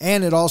breather,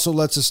 and it also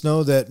lets us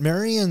know that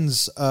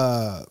Marion's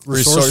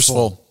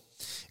resourceful,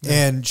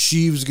 and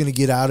she was going to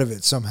get out of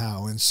it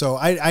somehow. And so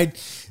I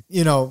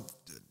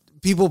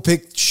people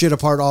pick shit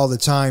apart all the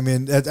time,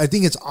 and I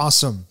think it's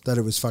awesome that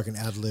it was fucking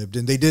ad-libbed,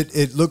 and they did.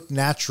 It looked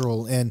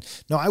natural, and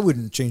no, I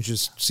wouldn't change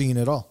this scene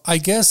at all. I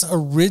guess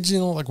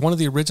one of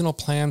the original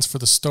plans for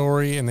the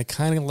story, and they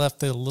kind of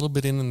left it a little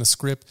bit in the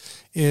script,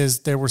 is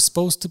they were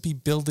supposed to be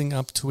building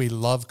up to a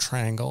love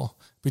triangle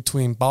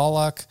between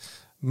Balak,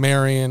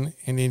 Marion,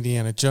 and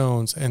Indiana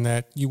Jones, and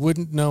that you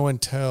wouldn't know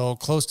until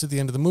close to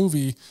the end of the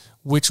movie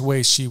which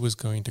way she was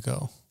going to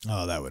go.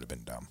 Oh, that would have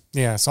been dumb.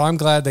 Yeah, so I'm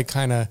glad they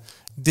kind of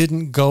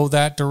didn't go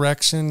that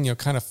direction.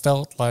 Kind of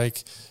felt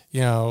like,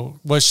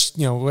 was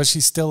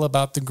she still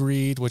about the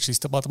greed? Was she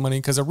still about the money?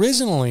 Because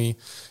originally,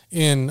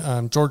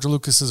 in George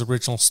Lucas's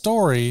original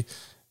story,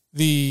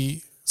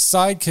 the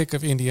sidekick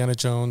of Indiana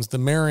Jones, the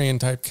Marion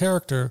type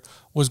character,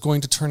 was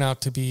going to turn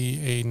out to be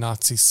a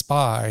Nazi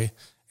spy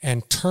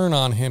and turn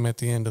on him at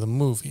the end of the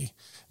movie.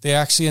 They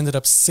actually ended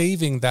up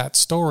saving that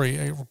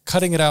story,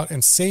 cutting it out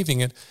and saving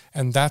it,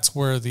 and that's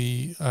where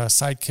the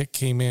sidekick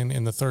came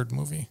in the third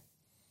movie.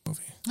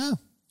 Oh.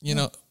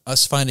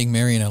 Us finding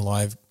Marion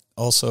alive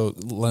also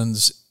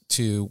lends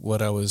to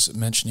what I was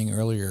mentioning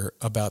earlier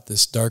about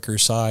this darker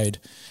side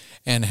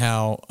and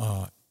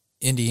how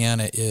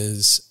Indiana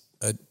is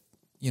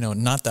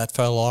not that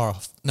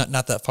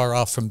far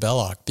off from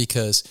Belloc,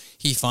 because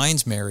he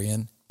finds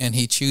Marion and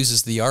he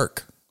chooses the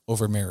Ark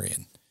over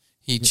Marion.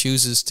 He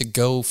chooses to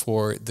go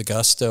for the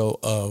gusto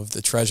of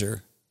the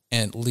treasure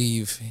and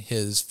leave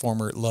his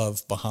former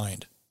love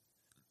behind.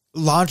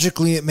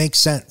 Logically, it makes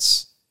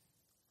sense,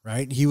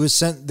 right? He was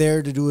sent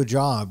there to do a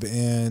job,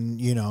 and,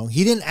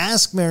 he didn't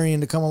ask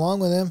Marion to come along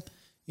with him.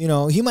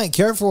 He might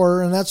care for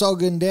her, and that's all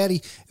good and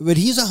daddy, but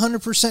he's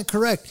 100%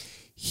 correct.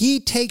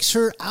 He takes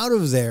her out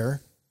of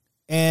there,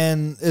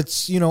 and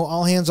it's,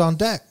 all hands on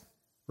deck,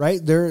 right?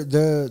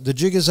 The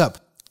jig is up.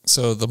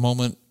 So the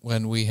moment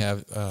when we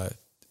have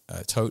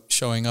Tote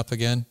showing up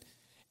again,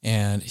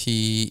 and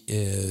he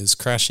is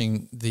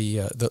crashing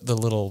the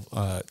little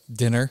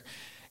dinner,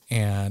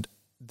 and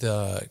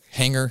the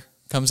hanger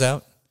comes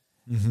out.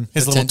 Mm-hmm.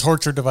 His little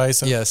torture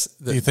device. Yes.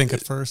 You think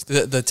at first.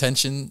 The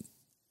tension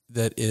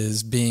that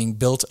is being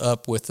built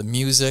up with the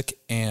music,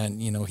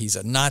 and, he's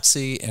a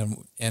Nazi,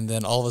 and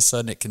then all of a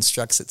sudden it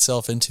constructs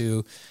itself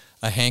into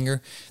a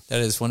hanger. That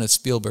is one of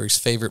Spielberg's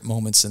favorite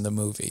moments in the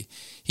movie.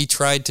 He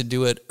tried to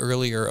do it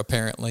earlier,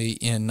 apparently,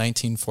 in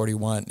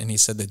 1941, and he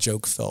said the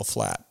joke fell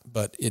flat,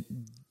 but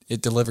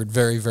it delivered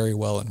very, very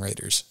well in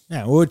Raiders.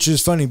 Yeah, which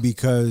is funny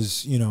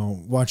because,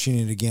 watching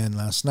it again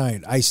last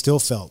night, I still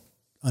felt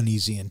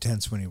uneasy and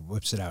tense when he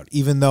whips it out,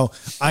 even though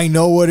I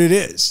know what it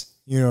is.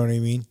 You know what I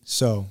mean?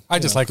 So I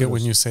just like it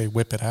when you say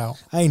whip it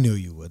out. I knew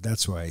you would.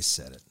 That's why I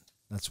said it.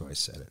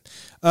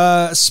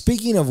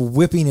 Speaking of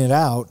whipping it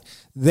out,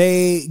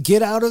 they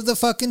get out of the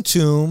fucking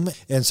tomb,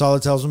 and Sallah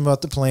tells them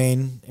about the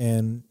plane,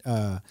 and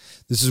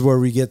this is where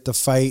we get the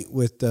fight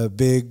with the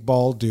big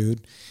bald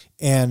dude.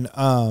 And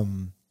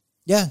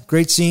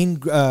great scene.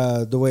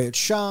 The way it's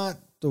shot,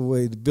 the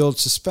way they build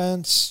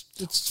suspense,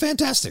 it's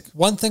fantastic.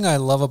 One thing I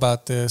love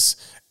about this,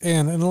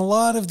 and in a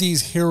lot of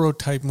these hero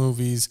type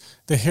movies,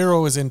 the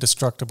hero is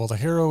indestructible. The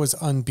hero is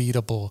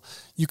unbeatable.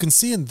 You can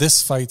see in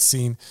this fight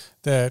scene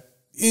that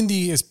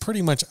Indy is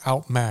pretty much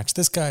outmatched.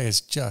 This guy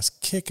is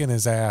just kicking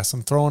his ass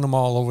and throwing him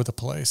all over the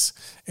place.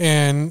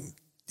 And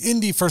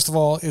Indy, first of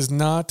all, is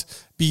not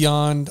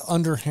beyond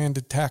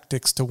underhanded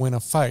tactics to win a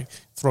fight.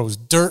 Throws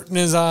dirt in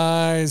his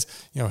eyes,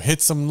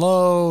 hits him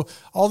low,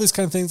 all these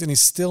kind of things, and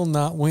he's still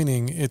not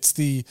winning. It's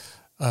the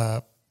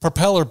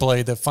propeller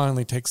blade that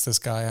finally takes this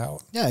guy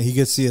out. Yeah, he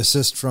gets the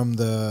assist from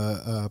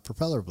the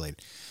propeller blade.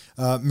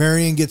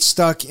 Marion gets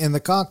stuck in the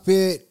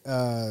cockpit.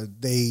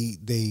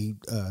 The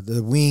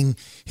wing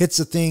hits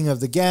the thing of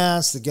the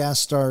gas. The gas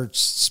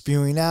starts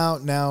spewing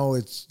out. Now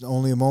it's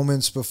only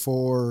moments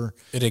before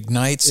it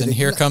ignites, and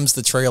here comes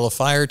the trail of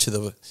fire to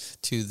the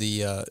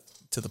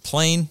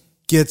plane.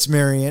 Gets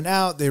Marion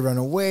out. They run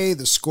away.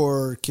 The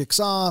score kicks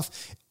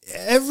off.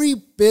 Every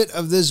bit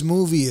of this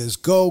movie is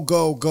go,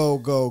 go, go,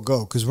 go,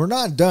 go. Because we're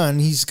not done.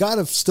 He's got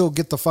to still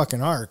get the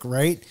fucking arc,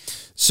 right?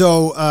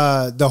 So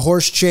the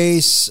horse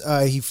chase,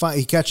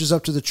 he catches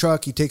up to the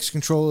truck. He takes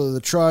control of the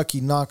truck.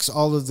 He knocks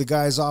all of the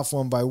guys off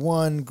one by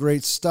one.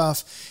 Great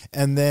stuff.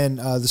 And then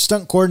the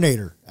stunt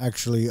coordinator,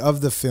 actually,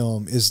 of the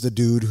film is the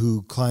dude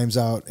who climbs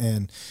out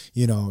and,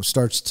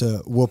 starts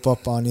to whoop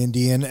up on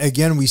Indy. And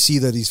again, we see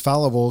that he's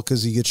fallible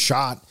because he gets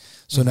shot.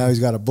 So now he's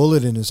got a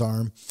bullet in his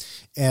arm.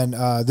 And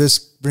this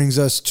brings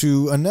us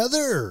to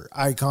another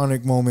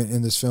iconic moment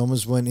in this film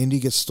is when Indy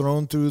gets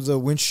thrown through the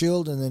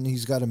windshield, and then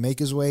he's got to make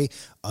his way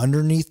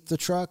underneath the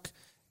truck,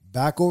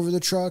 back over the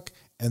truck,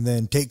 and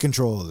then take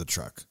control of the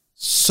truck.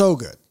 So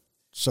good.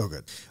 So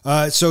good.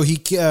 So he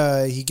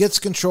gets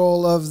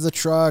control of the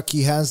truck.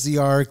 He has the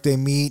arc. They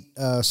meet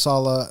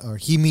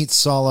he meets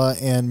Sallah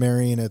and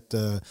Marion at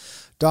the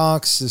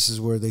docks. This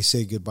is where they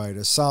say goodbye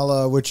to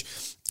Sallah, which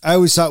I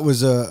always thought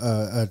was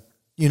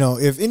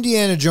if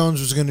Indiana Jones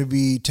was going to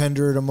be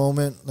tender at a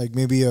moment, like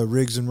maybe a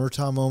Riggs and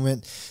Murtaugh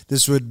moment,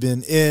 this would have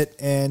been it.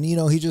 And,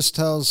 he just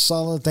tells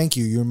Sallah, thank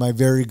you. You're my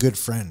very good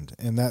friend.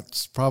 And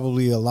that's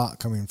probably a lot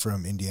coming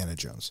from Indiana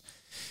Jones.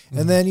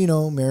 And then,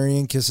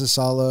 Marion kisses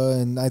Sala,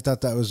 and I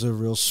thought that was a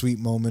real sweet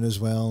moment as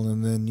well.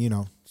 And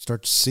then,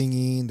 start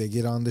singing, they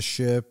get on the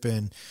ship,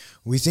 and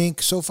we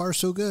think so far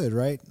so good,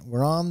 right?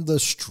 We're on the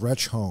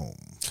stretch home.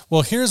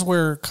 Well, here's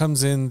where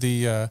comes in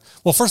the,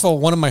 first of all,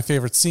 one of my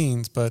favorite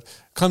scenes, but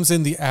comes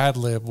in the ad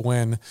lib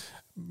when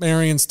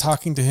Marion's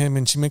talking to him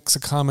and she makes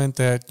a comment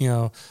that,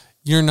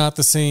 you're not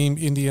the same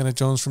Indiana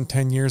Jones from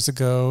 10 years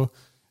ago.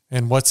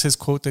 And what's his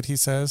quote that he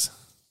says?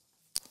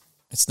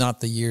 It's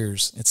not the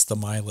years, it's the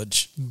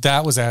mileage.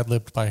 That was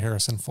ad-libbed by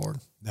Harrison Ford.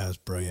 That was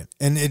brilliant.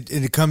 And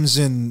it comes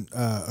in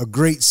a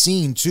great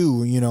scene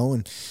too,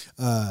 and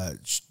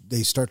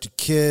they start to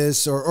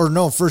kiss or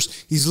no,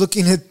 first he's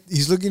looking at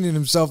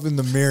himself in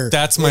the mirror.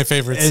 That's my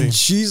favorite scene. And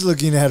she's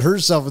looking at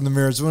herself in the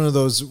mirror. It's one of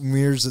those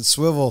mirrors that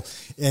swivel,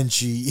 and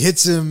she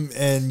hits him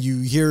and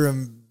you hear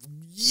him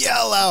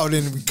yell out,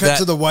 and we cut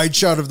to the wide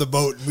shot of the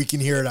boat and we can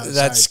hear it outside.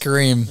 That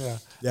scream. Yeah.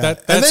 Yeah.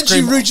 And then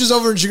she reaches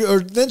over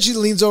then she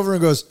leans over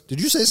and goes, "Did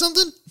you say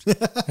something?"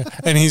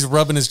 And he's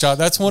rubbing his jaw.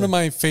 That's one of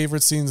my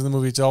favorite scenes in the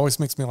movie. It always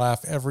makes me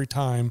laugh every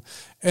time.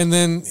 And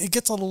then it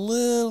gets a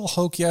little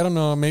hokey. I don't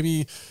know.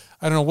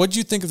 What do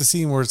you think of the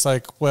scene where it's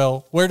like,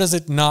 well, where does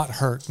it not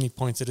hurt? And he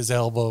points at his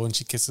elbow and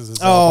she kisses his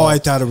elbow. Oh, I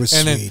thought it was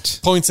and sweet.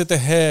 Then points at the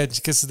head.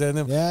 She kisses the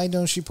head. Yeah, I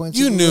know she points.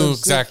 You knew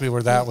exactly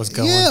where that was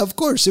going. Yeah, of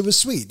course. It was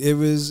sweet. It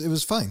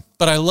was fine.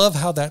 But I love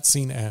how that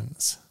scene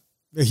ends.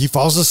 He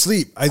falls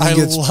asleep. I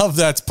love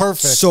that's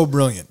perfect. So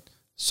brilliant.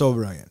 So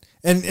brilliant.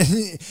 And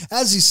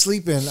as he's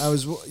sleeping, I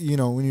was,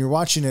 when you're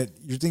watching it,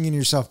 you're thinking to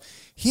yourself,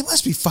 he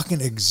must be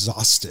fucking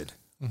exhausted,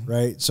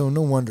 right? So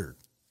no wonder.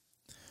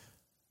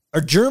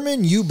 A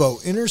German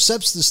U-boat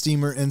intercepts the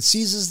steamer and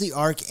seizes the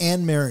Ark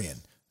and Marion.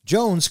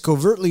 Jones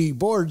covertly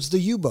boards the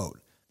U-boat.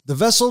 The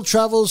vessel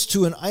travels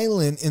to an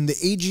island in the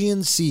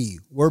Aegean Sea,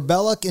 where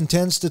Belloc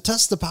intends to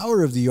test the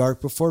power of the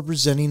Ark before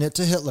presenting it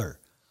to Hitler.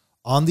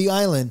 On the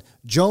island,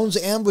 Jones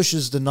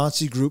ambushes the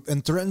Nazi group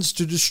and threatens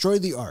to destroy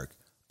the Ark,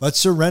 but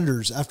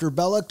surrenders after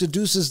Belloc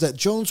deduces that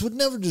Jones would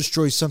never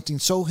destroy something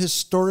so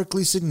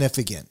historically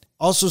significant,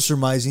 also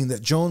surmising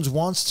that Jones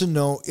wants to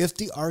know if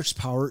the Ark's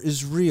power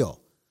is real.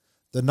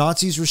 The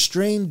Nazis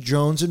restrain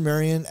Jones and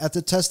Marion at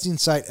the testing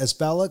site as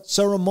Belloc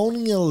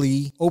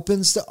ceremonially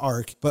opens the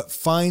Ark but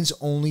finds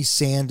only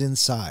sand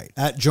inside.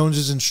 At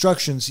Jones's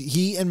instructions,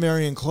 he and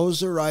Marion close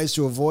their eyes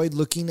to avoid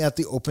looking at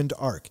the opened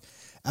Ark,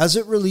 as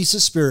it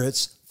releases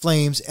spirits,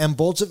 flames, and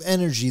bolts of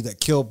energy that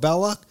kill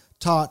Belloc,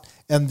 Tot,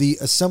 and the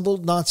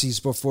assembled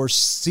Nazis before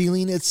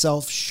sealing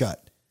itself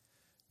shut.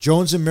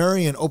 Jones and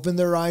Marion open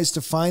their eyes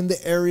to find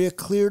the area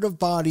cleared of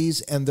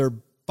bodies and their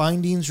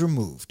bindings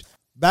removed.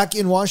 Back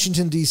in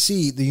Washington,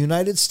 D.C., the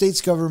United States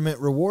government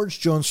rewards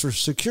Jones for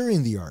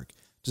securing the Ark.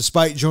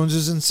 Despite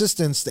Jones's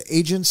insistence, the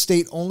agents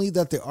state only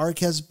that the Ark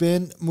has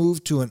been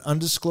moved to an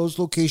undisclosed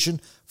location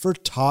for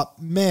top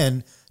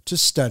men to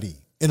study.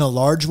 In a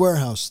large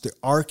warehouse, the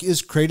Ark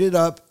is crated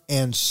up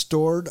and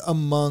stored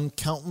among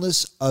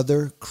countless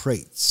other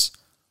crates.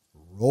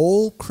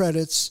 Roll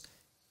credits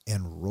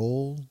and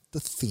roll the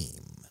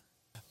theme.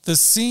 The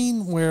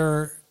scene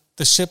where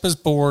the ship is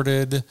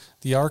boarded,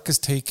 the Ark is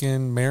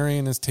taken,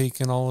 Marion is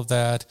taken, all of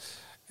that.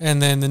 And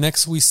then the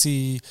next we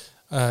see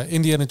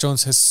Indiana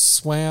Jones has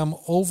swam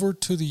over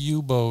to the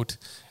U-boat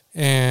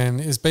and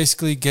is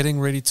basically getting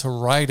ready to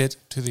ride it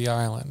to the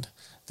island.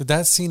 Did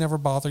that scene ever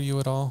bother you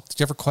at all? Did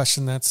you ever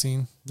question that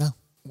scene? No.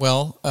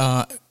 Well,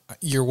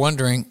 you're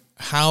wondering,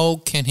 how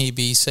can he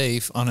be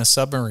safe on a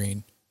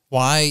submarine?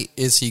 Why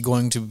is he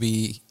going to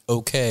be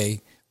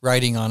okay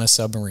riding on a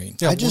submarine?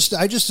 Yeah, I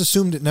just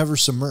assumed it never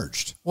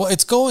submerged. Well,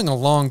 it's going a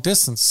long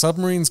distance.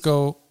 Submarines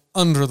go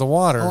under the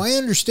water. Oh, I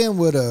understand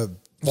what a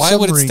Why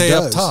would it stay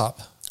does. up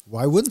top?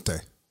 Why wouldn't they?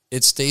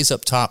 It stays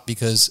up top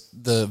because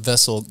the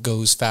vessel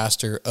goes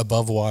faster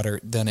above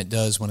water than it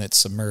does when it's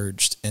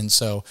submerged. And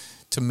so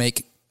to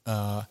make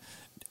the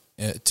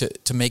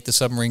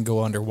submarine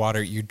go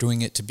underwater, you're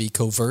doing it to be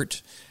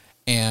covert.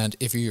 And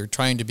if you're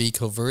trying to be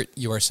covert,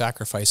 you are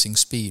sacrificing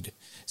speed.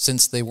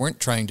 Since they weren't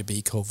trying to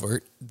be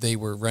covert, they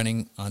were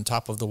running on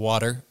top of the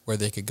water where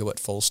they could go at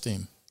full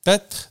steam.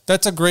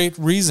 That's a great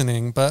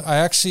reasoning, but I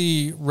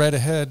actually read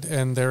ahead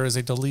and there is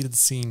a deleted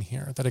scene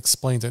here that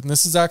explains it. And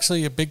this is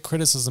actually a big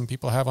criticism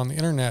people have on the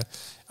internet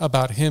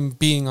about him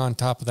being on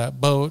top of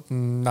that boat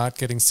and not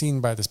getting seen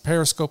by this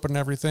periscope and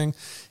everything.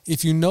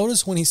 If you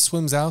notice when he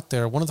swims out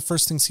there, one of the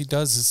first things he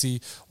does is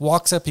he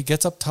walks up, he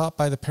gets up top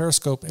by the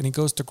periscope and he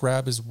goes to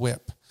grab his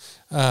whip.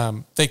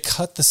 They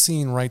cut the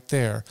scene right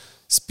there.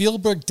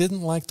 Spielberg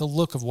didn't like the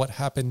look of what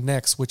happened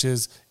next, which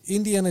is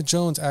Indiana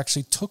Jones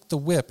actually took the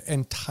whip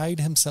and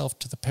tied himself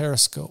to the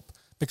periscope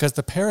because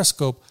the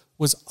periscope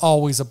was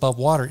always above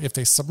water. If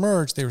they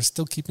submerged, they were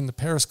still keeping the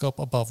periscope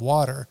above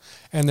water.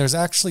 And there's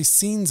actually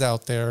scenes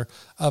out there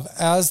of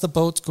as the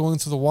boat's going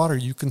through the water,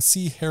 you can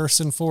see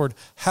Harrison Ford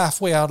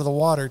halfway out of the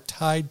water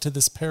tied to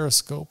this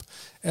periscope,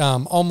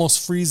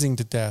 almost freezing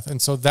to death.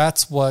 And so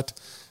that's what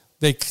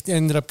they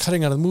ended up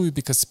cutting out of the movie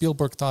because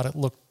Spielberg thought it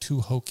looked too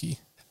hokey.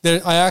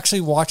 I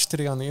actually watched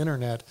today on the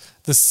internet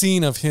the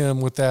scene of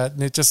him with that,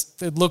 and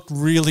it looked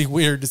really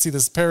weird to see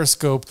this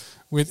periscope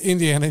with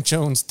Indiana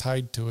Jones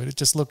tied to it. It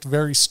just looked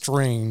very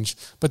strange.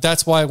 But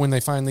that's why when they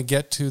finally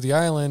get to the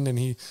island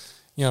and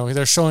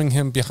they're showing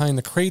him behind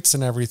the crates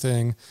and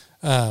everything,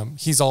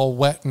 he's all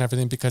wet and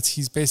everything because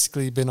he's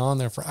basically been on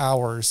there for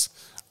hours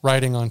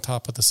riding on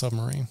top of the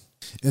submarine.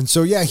 And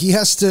so, yeah,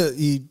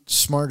 he's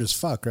smart as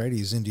fuck, right?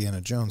 He's Indiana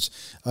Jones.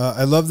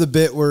 I love the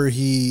bit where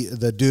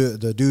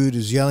the dude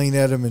is yelling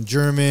at him in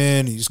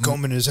German. He's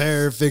combing his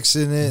hair,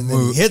 fixing it, and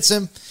then he hits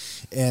him.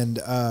 And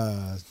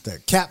the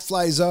cap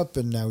flies up,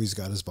 and now he's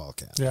got his ball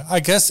cap. Yeah, I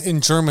guess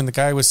in German, the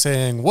guy was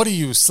saying, "What are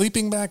you,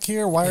 sleeping back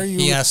here? Why are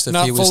you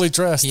not fully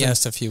dressed?" He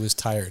asked if he was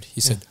tired.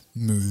 He said,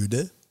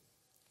 "Müde,"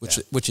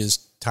 which is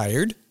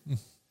tired.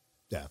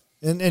 Yeah.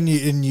 And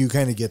you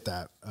kind of get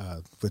that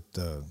with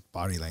the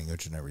body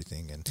language and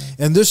everything,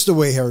 and this is the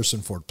way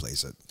Harrison Ford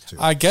plays it too.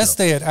 I guess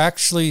they had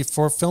actually,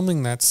 for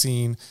filming that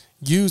scene,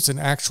 used an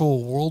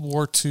actual World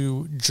War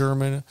II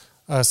German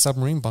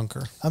submarine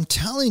bunker. I'm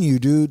telling you,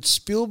 dude,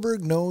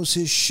 Spielberg knows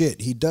his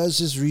shit. He does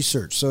his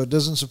research, so it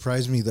doesn't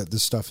surprise me that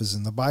this stuff is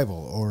in the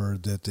Bible or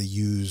that they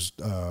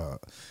used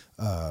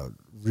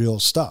real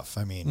stuff.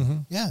 I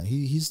mean, yeah,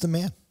 he's the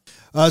man.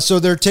 So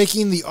they're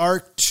taking the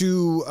Ark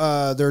to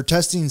their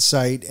testing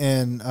site,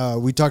 and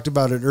we talked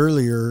about it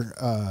earlier.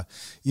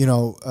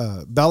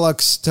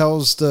 Bellux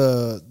tells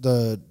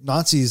the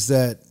Nazis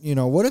that,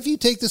 what if you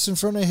take this in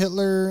front of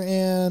Hitler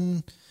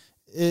and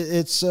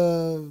it's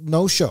a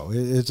no-show?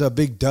 It's a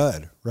big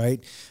dud, right?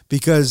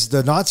 Because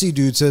the Nazi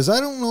dude says, I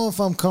don't know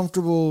if I'm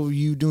comfortable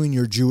you doing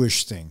your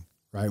Jewish thing,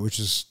 right? Which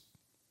is,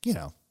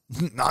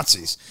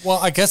 Nazis. Well,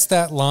 I guess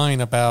that line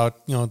about,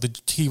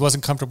 he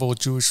wasn't comfortable with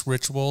Jewish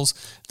rituals,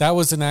 that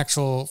was an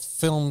actual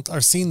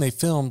scene they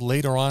filmed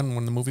later on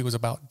when the movie was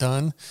about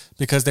done,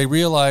 because they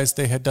realized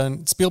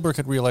Spielberg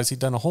had realized he'd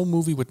done a whole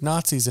movie with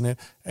Nazis in it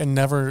and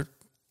never,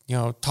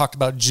 talked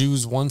about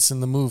Jews once in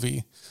the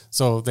movie.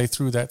 So they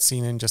threw that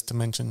scene in just to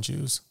mention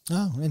Jews.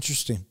 Oh,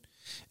 interesting.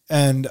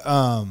 And,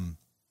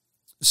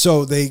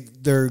 so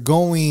they're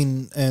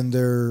going and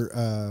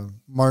they're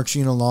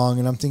marching along,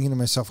 and I'm thinking to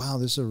myself, wow,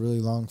 this is a really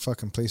long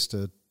fucking place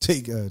to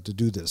take to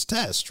do this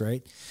test,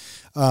 right?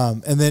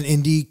 And then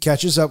Indy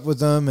catches up with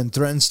them and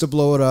threatens to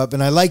blow it up.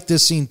 And I like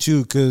this scene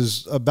too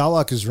because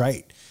Belloc is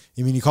right.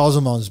 I mean, he calls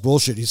him on his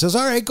bullshit. He says,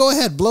 "All right, go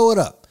ahead, blow it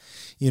up."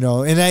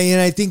 And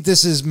I think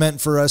this is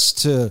meant for us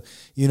to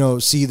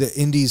see that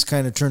Indy's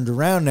kind of turned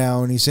around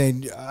now, and he's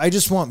saying, "I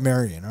just want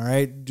Marion. All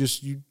right,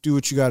 just you do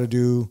what you got to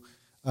do.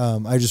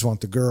 I just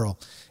want the girl."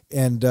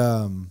 And,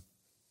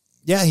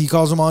 he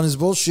calls him on his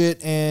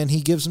bullshit and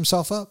he gives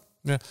himself up.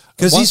 Yeah.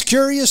 Because he's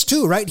curious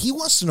too, right? He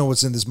wants to know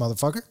what's in this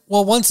motherfucker.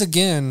 Well, once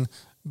again,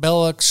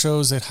 Belloc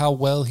shows that how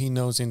well he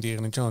knows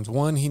Indiana Jones.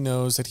 One, he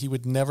knows that he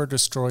would never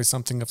destroy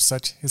something of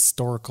such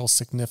historical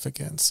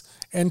significance.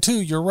 And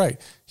two, you're right.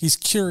 He's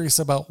curious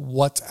about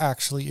what's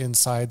actually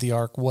inside the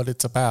Ark, what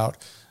it's about.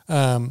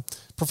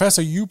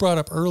 Professor, you brought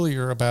up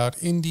earlier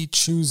about Indy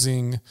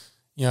choosing,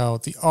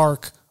 the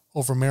Ark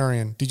over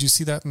Marion. Did you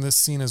see that in this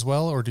scene as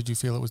well, or did you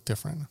feel it was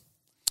different?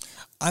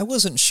 I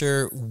wasn't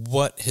sure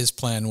what his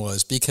plan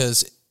was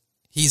because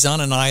he's on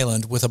an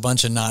island with a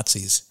bunch of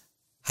Nazis.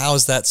 How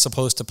is that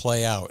supposed to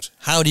play out?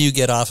 How do you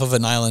get off of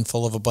an island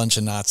full of a bunch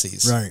of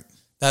Nazis? Right.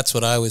 That's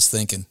what I was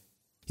thinking.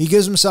 He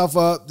gives himself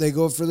up. They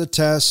go for the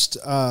test.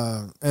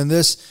 And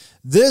this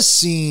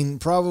scene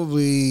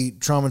probably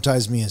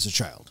traumatized me as a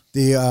child.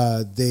 They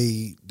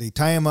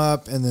tie him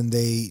up and then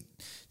they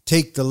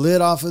take the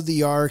lid off of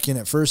the Ark, and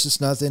at first it's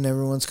nothing.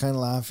 Everyone's kind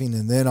of laughing,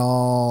 and then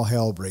all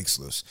hell breaks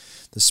loose.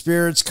 The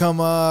spirits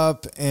come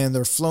up, and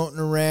they're floating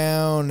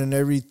around, and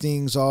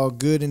everything's all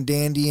good and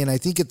dandy. And I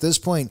think at this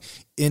point,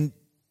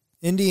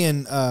 Indy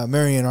and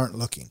Marion aren't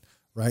looking,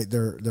 right?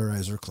 Their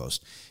eyes are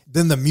closed.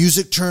 Then the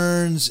music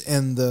turns,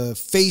 and the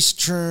face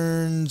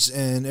turns,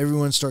 and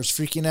everyone starts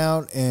freaking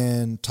out,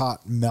 and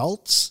Tot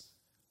melts,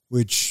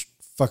 which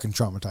fucking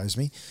traumatized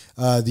me.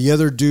 The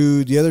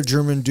other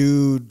German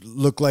dude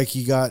looked like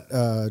he got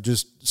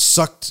just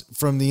sucked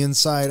from the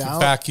inside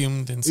out.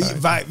 Vacuumed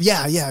inside.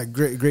 Yeah,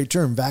 great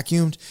term,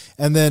 vacuumed.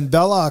 And then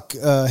Belloc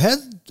head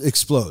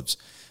explodes.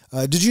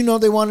 Did you know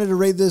they wanted to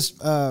rate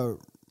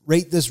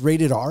this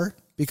rated R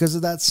because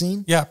of that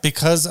scene? Yeah,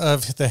 because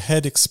of the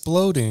head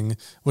exploding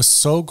was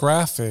so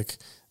graphic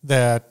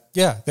that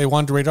they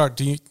wanted to rate R.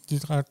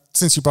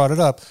 Since you brought it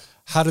up,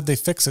 how did they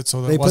fix it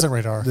so that it wasn't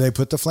rated R? They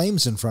put the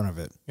flames in front of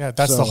it. Yeah,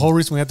 that's the whole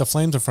reason we had the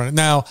flames in front of it.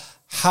 Now,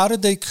 how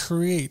did they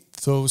create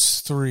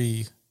those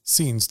three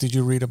scenes? Did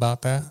you read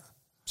about that?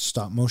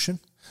 Stop motion?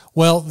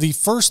 Well, the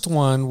first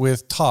one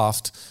with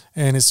Toft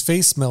and his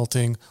face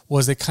melting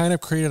was they kind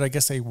of created, I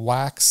guess, a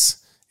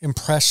wax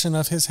impression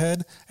of his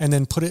head and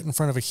then put it in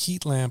front of a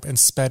heat lamp and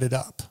sped it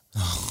up.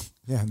 Oh,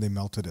 yeah, they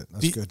melted it.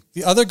 That's good.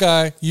 The other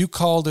guy, you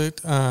called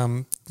it,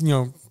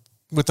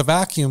 with the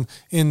vacuum,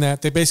 in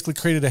that they basically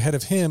created a head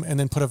of him and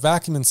then put a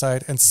vacuum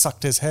inside and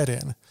sucked his head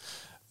in.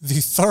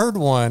 The third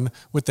one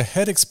with the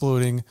head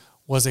exploding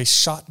was a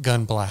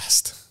shotgun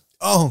blast.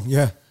 Oh,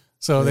 yeah.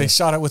 So they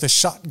shot it with a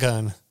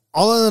shotgun.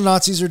 all of the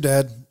Nazis are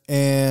dead,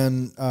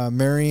 and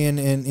Marion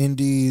and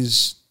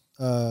Indy's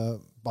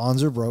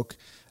bonds are broke.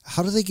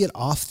 How do they get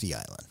off the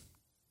island?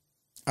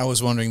 I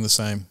was wondering the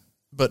same.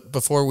 But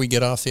before we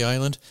get off the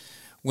island,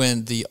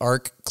 when the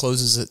Ark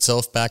closes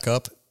itself back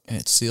up and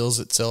it seals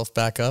itself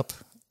back up,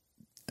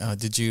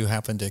 did you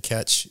happen to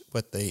catch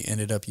what they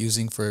ended up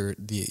using for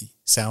the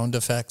sound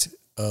effect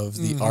of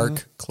the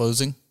Ark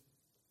closing?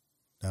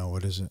 No,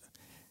 what is it?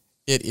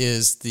 It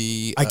is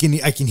the... I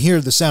can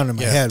hear the sound in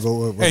my head.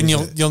 What And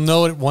is you'll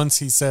know it once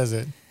he says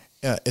it.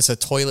 it's a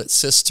toilet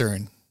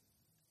cistern.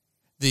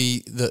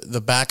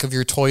 The back of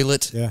your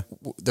toilet,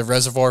 the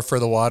reservoir for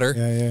the water,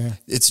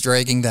 it's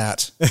dragging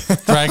that.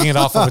 Dragging it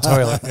off of a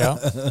toilet,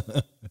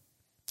 yeah.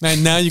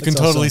 And now you can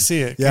totally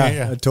see it.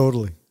 Yeah,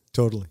 totally.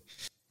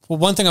 Well,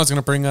 one thing I was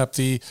going to bring up,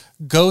 the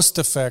ghost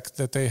effect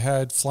that they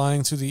had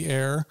flying through the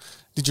air.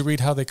 Did you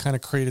read how they kind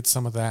of created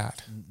some of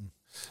that?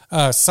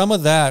 Some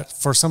of that,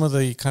 for some of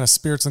the kind of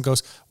spirits and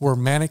ghosts, were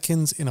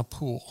mannequins in a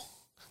pool.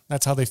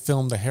 That's how they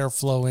filmed the hair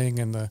flowing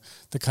and the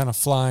kind of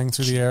flying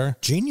through the air.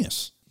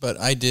 Genius. But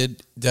I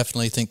did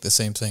definitely think the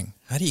same thing.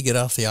 How do you get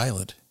off the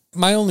island?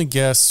 My only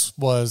guess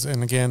was,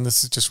 and again,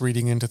 this is just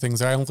reading into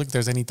things, I don't think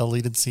there's any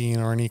deleted scene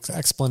or any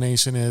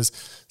explanation, is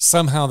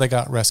somehow they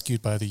got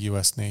rescued by the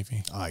U.S.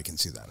 Navy. Oh, I can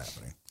see that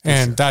happening.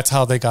 And that's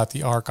how they got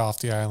the Ark off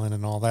the island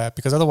and all that,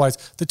 because otherwise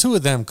the two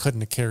of them couldn't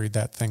have carried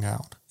that thing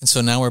out. And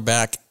so now we're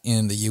back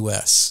in the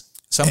U.S.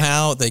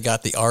 Somehow they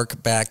got the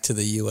Ark back to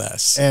the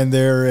U.S. And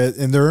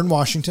they're in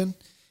Washington,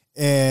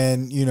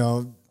 and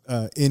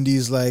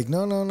Indy's like,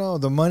 no,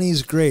 the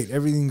money's great,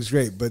 everything's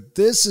great, but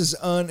this is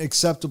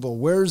unacceptable.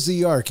 Where's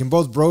the Ark? And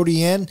both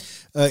Brody and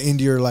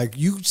Indy are like,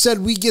 you said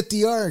we get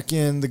the Ark,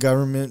 and the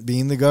government,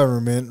 being the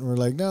government, we're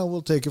like, no,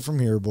 we'll take it from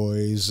here,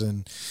 boys.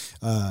 And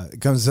it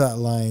comes to that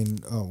line,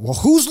 well,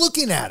 who's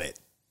looking at it?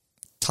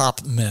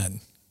 Top men.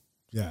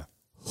 Yeah.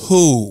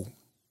 Who?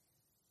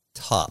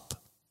 Top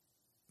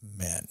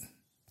men.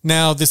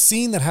 Now, the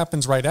scene that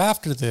happens right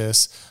after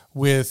this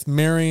with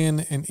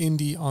Marion and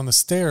Indy on the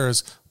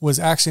stairs was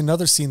actually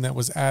another scene that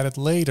was added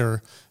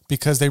later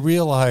because they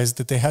realized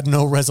that they had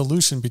no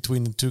resolution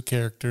between the two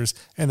characters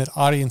and that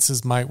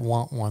audiences might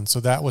want one. So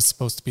that was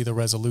supposed to be the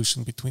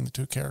resolution between the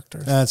two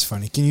characters. That's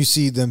funny. Can you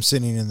see them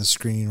sitting in the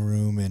screening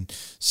room and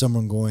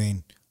someone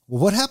going,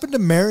 well, what happened to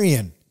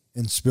Marion?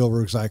 And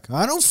Spielberg's like,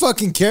 I don't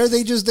fucking care.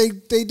 They did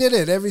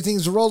it.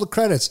 Everything's a roll of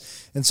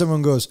credits. And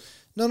someone goes,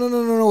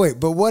 No, wait.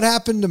 But what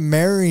happened to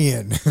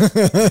Marion?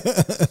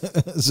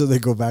 So they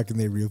go back and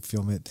they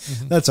refilm it.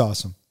 Mm-hmm. That's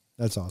awesome.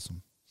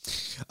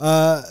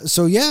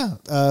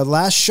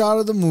 Last shot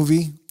of the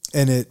movie,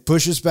 and it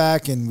pushes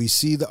back, and we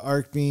see the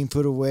Ark being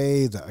put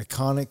away. The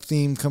iconic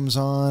theme comes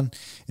on,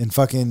 and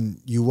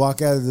fucking you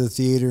walk out of the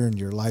theater, and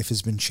your life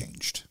has been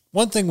changed.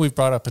 One thing we've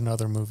brought up in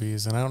other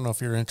movies, and I don't know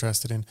if you're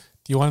interested in,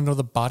 do you want to know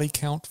the body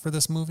count for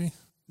this movie?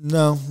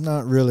 No,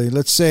 not really.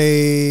 Let's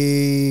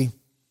say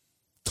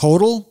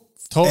total.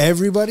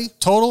 Everybody?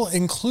 Total,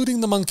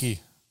 including the monkey.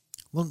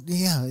 Well,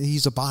 yeah,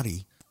 he's a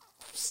body.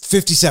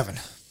 57.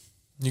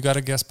 You got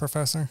a guess,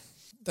 Professor?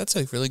 That's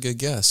a really good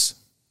guess.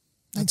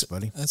 Thanks,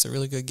 buddy. That's a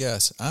really good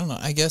guess. I don't know.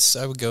 I guess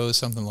I would go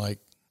something like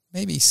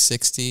maybe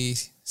 60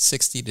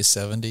 to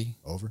 70.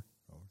 Over.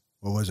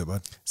 What was it,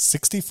 bud?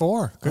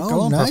 64. Good going,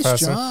 going, nice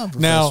Professor. Job,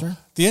 Professor. Now,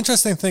 the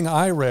interesting thing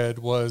I read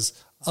was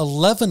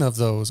 11 of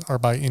those are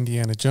by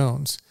Indiana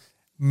Jones.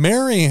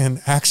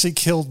 Marion actually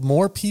killed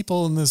more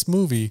people in this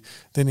movie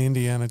than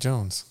Indiana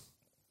Jones.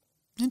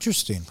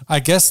 Interesting.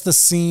 I guess the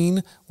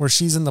scene where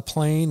she's in the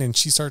plane and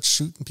she starts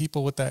shooting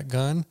people with that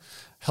gun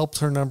helped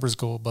her numbers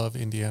go above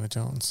Indiana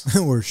Jones.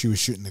 Where she was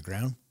shooting the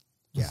ground?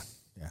 Yeah.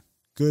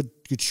 Good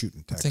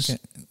shooting, Tex.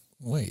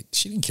 Wait,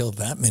 she didn't kill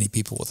that many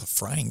people with a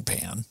frying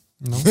pan.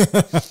 No.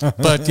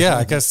 But yeah,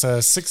 I guess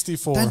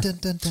 64. Dun, dun,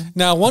 dun, dun.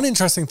 Now, one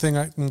interesting thing,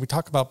 when we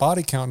talk about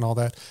body count and all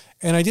that,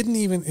 and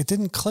it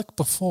didn't click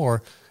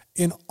before,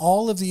 in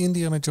all of the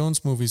Indiana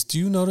Jones movies, do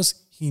you notice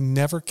he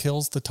never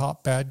kills the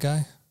top bad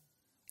guy?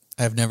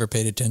 I've never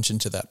paid attention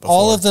to that before.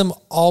 All of them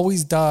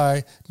always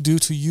die due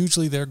to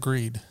usually their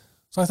greed.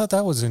 So I thought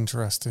that was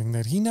interesting,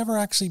 that he never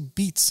actually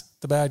beats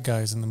the bad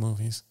guys in the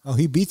movies. Oh,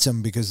 he beats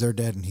them because they're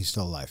dead and he's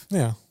still alive.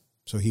 Yeah.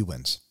 So he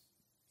wins.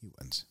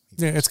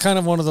 Yeah, it's kind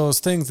of one of those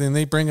things, and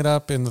they bring it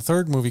up in the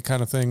third movie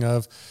kind of thing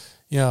of,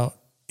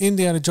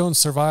 Indiana Jones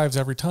survives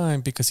every time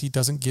because he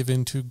doesn't give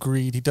in to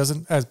greed. He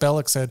doesn't, as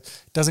Bellick said,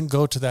 doesn't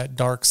go to that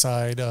dark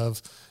side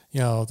of,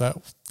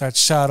 that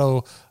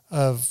shadow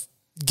of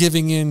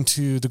giving in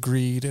to the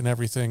greed and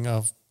everything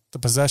of the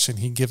possession.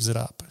 He gives it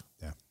up.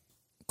 Yeah.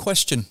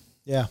 Question.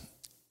 Yeah.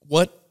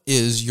 What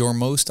is your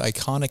most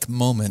iconic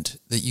moment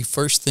that you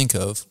first think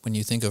of when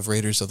you think of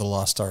Raiders of the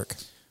Lost Ark?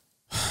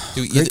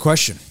 Great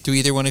question. Do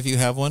either one of you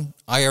have one?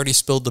 I already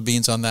spilled the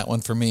beans on that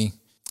one for me.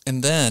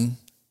 And then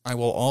I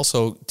will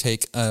also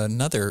take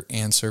another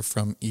answer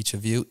from each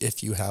of you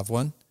if you have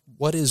one.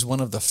 What is one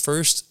of the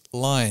first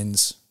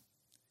lines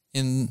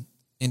in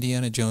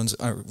Indiana Jones,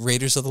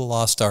 Raiders of the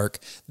Lost Ark,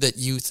 that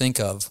you think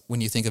of when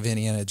you think of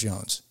Indiana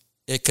Jones?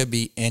 It could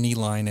be any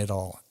line at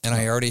all. And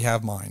I already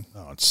have mine.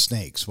 Oh, it's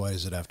snakes. Why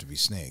does it have to be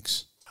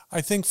snakes?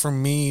 I think for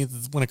me,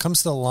 when it comes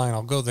to the line,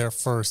 I'll go there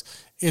first.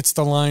 It's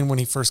the line when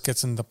he first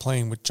gets in the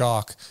plane with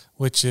Jock,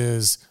 which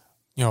is,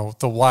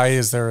 the why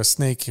is there a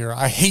snake here?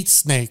 I hate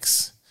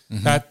snakes.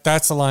 Mm-hmm.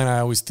 That's the line I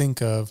always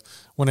think of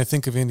when I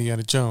think of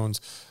Indiana Jones.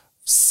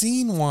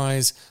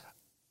 Scene-wise,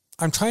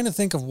 I'm trying to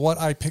think of what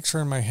I picture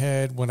in my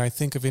head when I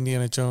think of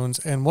Indiana Jones.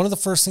 And one of the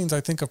first scenes I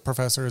think of,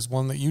 Professor, is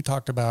one that you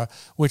talked about,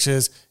 which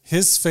is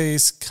his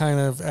face kind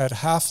of at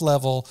half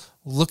level,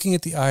 looking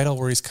at the idol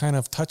where he's kind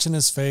of touching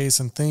his face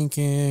and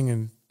thinking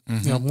and,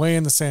 way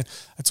in the sand.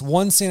 That's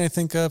one scene I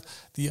think of.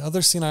 The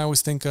other scene I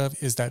always think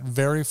of is that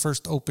very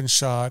first open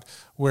shot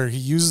where he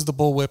uses the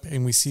bullwhip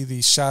and we see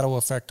the shadow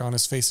effect on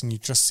his face and you're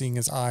just seeing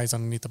his eyes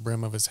underneath the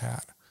brim of his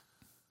hat.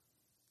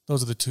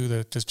 Those are the two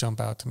that just jump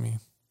out to me.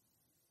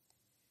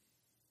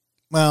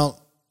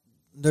 Well,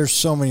 there's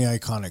so many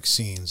iconic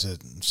scenes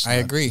that I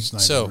agree. It's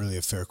not even really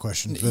a fair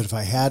question. But if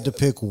I had to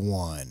pick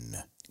one,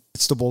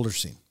 it's the boulder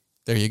scene.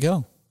 There you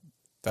go.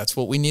 That's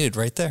what we needed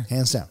right there.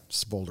 Hands down,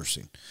 it's the boulder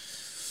scene.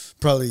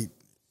 Probably,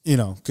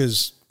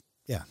 because,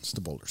 it's the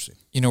boulder scene.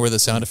 You know where the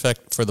sound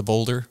effect for the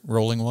boulder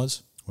rolling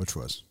was? Which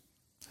was?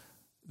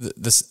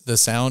 The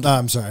sound?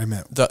 I'm sorry, I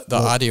meant. The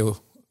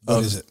audio.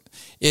 What is it?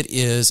 It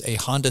is a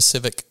Honda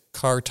Civic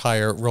car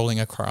tire rolling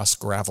across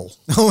gravel.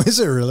 Oh,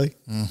 is it really?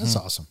 Mm-hmm. That's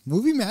awesome.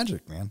 Movie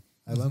magic, man.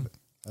 I love it.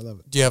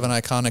 Do you have an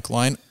iconic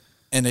line?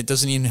 And it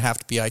doesn't even have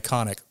to be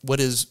iconic.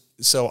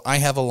 So I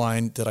have a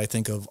line that I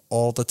think of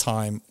all the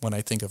time when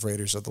I think of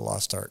Raiders of the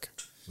Lost Ark.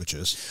 Which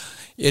is?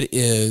 It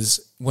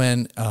is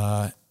when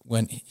I'll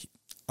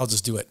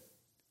just do it.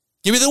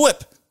 Give me the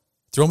whip.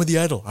 Throw me the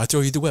idol. I throw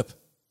you the whip.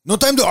 No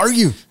time to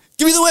argue.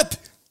 Give me the whip.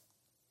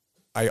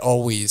 I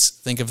always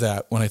think of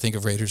that when I think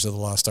of Raiders of the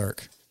Lost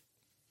Ark.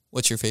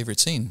 What's your favorite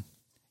scene?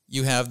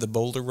 You have the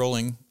boulder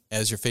rolling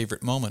as your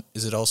favorite moment.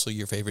 Is it also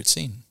your favorite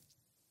scene?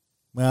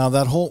 Well,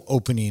 that whole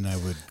opening I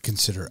would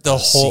consider a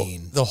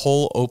scene. The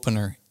whole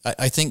opener.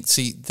 I think,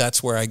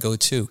 that's where I go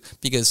to.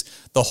 Because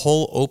the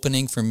whole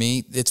opening for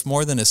me, it's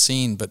more than a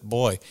scene, but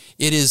boy,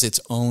 it is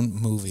its own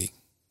movie.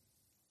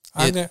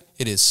 It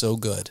is so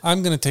good.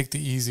 I'm going to take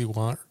the easy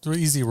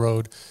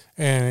road,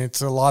 and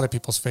it's a lot of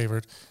people's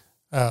favorite.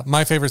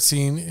 My favorite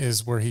scene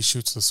is where he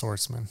shoots the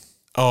swordsman.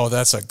 Oh,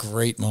 that's a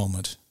great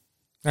moment.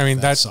 I mean,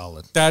 that's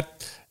solid.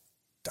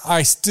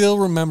 I still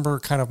remember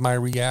kind of my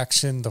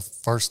reaction the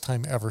first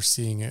time ever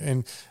seeing it.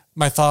 And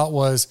my thought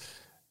was,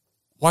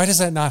 why does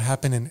that not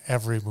happen in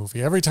every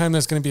movie? Every time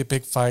there's going to be a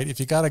big fight, if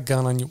you got a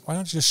gun on you, why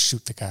don't you just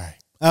shoot the guy?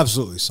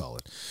 Absolutely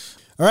solid.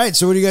 All right,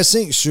 so what do you guys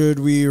think? Should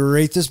we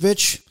rate this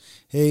bitch?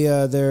 Hey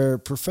there,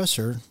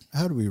 Professor,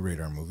 how do we rate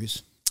our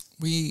movies?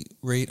 We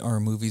rate our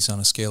movies on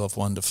a scale of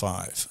 1 to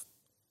 5.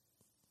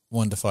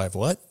 1 to 5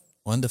 what?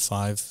 1 to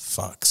 5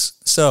 fucks.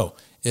 So,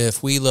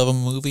 if we love a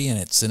movie and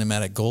it's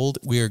cinematic gold,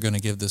 we are going to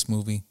give this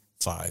movie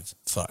 5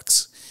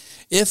 fucks.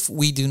 If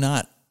we do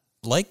not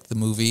like the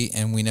movie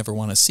and we never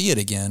want to see it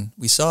again,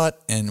 we saw it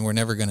and we're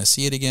never going to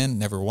see it again,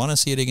 never want to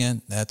see it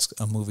again, that's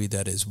a movie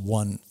that is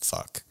 1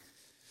 fuck.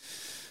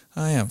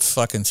 I am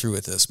fucking through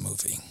with this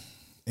movie.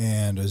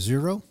 And a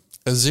 0?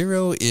 A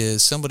 0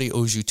 is somebody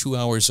owes you 2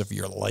 hours of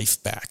your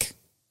life back.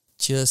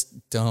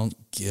 Just don't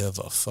give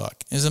a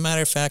fuck. As a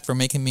matter of fact, for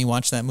making me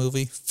watch that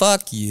movie,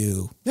 fuck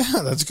you.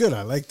 Yeah, that's good.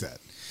 I like that.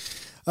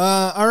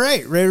 All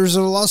right, Raiders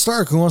of the Lost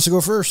Ark. Who wants to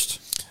go first?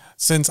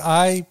 Since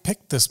I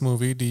picked this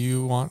movie, do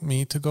you want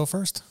me to go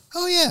first?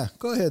 Oh, yeah.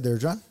 Go ahead there,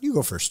 John. You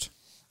go first.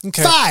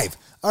 Okay. 5.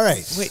 All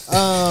right. Wait.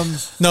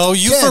 No,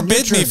 you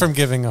forbid me from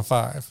giving a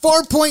 5.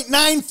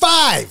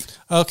 4.95.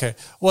 Okay.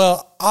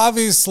 Well,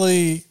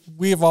 obviously,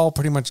 we have all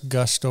pretty much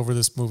gushed over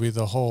this movie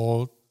the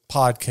whole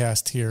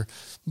podcast here.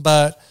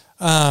 But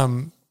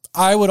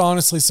I would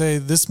honestly say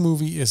this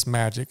movie is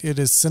magic. It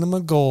is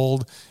cinema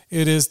gold.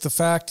 It is the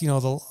fact,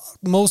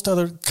 the most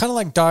other, kind of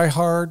like Die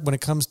Hard when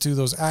it comes to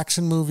those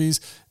action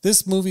movies.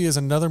 This movie is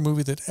another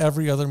movie that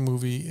every other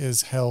movie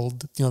is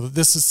held,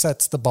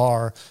 sets the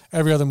bar.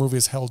 Every other movie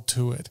is held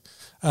to it.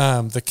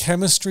 The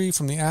chemistry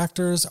from the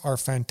actors are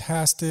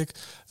fantastic.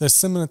 The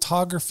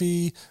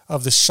cinematography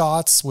of the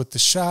shots with the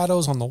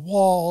shadows on the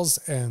walls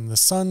and the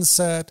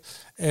sunset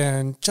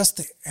and just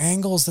the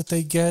angles that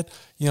they get,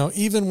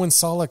 even when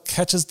Sallah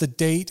catches the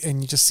date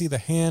and you just see the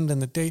hand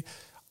and the date,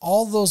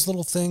 all those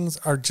little things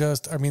are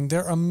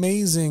they're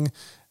amazing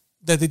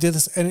that they did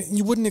this. And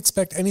you wouldn't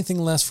expect anything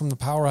less from the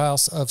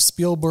powerhouse of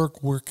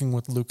Spielberg working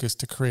with Lucas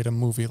to create a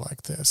movie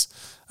like this.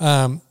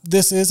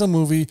 This is a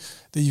movie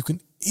that you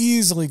can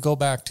easily go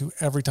back to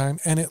every time,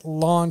 and it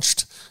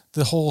launched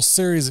the whole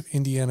series of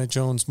Indiana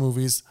Jones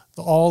movies,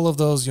 all of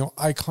those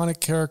iconic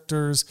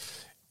characters.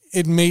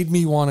 It made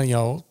me want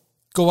to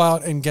go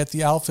out and get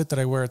the outfit that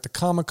I wear at the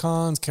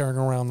Comic-Cons, carrying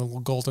around the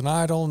golden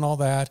idol and all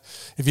that.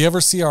 If you ever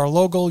see our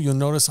logo, you'll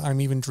notice I'm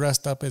even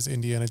dressed up as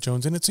Indiana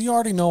Jones in it, so you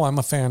already know I'm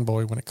a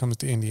fanboy when it comes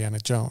to Indiana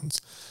Jones.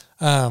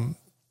 Of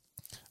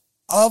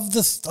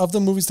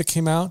the movies that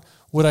came out,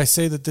 would I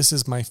say that this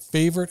is my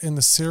favorite in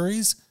the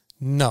series?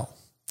 No.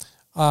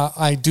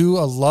 I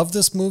love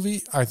this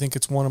movie. I think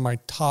it's one of my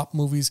top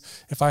movies.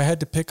 If I had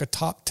to pick a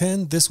top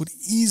 10, this would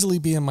easily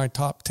be in my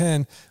top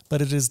 10,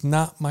 but it is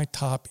not my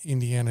top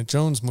Indiana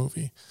Jones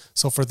movie.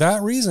 So for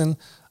that reason,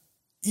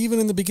 even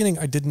in the beginning,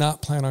 I did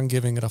not plan on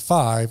giving it a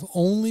 5,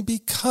 only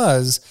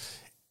because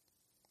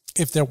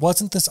if there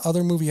wasn't this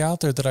other movie out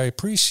there that I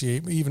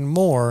appreciate even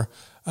more,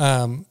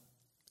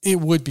 it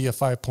would be a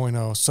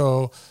 5.0.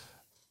 So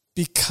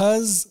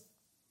because,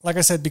 like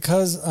I said,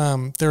 because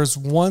there's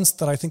one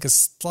that I think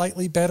is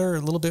slightly better, a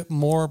little bit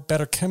more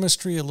better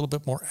chemistry, a little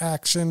bit more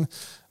action,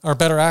 or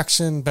better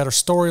action, better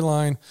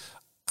storyline,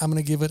 I'm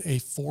going to give it a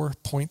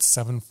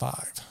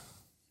 4.75.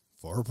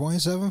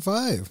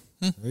 4.75.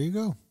 There you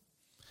go.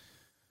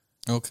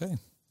 Okay.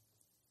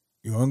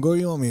 You want to go or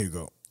you want me to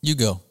go? You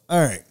go.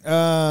 All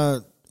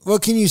right.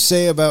 What can you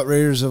say about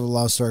Raiders of the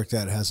Lost Ark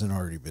that hasn't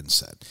already been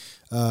said?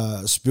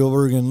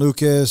 Spielberg and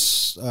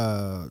Lucas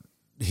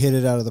hit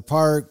it out of the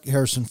park.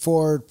 Harrison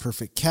Ford,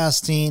 perfect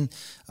casting.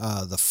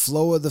 The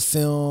flow of the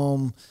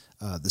film,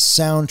 the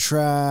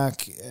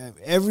soundtrack,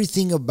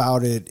 everything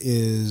about it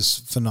is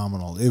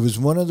phenomenal. It was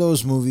one of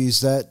those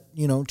movies that,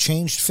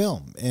 changed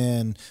film.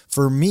 And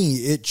for me,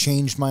 it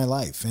changed my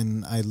life.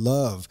 And I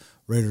love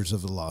Raiders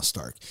of the Lost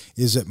Ark.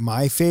 Is it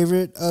my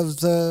favorite of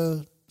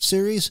the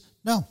series?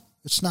 No,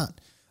 it's not.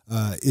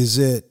 Is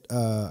it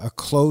a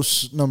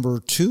close number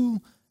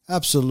 2?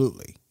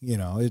 Absolutely.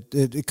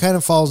 It kind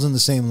of falls in the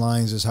same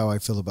lines as how I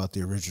feel about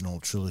the original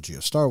trilogy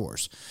of Star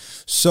Wars.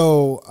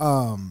 So,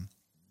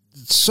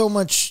 so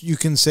much you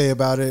can say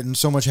about it, and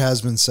so much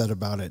has been said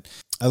about it.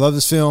 I love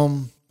this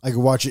film. I could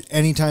watch it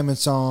anytime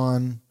it's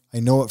on. I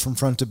know it from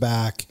front to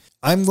back.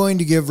 I'm going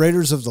to give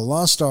Raiders of the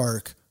Lost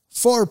Ark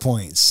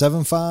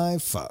 4.75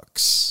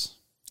 fucks.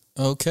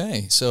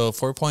 Okay, so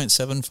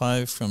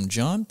 4.75 from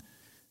John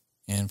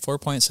and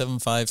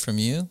 4.75 from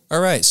you.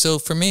 All right, so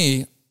for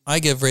me, I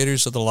give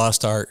Raiders of the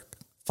Lost Ark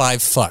 5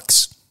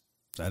 fucks. Is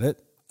that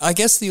it? I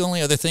guess the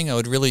only other thing I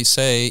would really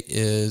say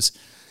is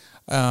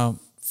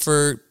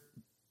for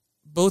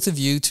both of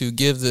you to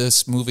give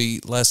this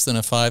movie less than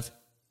a 5,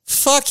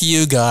 fuck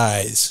you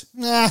guys.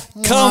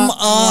 Come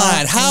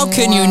on. How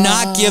can you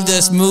not give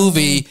this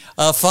movie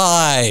a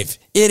 5?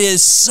 It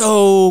is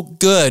so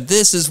good.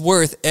 This is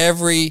worth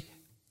every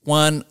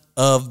one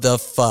of the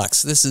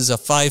fucks. This is a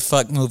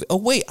 5-fuck movie. Oh,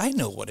 wait, I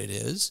know what it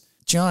is.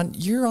 John,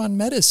 you're on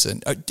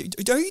medicine. Are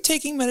you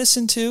taking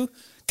medicine too?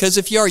 Because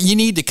if you are, you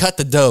need to cut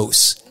the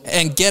dose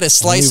and get a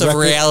slice of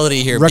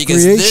reality here.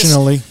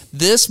 Recreationally. Because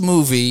this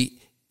movie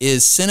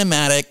is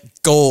cinematic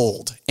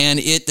gold, and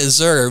it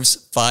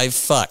deserves 5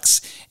 fucks.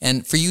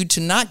 And for you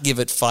to not give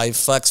it 5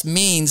 fucks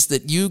means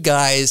that you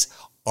guys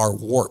are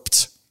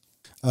warped,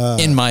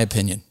 in my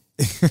opinion.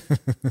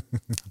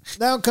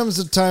 Now comes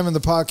the time in the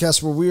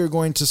podcast where we are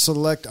going to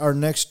select our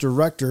next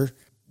director.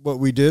 What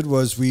we did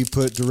was we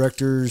put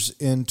directors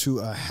into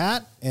a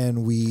hat,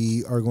 and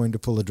we are going to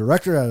pull a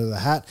director out of the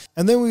hat,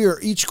 and then we are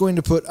each going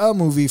to put a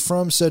movie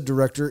from said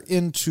director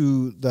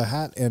into the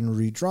hat and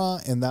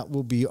redraw, and that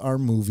will be our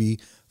movie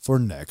for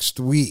next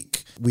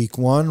week. Week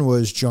 1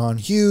 was John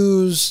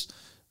Hughes,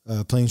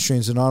 Planes,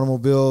 Trains, and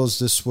Automobiles.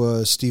 This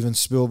was Steven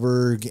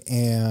Spielberg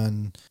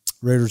and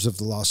Raiders of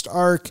the Lost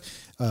Ark.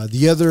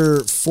 The other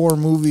 4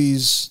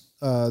 movies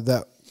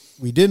that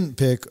we didn't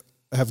pick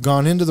have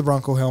gone into the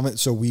Bronco helmet,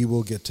 so we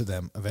will get to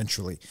them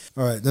eventually.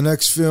 All right, the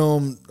next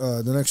film,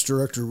 the next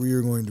director we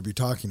are going to be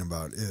talking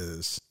about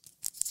is...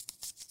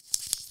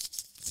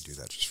 Let me do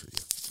that just for you.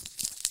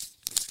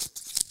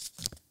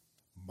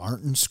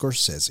 Martin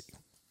Scorsese.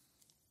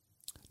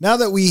 Now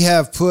that we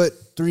have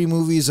put 3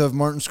 movies of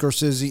Martin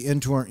Scorsese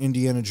into our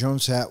Indiana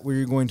Jones hat,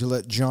 we're going to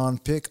let John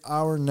pick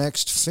our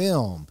next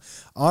film.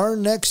 Our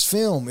next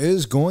film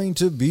is going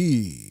to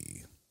be...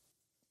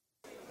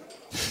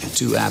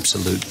 2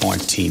 absolute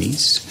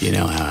martinis. You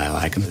know how I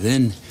like them.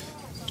 Then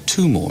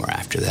 2 more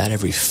after that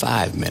every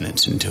 5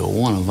 minutes until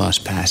one of us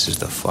passes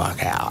the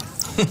fuck out.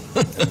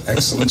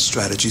 Excellent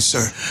strategy,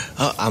 sir.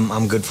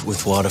 I'm good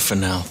with water for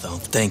now, though.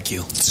 Thank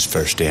you. It's his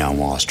first day on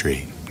Wall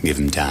Street. Give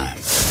him time.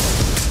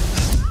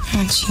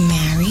 Aren't you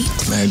married?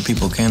 Married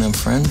people can't have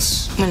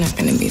friends. We're not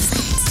going to be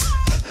friends.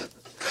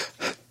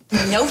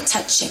 No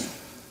touching.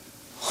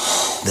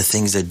 The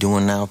things they're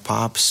doing now,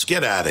 Pops.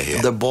 Get out of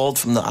here. They're bald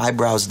from the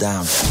eyebrows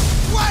down.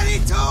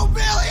 $22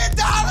 million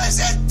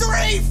in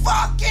 3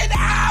 fucking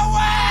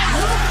hours!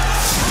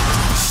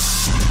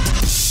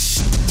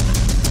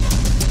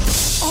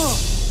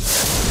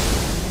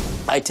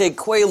 I take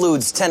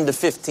Quaaludes 10 to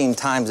 15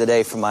 times a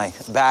day for my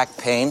back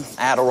pain,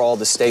 Adderall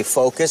to stay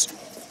focused,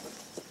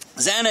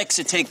 Xanax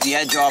to take the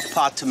edge off,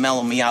 pot to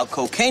mellow me out,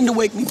 cocaine to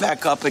wake me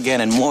back up again,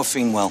 and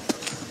morphine, well,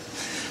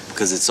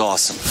 because it's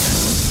awesome.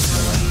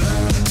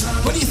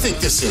 What do you think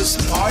this is?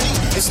 A party?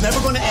 It's never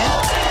going to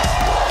end?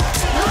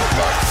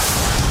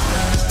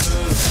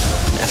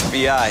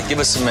 FBI, give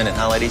us a minute,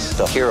 huh, ladies?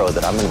 The hero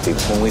that I'm going to be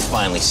when we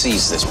finally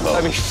seize this boat.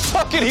 I mean,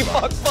 fuckity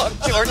fuck,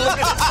 Jordan. Look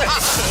at his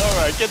face. All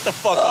right, get the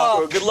fuck off.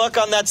 Bro. Good luck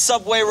on that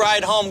subway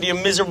ride home to your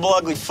miserable,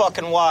 ugly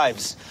fucking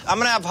wives. I'm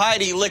going to have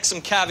Heidi lick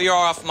some caviar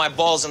off my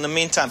balls in the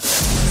meantime.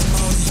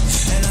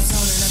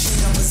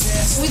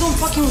 We don't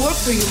fucking work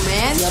for you,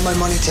 man. You have my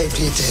money taped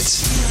to your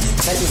tits.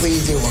 Technically,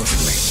 you do work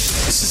for me.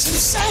 This is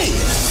insane.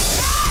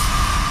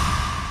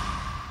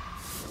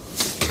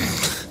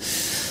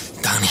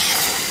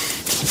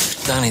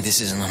 Donnie, this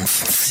isn't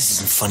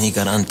funny. You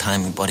gotta untie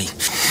me, buddy.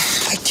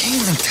 I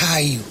can't untie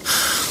you.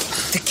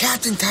 The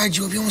captain tied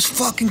you up. He almost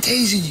fucking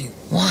tasered you.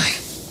 Why?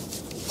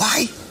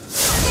 Why?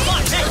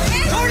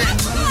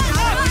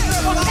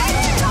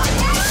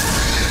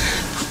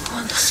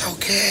 It's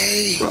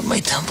okay. Rub my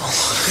temple.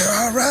 You're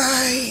all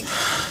right.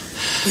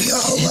 We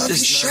all love you.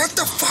 Shut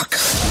the fuck up.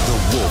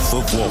 The Wolf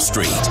of Wall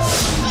Street.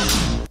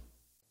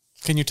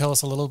 Can you tell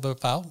us a little bit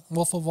about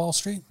Wolf of Wall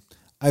Street?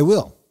 I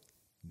will.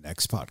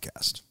 Next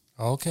podcast.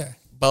 Okay.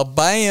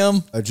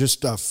 Bam.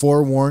 Just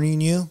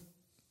forewarning you,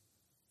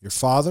 your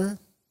father,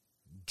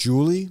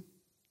 Julie's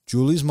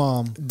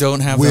mom, Don't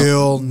have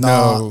will them,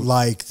 not no.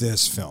 like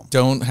this film.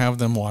 Don't have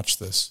them watch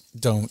this.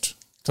 Don't.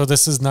 So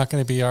this is not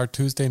going to be our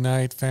Tuesday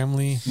night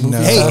family movie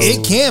No. Hey, fest?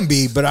 it can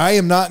be, but I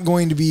am not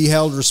going to be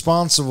held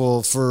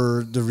responsible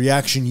for the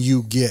reaction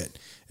you get.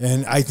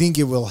 And I think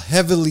it will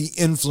heavily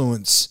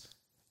influence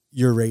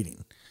your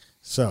rating.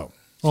 So,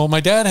 Well, my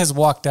dad has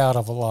walked out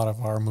of a lot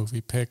of our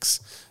movie picks.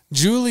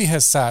 Julie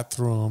has sat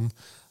through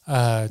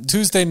them.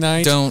 Tuesday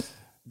night, Don't.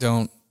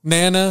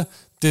 Nana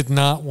did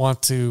not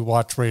want to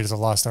watch Raiders of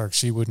the Lost Ark.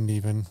 She wouldn't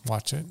even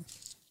watch it.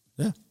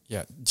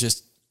 Yeah,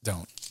 just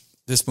don't.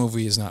 This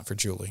movie is not for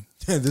Julie.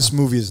 this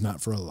movie is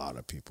not for a lot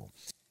of people.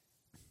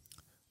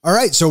 All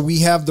right, so we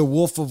have The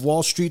Wolf of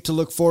Wall Street to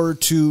look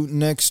forward to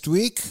next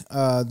week.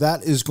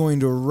 That is going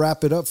to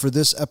wrap it up for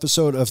this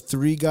episode of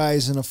Three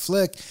Guys in a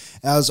Flick.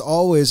 As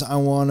always, I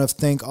want to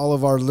thank all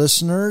of our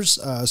listeners,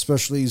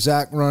 especially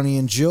Zach, Ronnie,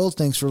 and Jill.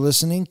 Thanks for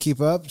listening.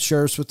 Keep up.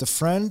 Share us with a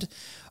friend.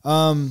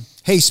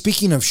 Hey,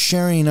 speaking of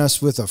sharing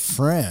us with a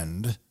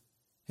friend,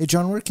 hey,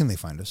 John, where can they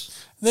find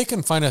us? They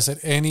can find us at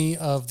any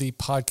of the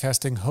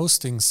podcasting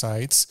hosting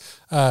sites.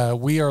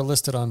 We are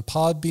listed on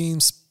Podbean,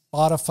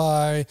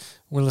 Spotify.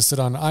 We're listed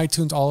on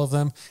iTunes, all of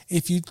them.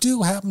 If you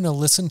do happen to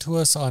listen to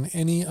us on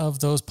any of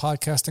those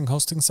podcasting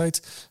hosting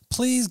sites,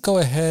 please go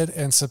ahead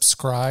and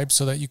subscribe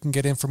so that you can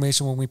get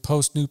information when we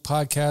post new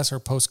podcasts or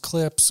post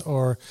clips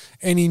or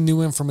any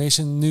new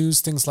information,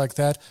 news, things like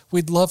that.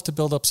 We'd love to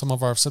build up some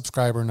of our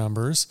subscriber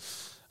numbers.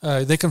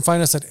 They can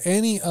find us at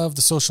any of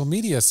the social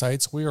media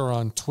sites. We are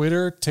on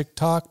Twitter,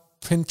 TikTok,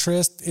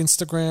 Pinterest,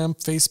 Instagram,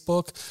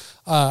 Facebook.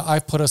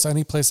 I've put us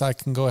any place I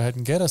can go ahead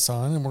and get us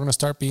on, and we're going to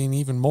start being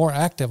even more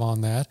active on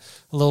that.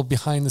 A little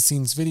behind the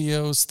scenes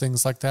videos,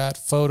 things like that,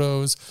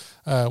 photos.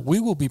 We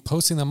will be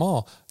posting them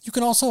all. You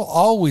can also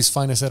always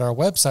find us at our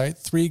website,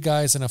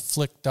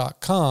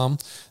 threeguysinaflick.com.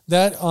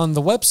 That on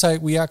the website,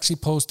 we actually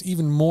post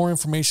even more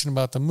information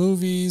about the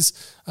movies,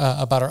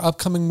 about our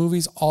upcoming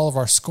movies, all of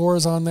our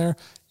scores on there.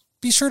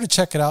 Be sure to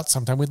check it out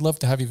sometime. We'd love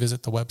to have you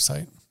visit the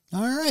website.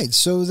 All right,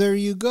 so there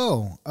you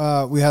go.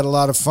 We had a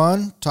lot of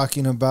fun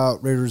talking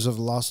about Raiders of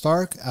the Lost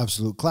Ark,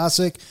 absolute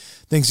classic.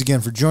 Thanks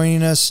again for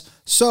joining us.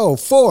 So,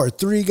 for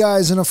Three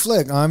Guys in a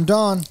Flick, I'm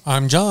Don.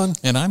 I'm John.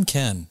 And I'm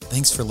Ken.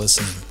 Thanks for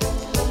listening.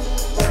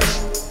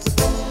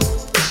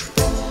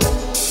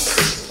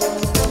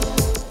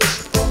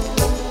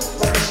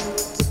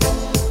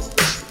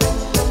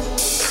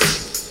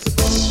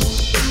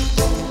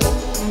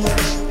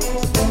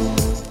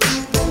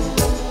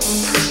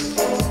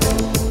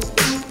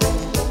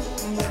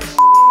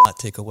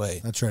 Take away.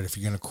 That's right. If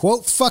you're going to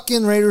quote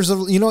fucking Raiders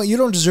of, you know what? You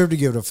don't deserve to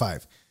give it a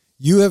 5.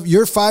 You have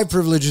your 5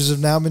 privileges have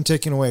now been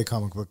taken away,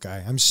 comic book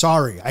guy. I'm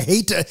sorry. I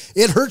hate to.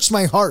 It hurts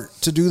my heart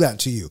to do that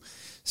to you.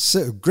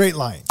 So great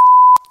line.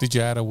 Did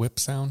you add a whip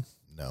sound?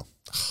 No.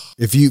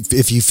 If you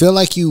feel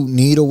like you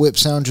need a whip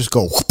sound, just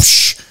go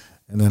whoopsh,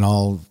 and then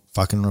I'll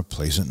fucking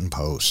replace it in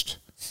post.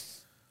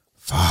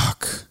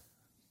 Fuck.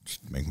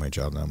 Just make my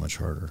job that much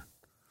harder.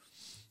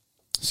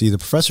 See, the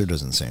professor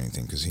doesn't say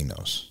anything because he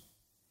knows.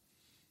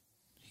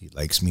 He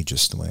likes me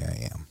just the way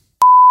I am.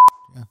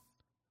 Yeah.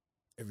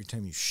 Every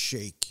time you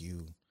shake,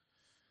 you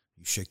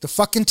shake the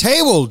fucking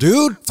table,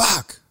 dude.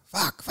 Fuck.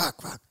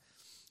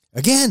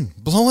 Again,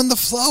 blowing the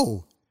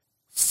flow.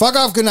 Fuck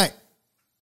off. Good night.